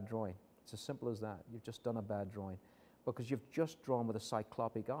done a bad drawing. It's as simple as that. You've just done a bad drawing because you've just drawn with a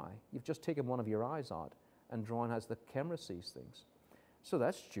cyclopic eye. You've just taken one of your eyes out and drawn as the camera sees things. So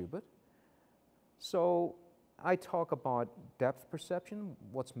that's stupid. So I talk about depth perception,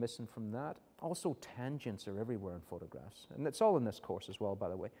 what's missing from that. Also, tangents are everywhere in photographs. And it's all in this course as well, by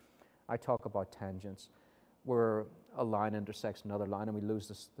the way. I talk about tangents, where a line intersects another line and we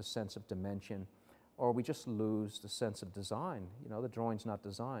lose the sense of dimension, or we just lose the sense of design. You know, the drawing's not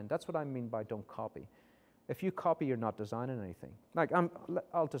designed. That's what I mean by don't copy. If you copy, you're not designing anything. Like,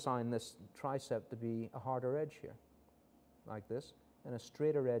 I'll design this tricep to be a harder edge here, like this, and a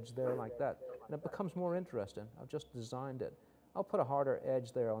straighter edge there like that. And it becomes more interesting. I've just designed it. I'll put a harder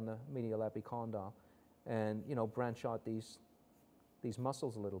edge there on the medial epicondyle and, you know, branch out these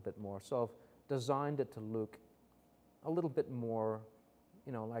muscles a little bit more. So I've designed it to look a little bit more,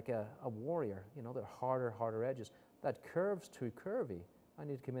 you know, like a warrior. You know, they're harder edges. That curve's too curvy. I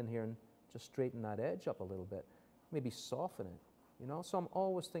need to come in here and just straighten that edge up a little bit, maybe soften it, you know? So I'm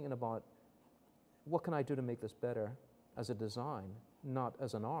always thinking about what can I do to make this better as a design, not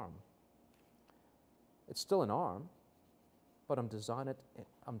as an arm. It's still an arm, but I'm designing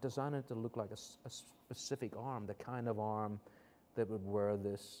it to look like a specific arm, the kind of arm that would wear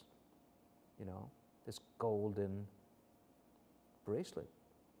this, you know, this golden bracelet.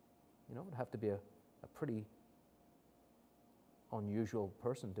 You know, it'd have to be a pretty unusual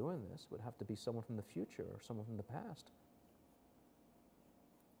person doing this. Would have to be someone from the future or someone from the past.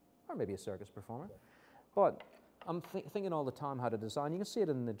 Or maybe a circus performer. But I'm thinking all the time how to design. You can see it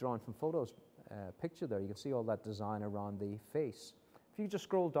in the drawing from photos picture there. You can see all that design around the face. If you just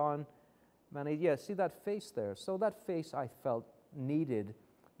scroll down, Manny, yeah, see that face there? So that face I felt needed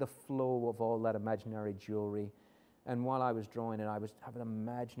the flow of all that imaginary jewelry. And while I was drawing it, I was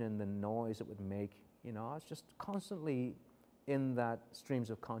imagining the noise it would make. You know, I was just constantly in that streams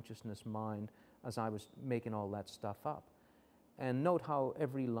of consciousness mind as I was making all that stuff up. And note how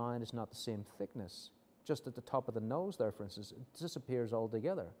every line is not the same thickness. Just at the top of the nose there, for instance, it disappears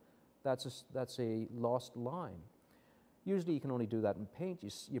altogether. That's a lost line. Usually you can only do that in paint.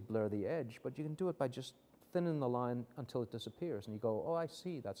 You blur the edge, but you can do it by just thinning the line until it disappears. And you go, oh, I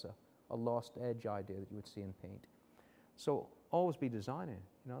see, that's a lost edge idea that you would see in paint. So always be designing.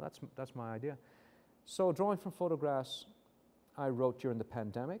 You know, that's my idea. So drawing from photographs, I wrote during the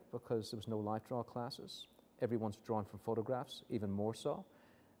pandemic because there was no life draw classes. Everyone's drawn from photographs, even more so.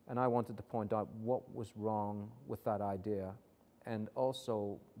 And I wanted to point out what was wrong with that idea and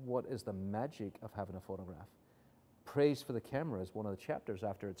also what is the magic of having a photograph. Praise for the camera is one of the chapters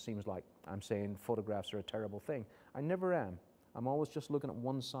after it seems like I'm saying photographs are a terrible thing. I never am. I'm always just looking at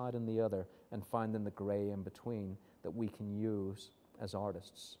one side and the other and finding the gray in between that we can use as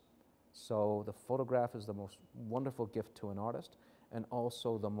artists. So the photograph is the most wonderful gift to an artist and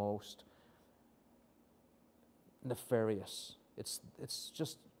also the most nefarious. It's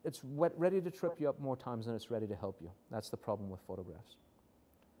ready to trip you up more times than it's ready to help you. That's the problem with photographs.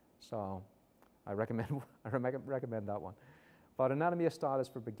 So I recommend that one. But Anatomy of Style is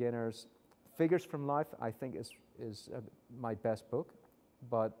for beginners. Figures from Life, I think, is my best book,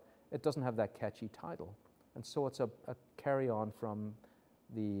 but it doesn't have that catchy title. And so it's a carry-on from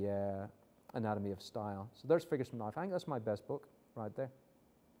the Anatomy of Style. So there's Figures from Life. I think that's my best book right there.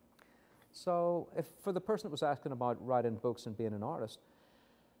 So if for the person that was asking about writing books and being an artist,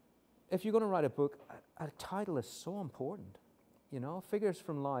 if you're going to write a book, a title is so important. You know, Figures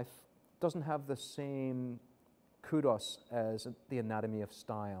from Life doesn't have the same kudos as the Anatomy of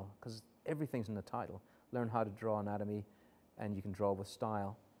Style because everything's in the title. Learn how to draw anatomy and you can draw with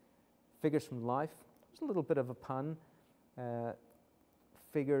style. Figures from Life, it's a little bit of a pun.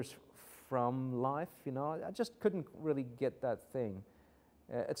 Figures from life, you know, I just couldn't really get that thing.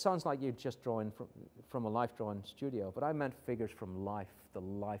 It sounds like you're just drawing from a life drawing studio, but I meant figures from life, the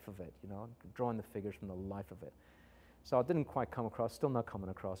life of it, you know, drawing the figures from the life of it. So it didn't quite come across, still not coming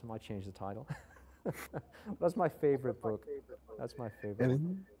across. I might change the title. That's my favorite book. That's my favorite.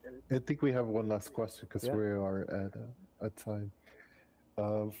 And I think we have one last question because Yeah. we are at a time.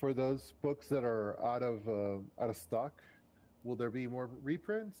 For those books that are out of stock, will there be more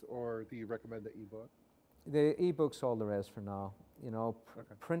reprints, or do you recommend the ebook? The ebook's all there is for now. You know,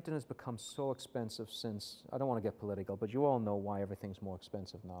 Okay. printing has become so expensive since, I don't want to get political, but you all know why everything's more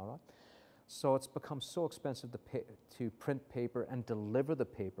expensive now, right? So it's become so expensive to print paper and deliver the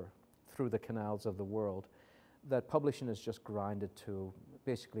paper through the canals of the world that publishing is just grinded to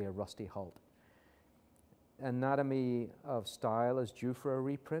basically a rusty halt. Anatomy of Style is due for a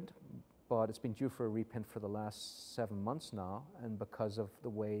reprint, but it's been due for a reprint for the last 7 months now, and because of the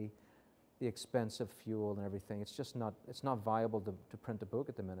way the expense of fuel and everything, it's not viable to print a book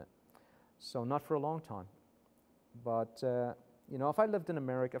at the minute. So not for a long time. But you know, if I lived in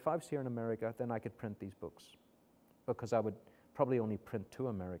America, if I was here in America, then I could print these books, because I would probably only print to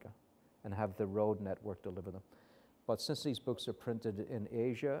America and have the road network deliver them. But since these books are printed in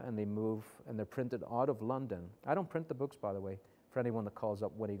Asia and they're printed out of London, I don't print the books, by the way, for anyone that calls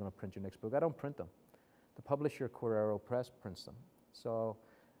up, when are you going to print your next book? I don't print them. The publisher, Carrero Press, prints them. So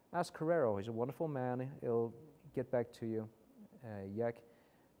ask Carrero. He's a wonderful man. He'll get back to you, Yek.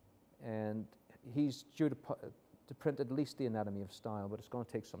 And he's due to print at least The Anatomy of Style, but it's going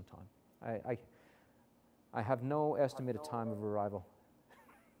to take some time. I have no estimated time of arrival.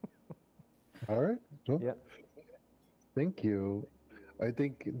 All right. Well, Yeah. thank you. I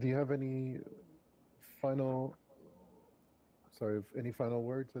think, do you have any final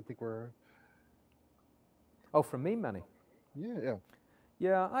words? I think we're, Oh, from me, Manny. yeah.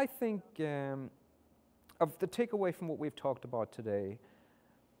 Yeah, I think of the takeaway from what we've talked about today,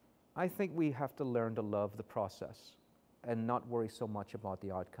 I think we have to learn to love the process and not worry so much about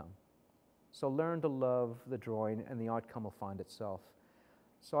the outcome. So learn to love the drawing, and the outcome will find itself.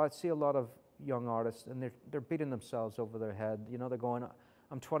 So I'd see a lot of young artists, and they're beating themselves over their head. You know, they're going,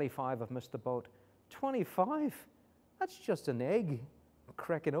 I'm 25, I've missed the boat. 25? That's just an egg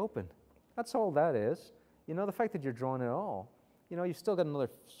cracking open. That's all that is. You know, the fact that you're drawing at all. You know, you've still got another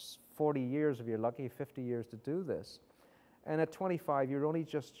 40 years, if you're lucky, 50 years to do this. And at 25, you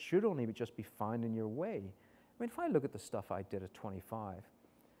should only just be finding your way. I mean, if I look at the stuff I did at 25,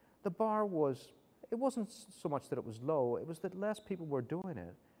 the bar it wasn't so much that it was low, it was that less people were doing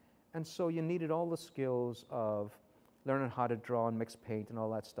it. And so you needed all the skills of learning how to draw and mix paint and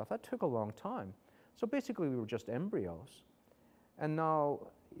all that stuff. That took a long time. So basically we were just embryos. And now,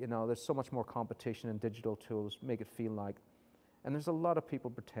 you know, there's so much more competition, and digital tools make it feel like, and there's a lot of people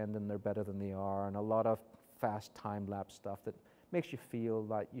pretending they're better than they are, and a lot of fast time-lapse stuff that makes you feel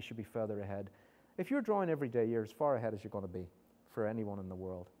like you should be further ahead. If you're drawing every day, you're as far ahead as you're going to be for anyone in the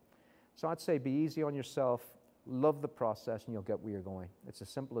world. So I'd say be easy on yourself, love the process, and you'll get where you're going. It's as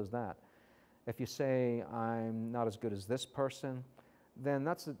simple as that. If you say, I'm not as good as this person, then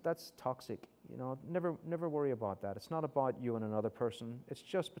that's toxic. You know, never worry about that. It's not about you and another person. It's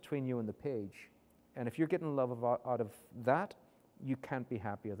just between you and the page. And if you're getting love out of that, you can't be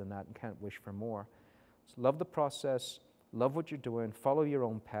happier than that and can't wish for more. So love the process, love what you're doing, follow your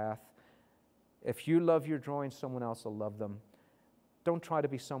own path. If you love your drawings, someone else will love them. Don't try to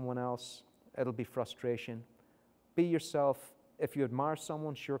be someone else. It'll be frustration. Be yourself. If you admire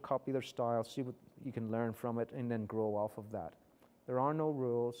someone, sure, copy their style, see what you can learn from it, and then grow off of that. There are no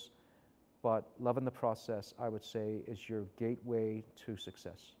rules, but loving the process, I would say, is your gateway to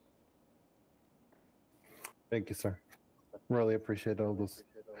success. Thank you, sir. Really appreciate all this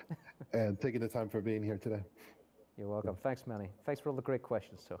and taking the time for being here today. You're welcome. Thanks, Manny. Thanks for all the great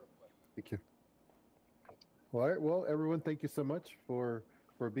questions, too. Thank you. All right. Well, everyone, thank you so much for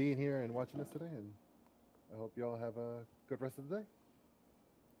being here and watching us today. And I hope you all have a good rest of the day.